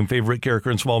all-time favorite Carricker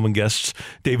and Smallman guests,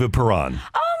 David Perron.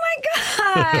 Oh,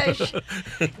 my gosh.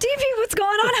 DP, what's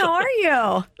going on? How are you?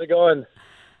 How's it going?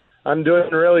 I'm doing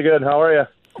really good. How are you?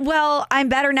 Well, I'm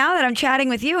better now that I'm chatting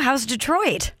with you. How's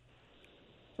Detroit?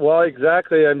 Well,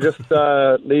 exactly. I'm just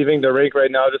leaving the rink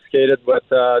right now. Just skated with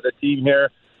the team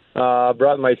here.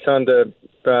 Brought my son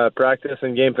to practice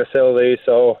and game facility.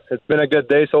 So it's been a good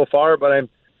day so far. But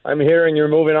I'm hearing you're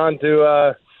moving on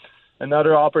to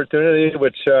another opportunity,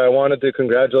 which I wanted to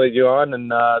congratulate you on.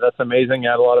 And that's amazing.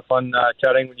 I had a lot of fun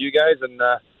chatting with you guys, and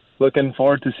looking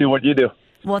forward to see what you do.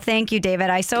 Well, thank you, David.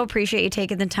 I so appreciate you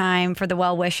taking the time for the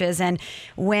well wishes. And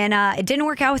when it didn't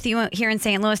work out with you here in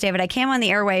St. Louis, David, I came on the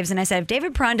airwaves and I said, if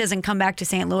David Perron doesn't come back to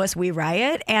St. Louis, we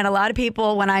riot. And a lot of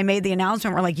people, when I made the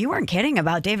announcement, were like, you weren't kidding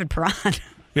about David Perron.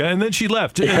 Yeah, and then she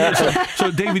left.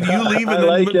 So David, you leave,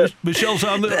 and then Michelle's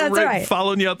on the right,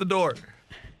 following you out the door.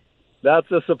 That's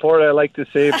the support I like to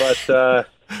see. But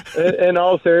in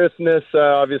all seriousness,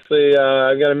 obviously,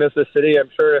 I'm going to miss the city. I'm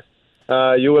sure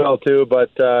you will too, but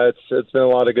it's been a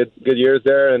lot of good years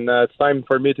there, and it's time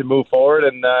for me to move forward.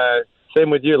 And same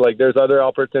with you. Like, there's other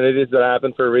opportunities that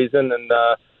happen for a reason, and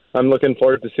I'm looking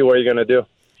forward to see what you're going to do.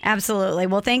 Absolutely.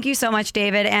 Well, thank you so much,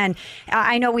 David. And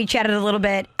I know we chatted a little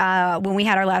bit when we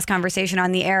had our last conversation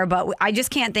on the air, but I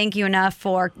just can't thank you enough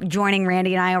for joining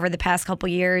Randy and I over the past couple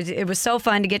years. It was so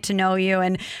fun to get to know you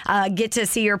and get to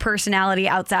see your personality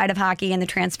outside of hockey and the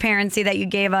transparency that you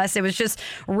gave us. It was just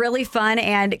really fun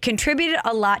and contributed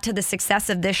a lot to the success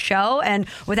of this show. And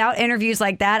without interviews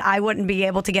like that, I wouldn't be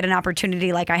able to get an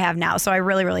opportunity like I have now. So I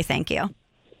really, really thank you.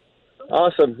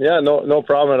 Awesome. Yeah, no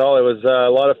problem at all. It was a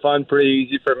lot of fun, pretty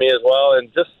easy for me as well, and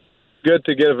just good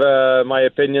to give my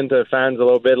opinion to fans a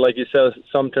little bit. Like you said,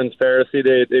 some transparency.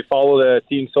 They follow the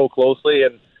team so closely,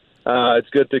 and it's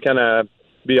good to kind of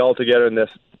be all together in this.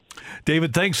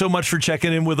 David, thanks so much for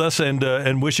checking in with us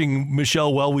and wishing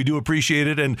Michelle well. We do appreciate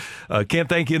it, and can't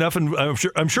thank you enough. And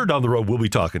I'm sure down the road we'll be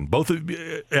talking both at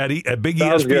Big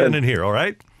Sounds ESPN good. and here. All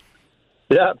right.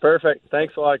 Yeah, perfect.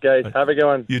 Thanks a lot, guys. Have a good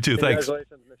one. You too. Thanks.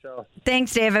 Congratulations, Michelle.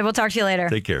 Thanks, David. We'll talk to you later.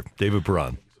 Take care. David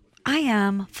Perron. I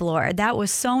am floored. That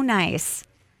was so nice.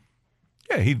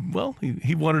 Yeah, he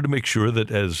wanted to make sure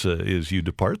that as you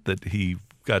depart, that he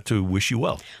got to wish you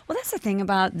well. Well, that's the thing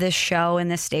about this show and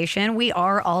this station. We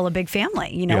are all a big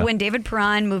family. You know, Yeah. when David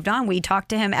Perron moved on, we talked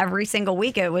to him every single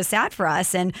week. It was sad for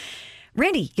us. And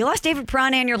Randy, you lost David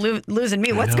Perron and you're losing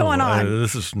me. What's going on?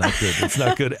 This is not good. It's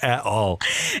not good at all.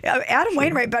 Adam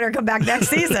Wainwright better come back next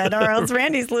season, or else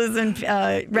Randy's losing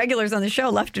regulars on the show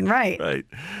left and right. Right.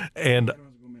 And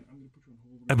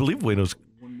I believe Wayno's.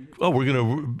 Oh, we're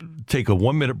going to take a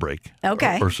 1-minute break.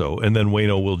 Okay. Or so, and then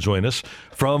Wayno will join us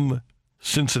from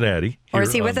Cincinnati. Or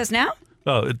is he with us now?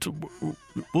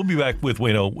 We'll be back with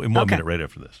Wayno in 1 minute right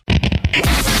after this.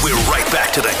 We're right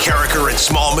back to the Carricker and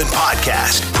Smallman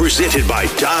podcast, presented by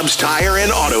Dobbs Tire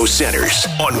and Auto Centers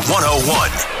on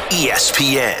 101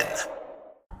 ESPN.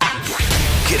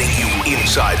 Getting you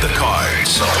inside the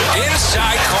cards.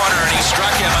 Inside corner, and he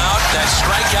struck him out. That's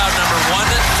strikeout number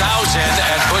 1,000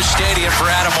 at Busch Stadium for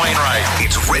Adam Wainwright.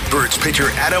 It's Redbirds pitcher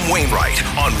Adam Wainwright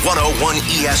on 101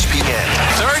 ESPN.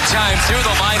 Third time through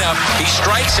the lineup, he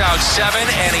strikes out 7,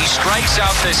 and he strikes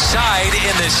out the side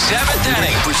in the 7th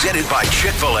inning. Presented by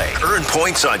Chick-fil-A. Earn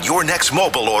points on your next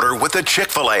mobile order with the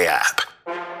Chick-fil-A app.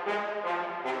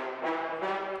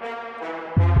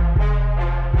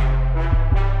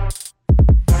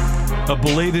 A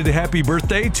belated happy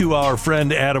birthday to our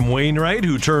friend Adam Wainwright,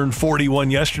 who turned 41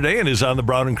 yesterday and is on the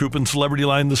Brown and Crouppen Celebrity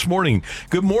Line this morning.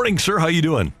 Good morning, sir. How you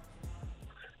doing?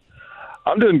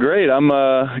 I'm doing great. I'm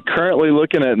currently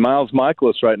looking at Miles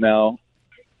Michaelis right now.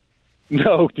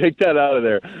 No, take that out of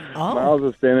there. Oh. Miles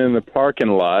has been in the parking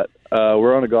lot.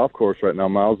 We're on a golf course right now.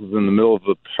 Miles is in the middle of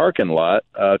the parking lot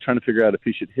trying to figure out if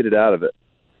he should hit it out of it,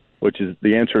 which is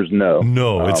the answer is no.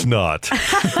 No, it's not.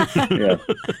 Yeah,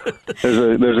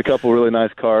 there's a couple really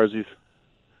nice cars.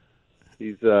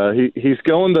 He's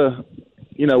going to,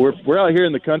 you know, we're out here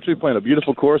in the country playing a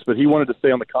beautiful course, but he wanted to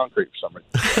stay on the concrete for some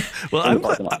reason.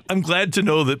 Well, I'm glad to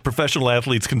know that professional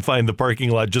athletes can find the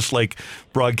parking lot just like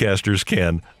broadcasters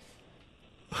can.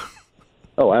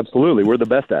 Oh, absolutely. We're the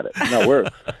best at it. No,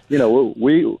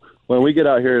 we when we get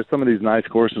out here, some of these nice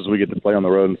courses we get to play on the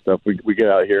road and stuff, we get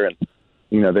out here and,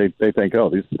 they think, oh,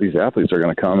 these athletes are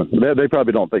going to come. And they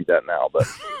probably don't think that now, but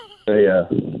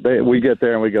we get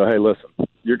there and we go, hey, listen,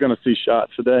 you're going to see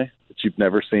shots today that you've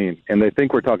never seen. And they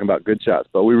think we're talking about good shots,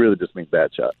 but we really just mean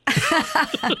bad shots.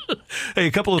 Hey,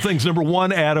 a couple of things. Number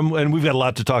one, Adam, and we've got a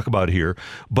lot to talk about here,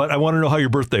 but I want to know how your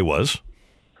birthday was.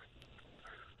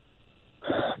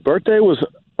 Birthday was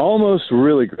almost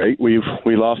really great. We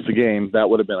lost the game. That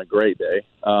would have been a great day.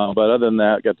 But other than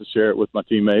that, got to share it with my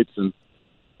teammates and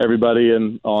everybody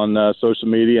on social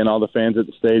media and all the fans at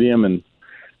the stadium.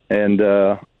 And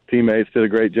teammates did a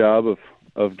great job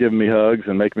of giving me hugs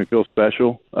and making me feel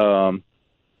special.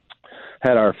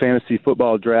 Had our fantasy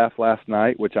football draft last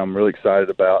night, which I'm really excited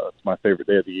about. It's my favorite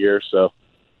day of the year. So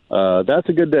that's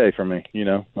a good day for me.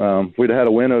 If we'd have had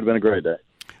a win, it would have been a great day.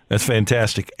 That's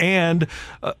fantastic. And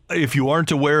if you aren't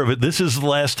aware of it, this is the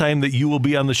last time that you will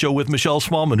be on the show with Michelle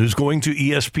Smallman, who's going to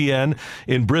ESPN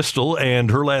in Bristol,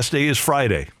 and her last day is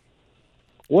Friday.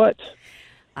 What?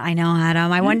 I know,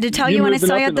 Adam. I wanted to tell you when I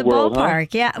saw you at the ballpark.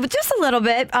 Huh? Yeah, but just a little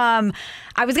bit. I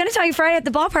was going to tell you Friday at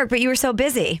the ballpark, but you were so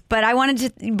busy. But I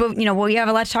wanted to, you have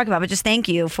a lot to talk about, but just thank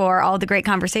you for all the great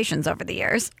conversations over the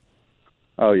years.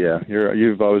 Oh, yeah.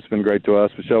 You've always been great to us,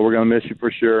 Michelle. We're going to miss you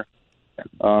for sure.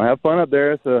 Have fun up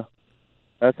there.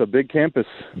 That's a big campus.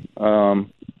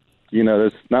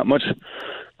 There's not much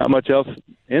else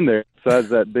in there besides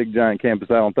that big giant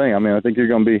campus. I don't think. I think you're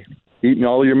going to be eating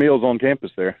all of your meals on campus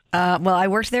there. Well, I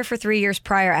worked there for 3 years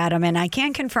prior, Adam, and I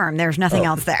can confirm there's nothing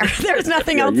else there. There's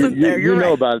nothing else there. You know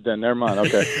right. about it then. Never mind.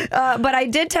 Okay. But I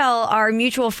did tell our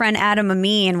mutual friend Adam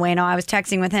Amin, Wayno, I was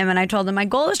texting with him, and I told him my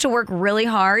goal is to work really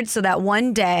hard so that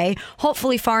one day,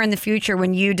 hopefully far in the future,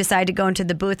 when you decide to go into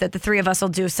the booth, that the three of us will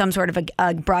do some sort of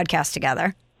a broadcast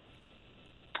together.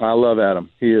 I love Adam.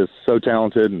 He is so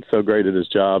talented and so great at his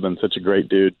job and such a great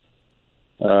dude.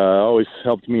 Always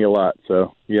helped me a lot.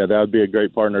 So, yeah, that would be a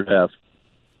great partner to have.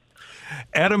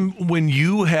 Adam, when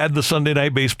you had the Sunday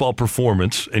Night Baseball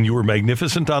performance and you were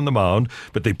magnificent on the mound,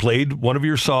 but they played one of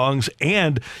your songs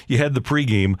and you had the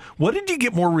pregame, what did you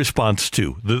get more response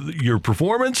to? Your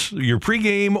performance, your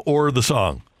pregame, or the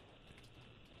song?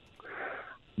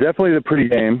 Definitely the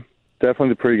pregame.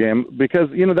 Because,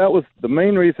 that was the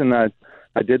main reason I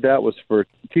did that was for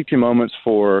teaching moments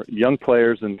for young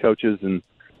players and coaches and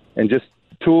just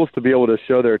tools to be able to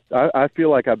show I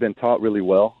feel like I've been taught really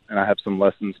well and I have some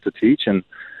lessons to teach and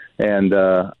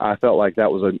I felt like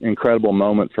that was an incredible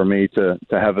moment for me to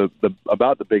have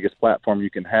about the biggest platform you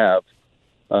can have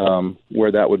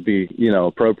where that would be,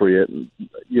 appropriate.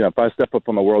 If I step up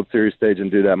on the World Series stage and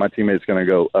do that, my teammate's going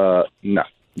to go, no,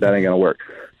 that ain't going to work.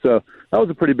 So that was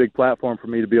a pretty big platform for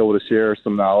me to be able to share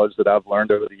some knowledge that I've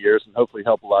learned over the years and hopefully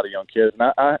help a lot of young kids.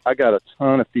 And I got a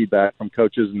ton of feedback from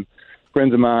coaches and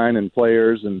friends of mine and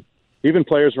players and even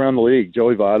players around the league.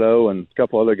 Joey Votto and a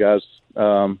couple other guys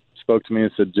spoke to me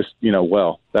and said, just,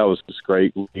 well, that was just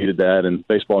great. We needed that and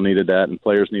baseball needed that and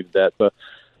players needed that. But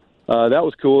that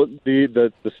was cool.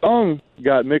 The song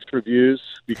got mixed reviews.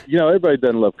 Everybody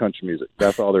doesn't love country music.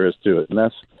 That's all there is to it. And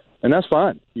that's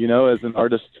fine. As an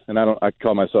artist, and I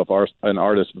call myself an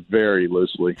artist very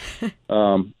loosely.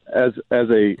 As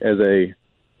a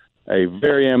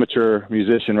very amateur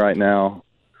musician right now,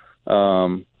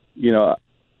 all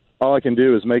I can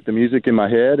do is make the music in my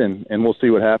head and we'll see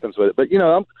what happens with it. But,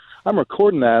 I'm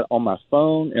recording that on my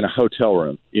phone in a hotel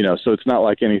room, so it's not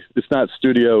like it's not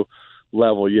studio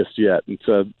level just yet. And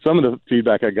so some of the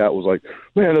feedback I got was like,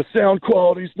 man, the sound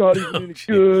quality's not even any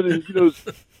good. And,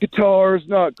 the guitar's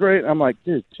not great. I'm like,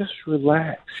 dude, just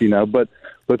relax, but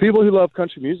people who love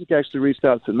country music actually reached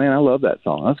out and said, man, I love that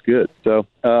song. That's good. So,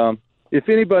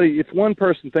 if one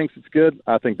person thinks it's good,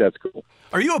 I think that's cool.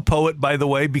 Are you a poet, by the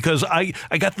way? Because I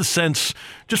got the sense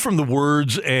just from the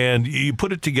words and you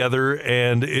put it together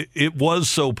and it was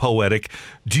so poetic.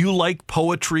 Do you like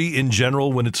poetry in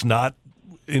general when it's not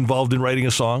involved in writing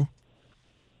a song?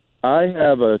 I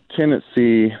have a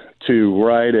tendency to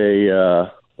write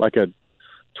 "'Twas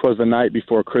the Night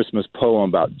Before Christmas" poem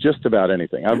about just about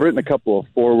anything. I've written a couple of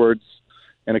forewords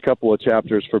and a couple of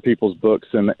chapters for people's books,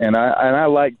 and I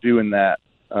like doing that.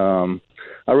 I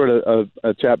wrote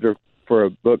a chapter for a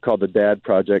book called The Dad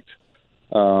Project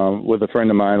with a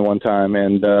friend of mine one time,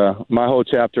 and my whole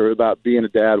chapter about being a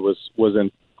dad was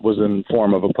in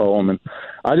form of a poem. And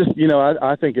I just,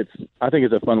 I think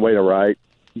it's a fun way to write.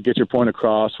 Get your point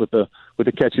across with a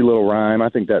catchy little rhyme. I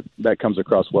think that comes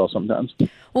across well sometimes.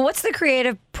 Well, what's the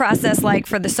creative process like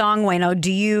for the song, Wayno? Do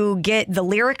you get the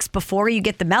lyrics before you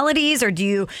get the melodies, or do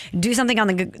you do something on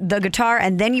the guitar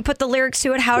and then you put the lyrics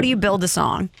to it? How do you build a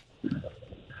song?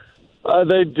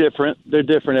 They're different. They're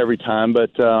different every time.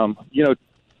 But,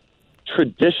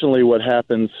 traditionally what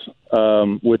happens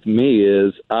with me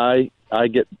is I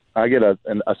get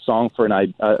a song for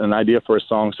an idea for a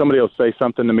song. Somebody will say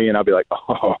something to me, and I'll be like,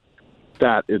 oh,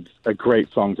 that is a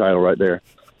great song title right there.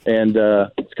 And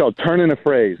it's called Turning a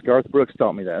Phrase. Garth Brooks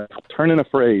taught me that. Turning a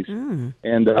Phrase.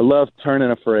 And I love turning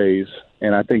a phrase,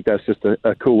 and I think that's just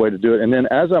a cool way to do it. And then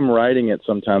as I'm writing it,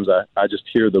 sometimes I just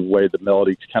hear the way the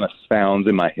melody kind of sounds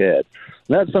in my head.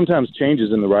 And that sometimes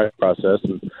changes in the writing process.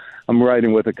 And I'm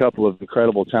writing with a couple of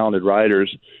incredible, talented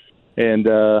writers. And,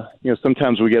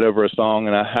 sometimes we get over a song,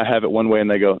 and I have it one way,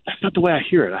 and they go, that's not the way I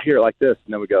hear it. I hear it like this.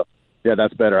 And then we go, yeah,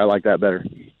 that's better. I like that better.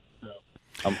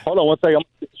 Hold on one second. I'm going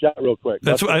to take a shot real quick.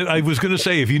 That's what I was going to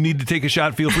say. If you need to take a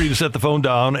shot, feel free to set the phone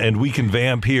down, and we can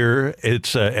vamp here.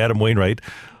 It's Adam Wainwright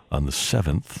on the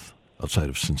 7th outside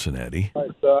of Cincinnati. All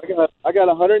right, so I got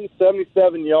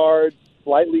 177 yards,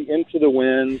 slightly into the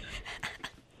wind.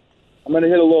 I'm going to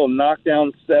hit a little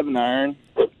knockdown 7-iron.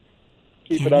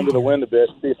 Keep it under the wind a bit.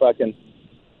 See if I can.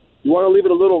 You want to leave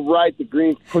it a little right. The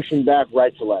green's pushing back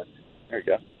right to left. There you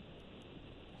go.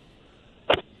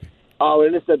 Oh,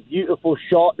 and it's a beautiful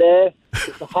shot there.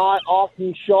 It's a high,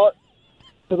 arcing shot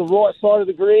to the right side of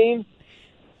the green.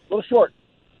 A little short.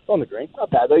 It's on the green.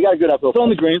 Not bad, though. You got a good uphill. It's on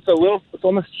the green, so it's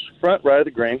on the front right of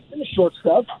the green. And the short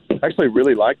stuff. I actually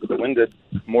really liked it. The wind did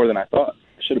more than I thought.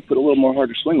 I should have put a little more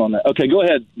harder swing on that. Okay, go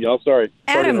ahead, y'all. Sorry.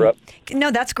 Adam, to interrupt. no,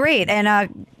 that's great.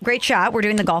 And great shot. We're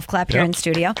doing the golf clap here in the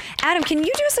studio. Adam, can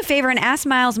you do us a favor and ask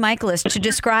Miles Michaelis to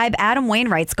describe Adam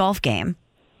Wainwright's golf game?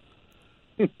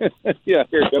 Yeah,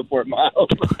 here, go for it, Miles.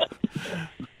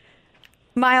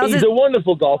 Miles He's a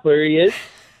wonderful golfer, he is.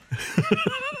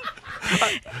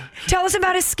 Tell us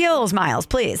about his skills, Miles,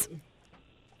 please.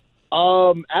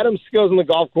 Adam's skills on the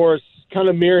golf course kind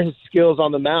of mirror his skills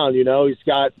on the mound. He's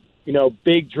got,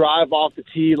 big drive off the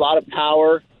tee, a lot of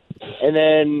power, and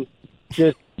then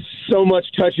just so much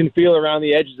touch and feel around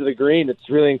the edges of the green. It's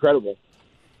really incredible.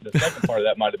 The second part of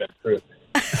that might have been true.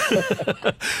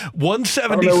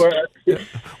 170.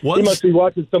 He must be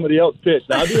watching somebody else pitch.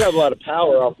 Now, I do have a lot of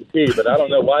power off the tee, but I don't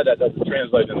know why that doesn't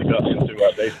translate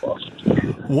into baseball.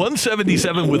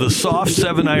 177 with a soft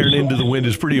 7-iron into the wind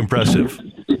is pretty impressive.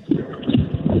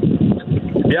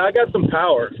 Yeah, I got some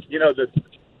power.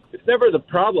 It's never the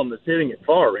problem that's hitting it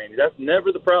far, Randy. That's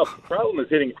never the problem. The problem is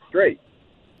hitting it straight.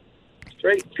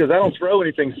 Straight, because I don't throw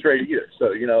anything straight either.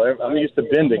 So, I'm used to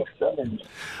bending.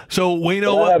 So,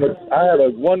 Wayno, I have a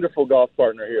wonderful golf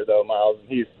partner here, though, Miles. And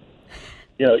he's,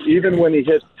 even when he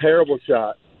hits terrible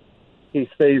shots, he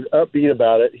stays upbeat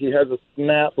about it. He has a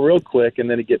snap real quick, and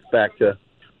then he gets back to,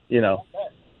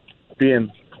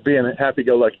 being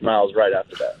happy-go-lucky Miles right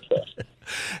after that. So.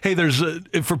 Hey, there's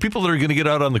for people that are going to get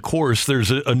out on the course,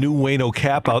 there's a new Wayno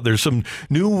cap out. There's some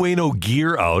new Wayno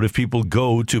gear out if people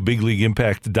go to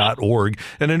bigleagueimpact.org.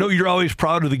 And I know you're always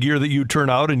proud of the gear that you turn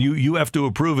out, and you have to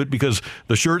approve it because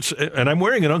the shirts, and I'm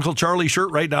wearing an Uncle Charlie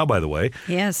shirt right now, by the way.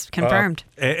 Yes, confirmed.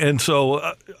 And so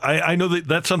I know that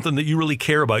that's something that you really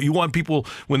care about. You want people,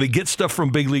 when they get stuff from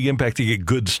Big League Impact, to get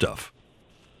good stuff.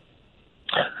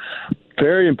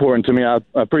 Very important to me. I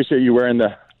appreciate you wearing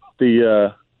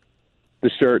the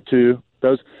shirt too.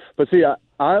 But see,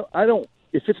 I don't.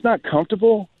 If it's not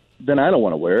comfortable, then I don't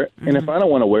want to wear it. Mm-hmm. And if I don't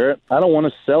want to wear it, I don't want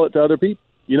to sell it to other people.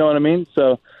 You know what I mean?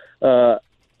 So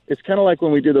it's kind of like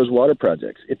when we do those water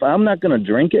projects. If I'm not going to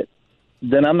drink it,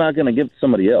 then I'm not going to give it to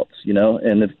somebody else.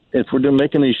 And if we're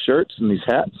making these shirts and these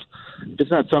hats,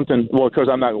 it's not something. Well, of course,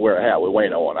 I'm not going to wear a hat with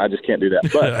Wayno on. I just can't do that.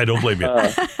 But I don't blame you.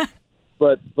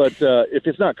 But if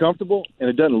it's not comfortable and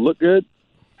it doesn't look good,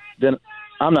 then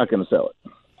I'm not going to sell it.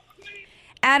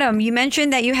 Adam, you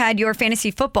mentioned that you had your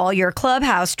fantasy football, your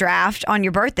clubhouse draft on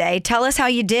your birthday. Tell us how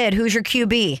you did. Who's your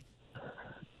QB?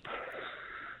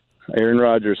 Aaron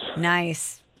Rodgers.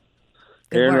 Nice.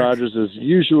 Aaron Rodgers is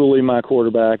usually my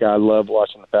quarterback. I love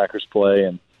watching the Packers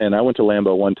play, and I went to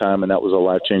Lambeau one time, and that was a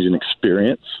life-changing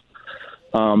experience.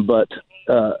 But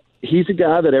he's a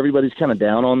guy that everybody's kind of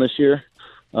down on this year.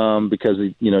 Because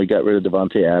he got rid of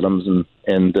Devontae Adams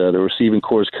and the receiving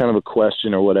core is kind of a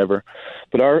question or whatever.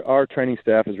 But our training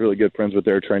staff is really good friends with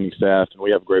their training staff, and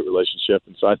we have a great relationship.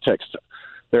 And so I texted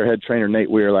their head trainer, Nate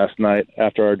Weir, last night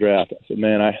after our draft. I said,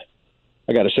 man, I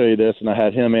got to show you this. And I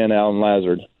had him and Alan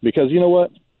Lazard because you know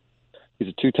what? He's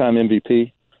a 2-time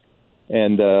MVP.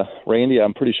 And Randy,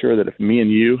 I'm pretty sure that if me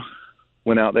and you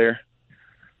went out there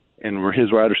and we're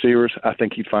his wide receivers, I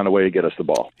think he'd find a way to get us the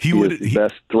ball. He is the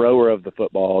best thrower of the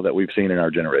football that we've seen in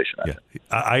our generation.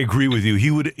 I agree with you.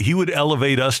 He would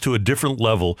elevate us to a different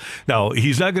level. Now,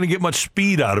 he's not going to get much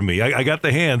speed out of me. I got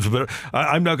the hands, but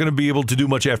I'm not going to be able to do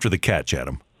much after the catch,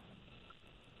 Adam.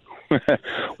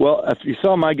 Well, if you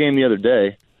saw my game the other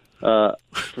day,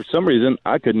 for some reason,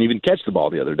 I couldn't even catch the ball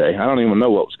the other day. I don't even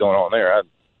know what was going on there. I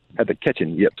had the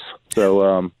catching yips.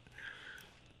 So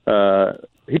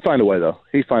he'd find a way, though.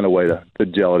 He'd find a way to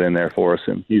gel it in there for us.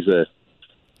 And he's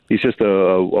just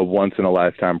a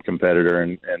once-in-a-lifetime competitor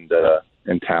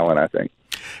and talent, I think.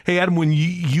 Hey, Adam, when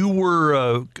you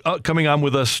were coming on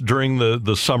with us during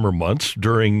the summer months,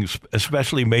 during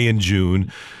especially May and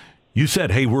June, you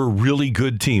said, hey, we're a really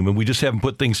good team, and we just haven't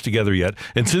put things together yet.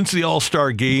 And since the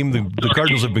All-Star game, the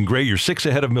Cardinals have been great. You're 6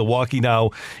 ahead of Milwaukee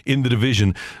now in the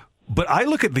division. But I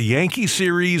look at the Yankee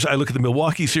series, I look at the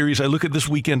Milwaukee series, I look at this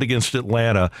weekend against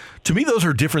Atlanta. To me, those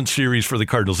are different series for the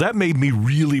Cardinals. That made me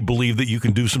really believe that you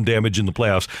can do some damage in the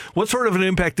playoffs. What sort of an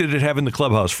impact did it have in the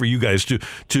clubhouse for you guys to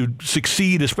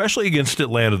succeed, especially against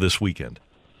Atlanta this weekend?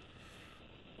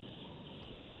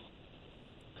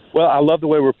 Well, I love the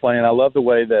way we're playing. I love the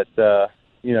way that,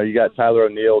 you got Tyler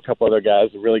O'Neill, a couple other guys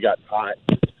that really got hot.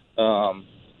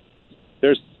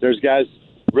 There's guys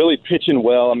really pitching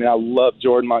well. I mean, I love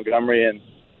Jordan Montgomery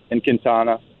and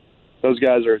Quintana. Those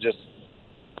guys are just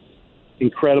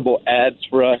incredible adds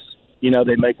for us.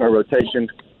 They make our rotation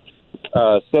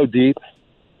so deep.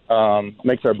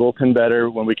 Makes our bullpen better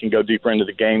when we can go deeper into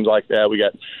the games like that. We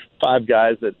got 5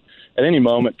 guys that at any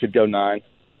moment could go 9.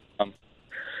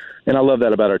 And I love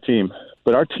that about our team.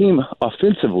 But our team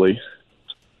offensively,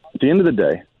 at the end of the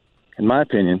day, in my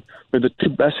opinion, we're the 2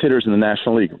 best hitters in the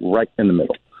National League right in the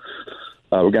middle.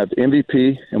 We got the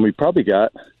MVP, and we probably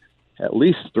got at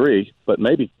least 3, but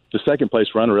maybe the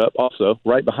second-place runner-up also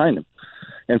right behind him.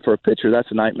 And for a pitcher,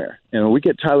 that's a nightmare. And when we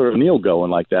get Tyler O'Neill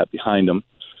going like that behind him,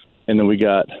 and then we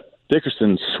got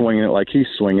Dickerson swinging it like he's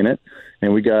swinging it,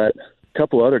 and we got a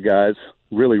couple other guys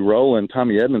really rolling.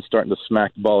 Tommy Edmonds starting to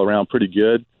smack the ball around pretty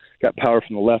good. Got power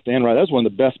from the left and right. That was one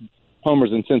of the best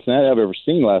homers in Cincinnati I've ever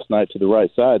seen last night to the right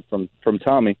side from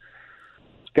Tommy.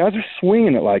 Guys are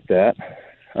swinging it like that.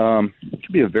 It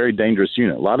could be a very dangerous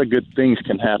unit. A lot of good things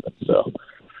can happen. So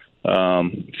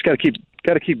just got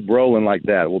to keep rolling like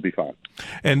that. We'll be fine.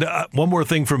 And one more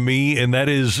thing from me, and that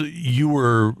is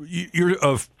you're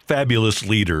a fabulous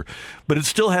leader, but it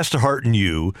still has to hearten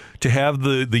you to have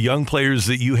the young players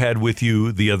that you had with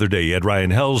you the other day. You had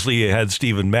Ryan Helsley, you had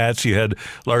Steven Matz, you had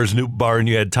Lars Nootbaar, and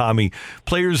you had Tommy.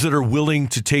 Players that are willing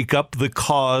to take up the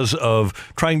cause of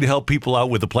trying to help people out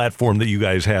with the platform that you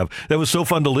guys have. That was so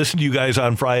fun to listen to you guys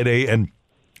on Friday, and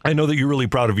I know that you're really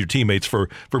proud of your teammates for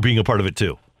being a part of it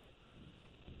too.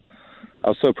 I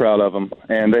was so proud of them,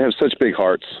 and they have such big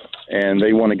hearts, and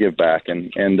they want to give back.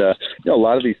 And a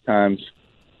lot of these times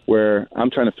where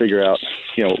I'm trying to figure out,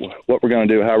 what we're going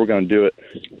to do, how we're going to do it,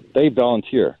 they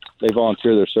volunteer. They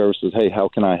volunteer their services. Hey, how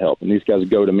can I help? And these guys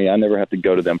go to me. I never have to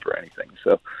go to them for anything.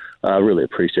 So I really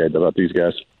appreciate that about these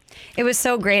guys. It was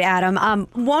so great, Adam.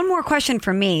 One more question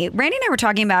from me. Randy and I were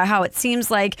talking about how it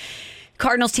seems like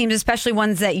Cardinals teams, especially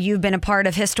ones that you've been a part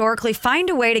of historically, find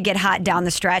a way to get hot down the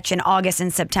stretch in August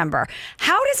and September.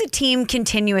 How does a team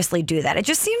continuously do that? It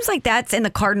just seems like that's in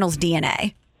the Cardinals'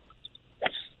 DNA.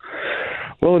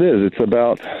 Well, it is. It's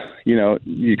about,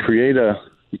 you create a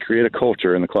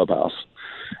culture in the clubhouse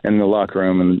and in the locker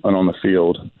room and on the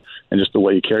field, and just the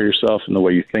way you carry yourself and the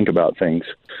way you think about things,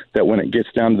 that when it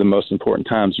gets down to the most important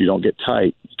times, you don't get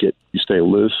tight. You stay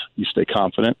loose, you stay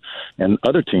confident, and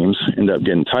other teams end up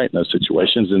getting tight in those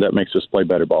situations, and that makes us play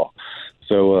better ball.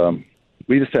 So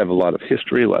we just have a lot of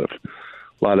history, a lot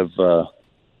of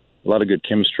good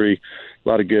chemistry, a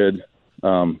lot of good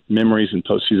memories in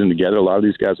postseason together. A lot of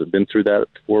these guys have been through that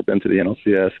before, been to the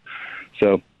NLCS.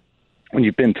 So when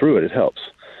you've been through it helps.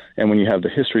 And when you have the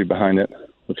history behind it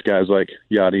with guys like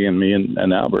Yadi and me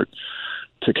and Albert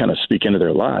to kind of speak into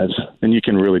their lives, then you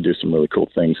can really do some really cool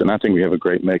things. And I think we have a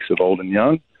great mix of old and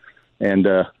young. And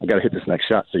I got to hit this next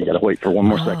shot, so you got to wait for one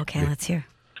more second. Okay, let's hear.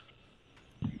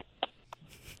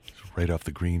 Right off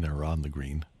the green or on the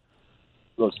green?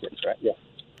 Those things, right? Yeah.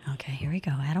 Okay, here we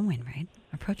go. Adam Wainwright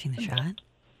approaching the shot.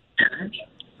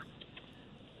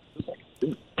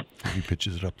 He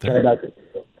pitches it up there.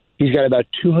 He's got about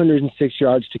 206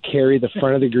 yards to carry the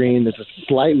front of the green. There's a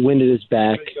slight wind at his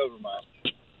back.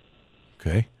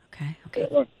 Okay.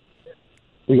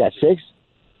 We got 6? I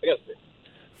got 6.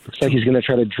 Looks like he's going to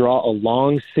try to draw a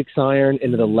long 6-iron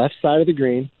into the left side of the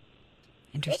green.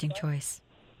 Interesting choice.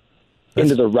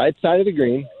 Into the right side of the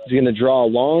green. He's going to draw a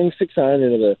long 6-iron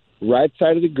into the right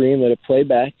side of the green, let it play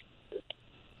back.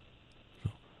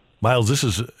 Miles, this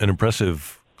is an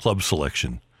impressive club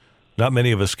selection. Not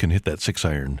many of us can hit that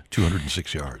 6-iron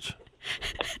 206 yards.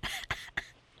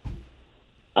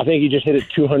 I think he just hit it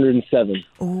 207.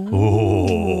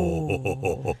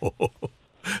 Oh.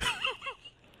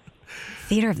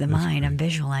 theater of the mind. I'm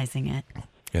visualizing it.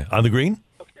 Yeah, on the green?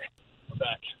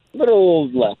 Back. A little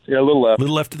left. Yeah, a little left. A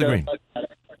little left of the green.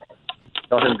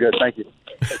 Oh, I'm good. Thank you.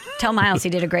 Tell Miles he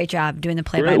did a great job doing the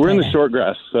play-by-play. We're in the there. short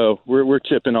grass, so we're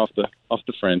chipping off the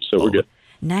fringe, so we're good.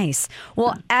 Nice.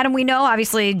 Well, Adam, we know,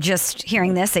 obviously, just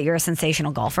hearing this, that you're a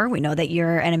sensational golfer. We know that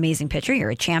you're an amazing pitcher.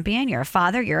 You're a champion. You're a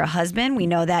father. You're a husband. We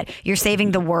know that you're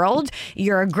saving the world.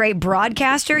 You're a great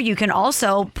broadcaster. You can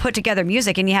also put together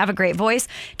music, and you have a great voice.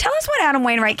 Tell us what Adam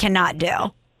Wainwright cannot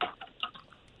do.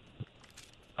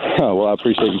 Oh, well, I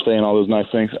appreciate you saying all those nice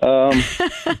things.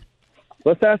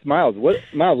 Let's ask Miles. What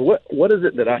is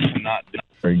it that I cannot do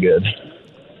very good?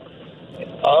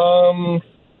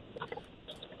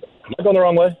 Am I going the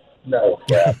wrong way? No.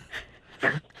 Yeah.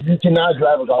 You cannot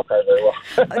drive a golf cart very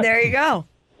well. There you go.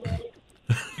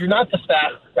 You're not the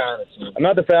fastest guy on the team. I'm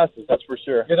not the fastest, that's for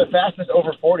sure. You're the fastest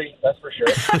over 40, that's for sure.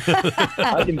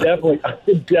 I can definitely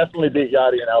beat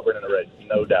Yachty and Albert in a race,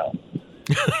 no doubt.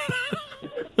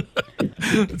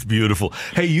 It's beautiful.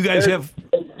 Hey, you guys have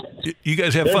fun.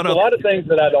 There's a lot of things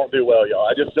that I don't do well, y'all.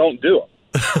 I just don't do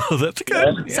them. That's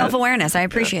good. Yeah. Self-awareness. I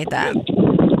appreciate that.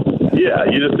 Yeah,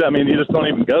 you just don't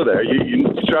even go there. You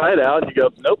try it out, and you go,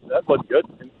 nope, that wasn't good.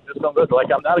 And you just don't go. Like,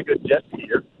 I'm not a good jet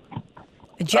skier.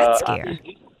 A jet skier?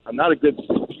 I'm not a good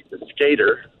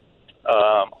skater.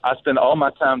 I spend all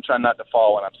my time trying not to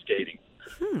fall when I'm skating.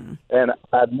 And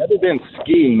I've never been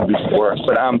skiing before,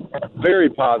 but I'm very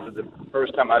positive the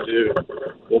first time I do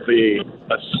will be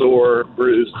a sore,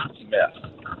 bruised mess.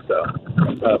 So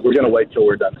we're going to wait till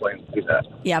we're done playing to do that.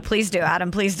 Yeah, please do, Adam.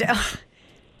 Please do.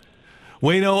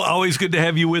 Wayno, always good to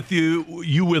have you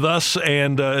with us,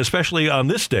 and especially on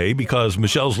this day because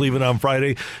Michelle's leaving on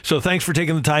Friday. So thanks for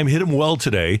taking the time. Hit him well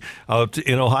today out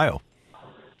in Ohio.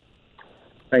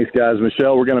 Thanks, guys.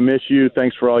 Michelle, we're going to miss you.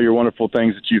 Thanks for all your wonderful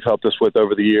things that you've helped us with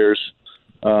over the years.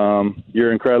 You're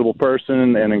an incredible person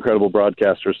and an incredible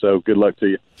broadcaster, so good luck to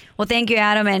you. Well, thank you,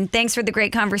 Adam, and thanks for the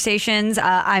great conversations.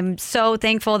 I'm so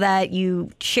thankful that you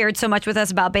shared so much with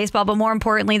us about baseball, but more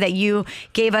importantly, that you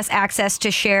gave us access to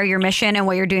share your mission and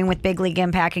what you're doing with Big League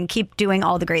Impact, and keep doing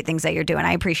all the great things that you're doing.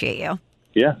 I appreciate you.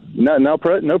 Yeah, no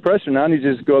pressure. Now you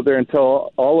just go up there and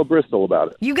tell all of Bristol about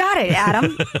it. You got it,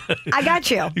 Adam. I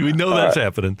got you. We know that's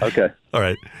happening. Okay. All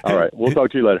right. We'll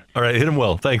talk to you later. All right. Hit him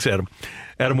well. Thanks, Adam.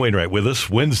 Adam Wainwright with us.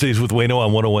 Wednesdays with Wayno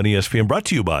on 101 ESPN. Brought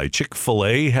to you by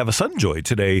Chick-fil-A. Have a Sunjoy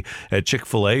today at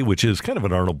Chick-fil-A, which is kind of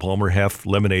an Arnold Palmer, half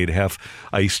lemonade, half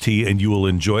iced tea, and you will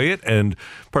enjoy it. And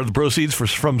part of the proceeds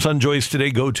from Sunjoys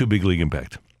today go to Big League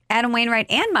Impact. Adam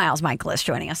Wainwright and Miles Michaelis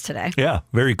joining us today. Yeah,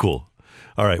 very cool.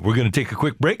 All right, we're going to take a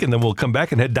quick break, and then we'll come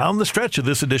back and head down the stretch of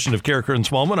this edition of Carricker and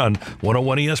Smallman on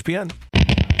 101 ESPN.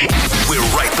 We're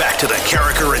right back to the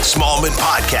Carricker and Smallman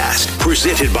podcast,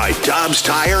 presented by Dobbs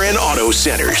Tire and Auto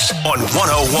Centers on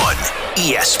 101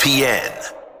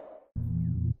 ESPN.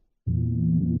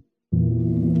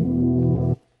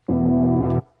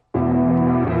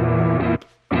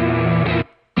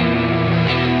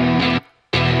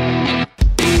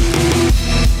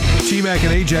 T-Mac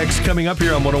and Ajax coming up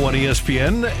here on 101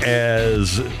 ESPN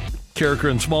as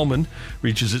Carricker and Smallman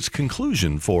reaches its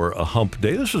conclusion for a hump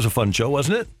day. This was a fun show,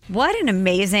 wasn't it? What an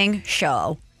amazing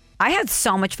show. I had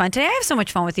so much fun today. I have so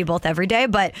much fun with you both every day,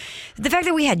 but the fact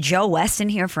that we had Joe West in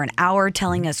here for an hour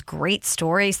telling us great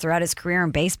stories throughout his career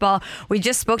in baseball. We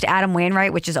just spoke to Adam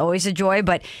Wainwright, which is always a joy,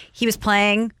 but he was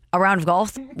playing a round of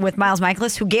golf with Miles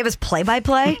Michaelis, who gave us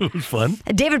play-by-play. It was fun.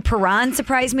 David Perron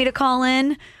surprised me to call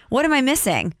in. What am I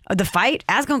missing? The fight?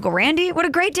 Ask Uncle Randy? What a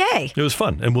great day. It was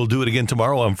fun. And we'll do it again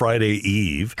tomorrow on Friday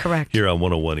Eve. Correct. Here on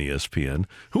 101 ESPN.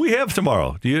 Who we have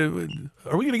tomorrow?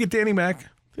 Are we going to get Danny Mac?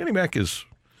 Danny Mac is...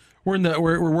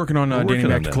 We're working on Danny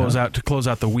Mac to close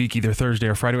out the week, either Thursday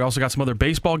or Friday. We also got some other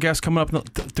baseball guests coming up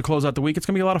to close out the week. It's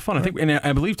going to be a lot of fun. I think, and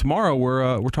I believe tomorrow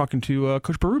we're talking to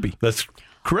Coach Berube. That's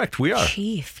correct. We are.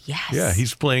 Chief, yes. Yeah,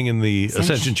 he's playing in the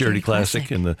Ascension Charity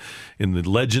Classic in the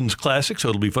Legends Classic, so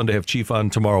it'll be fun to have Chief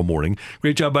on tomorrow morning.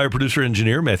 Great job by our producer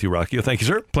engineer Matthew Rocchio. Thank you,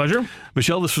 sir. Pleasure.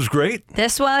 Michelle, this was great.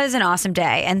 This was an awesome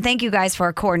day, and thank you guys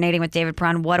for coordinating with David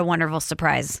Perron. What a wonderful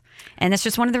surprise. And it's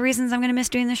just one of the reasons I'm going to miss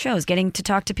doing the shows, getting to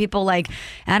talk to people like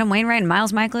Adam Wainwright and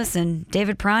Miles Michaelis and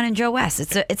David Perron and Joe West.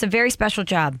 It's a very special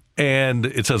job. And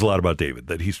it says a lot about David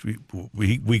that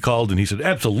we called and he said,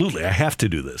 absolutely, I have to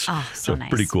do this. Oh, so nice.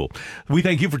 Pretty cool. We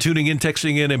thank you for tuning in,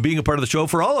 texting in, and being a part of the show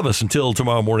for all of us until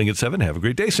tomorrow morning at 7. Have a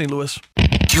great day, St. Louis.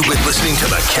 You've been listening to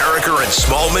the Carricker and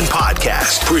Smallman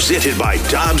podcast, presented by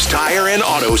Dobbs Tire and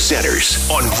Auto Centers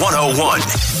on 101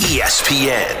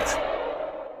 ESPN.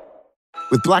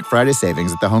 With Black Friday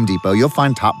savings at the Home Depot, you'll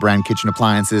find top brand kitchen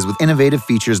appliances with innovative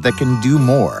features that can do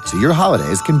more, so your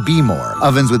holidays can be more.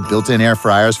 Ovens with built-in air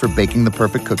fryers for baking the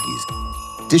perfect cookies.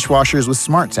 dishwashers with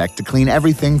smart tech to clean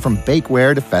everything from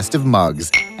bakeware to festive mugs,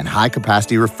 and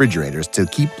high-capacity refrigerators to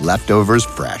keep leftovers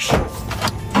fresh.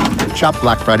 Shop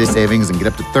Black Friday savings and get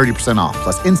up to 30% off,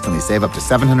 plus instantly save up to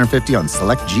 $750 on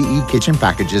select GE kitchen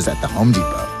packages at the Home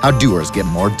Depot. How doers get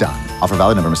more done. Offer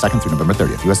valid November 2nd through November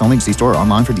 30th. U.S. only. See store or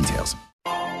online for details.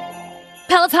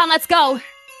 Peloton, let's go.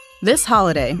 This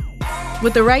holiday,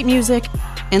 with the right music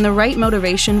and the right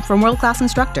motivation from world-class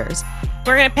instructors,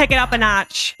 we're going to pick it up a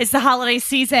notch. It's the holiday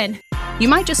season. You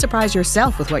might just surprise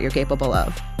yourself with what you're capable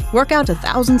of. Work out to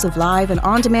thousands of live and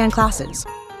on-demand classes,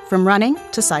 from running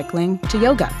to cycling to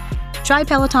yoga. Try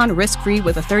Peloton risk-free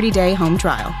with a 30-day home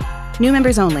trial. New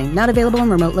members only, not available in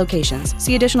remote locations.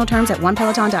 See additional terms at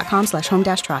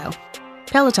onepeloton.com/home-trial.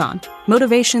 Peloton,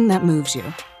 motivation that moves you.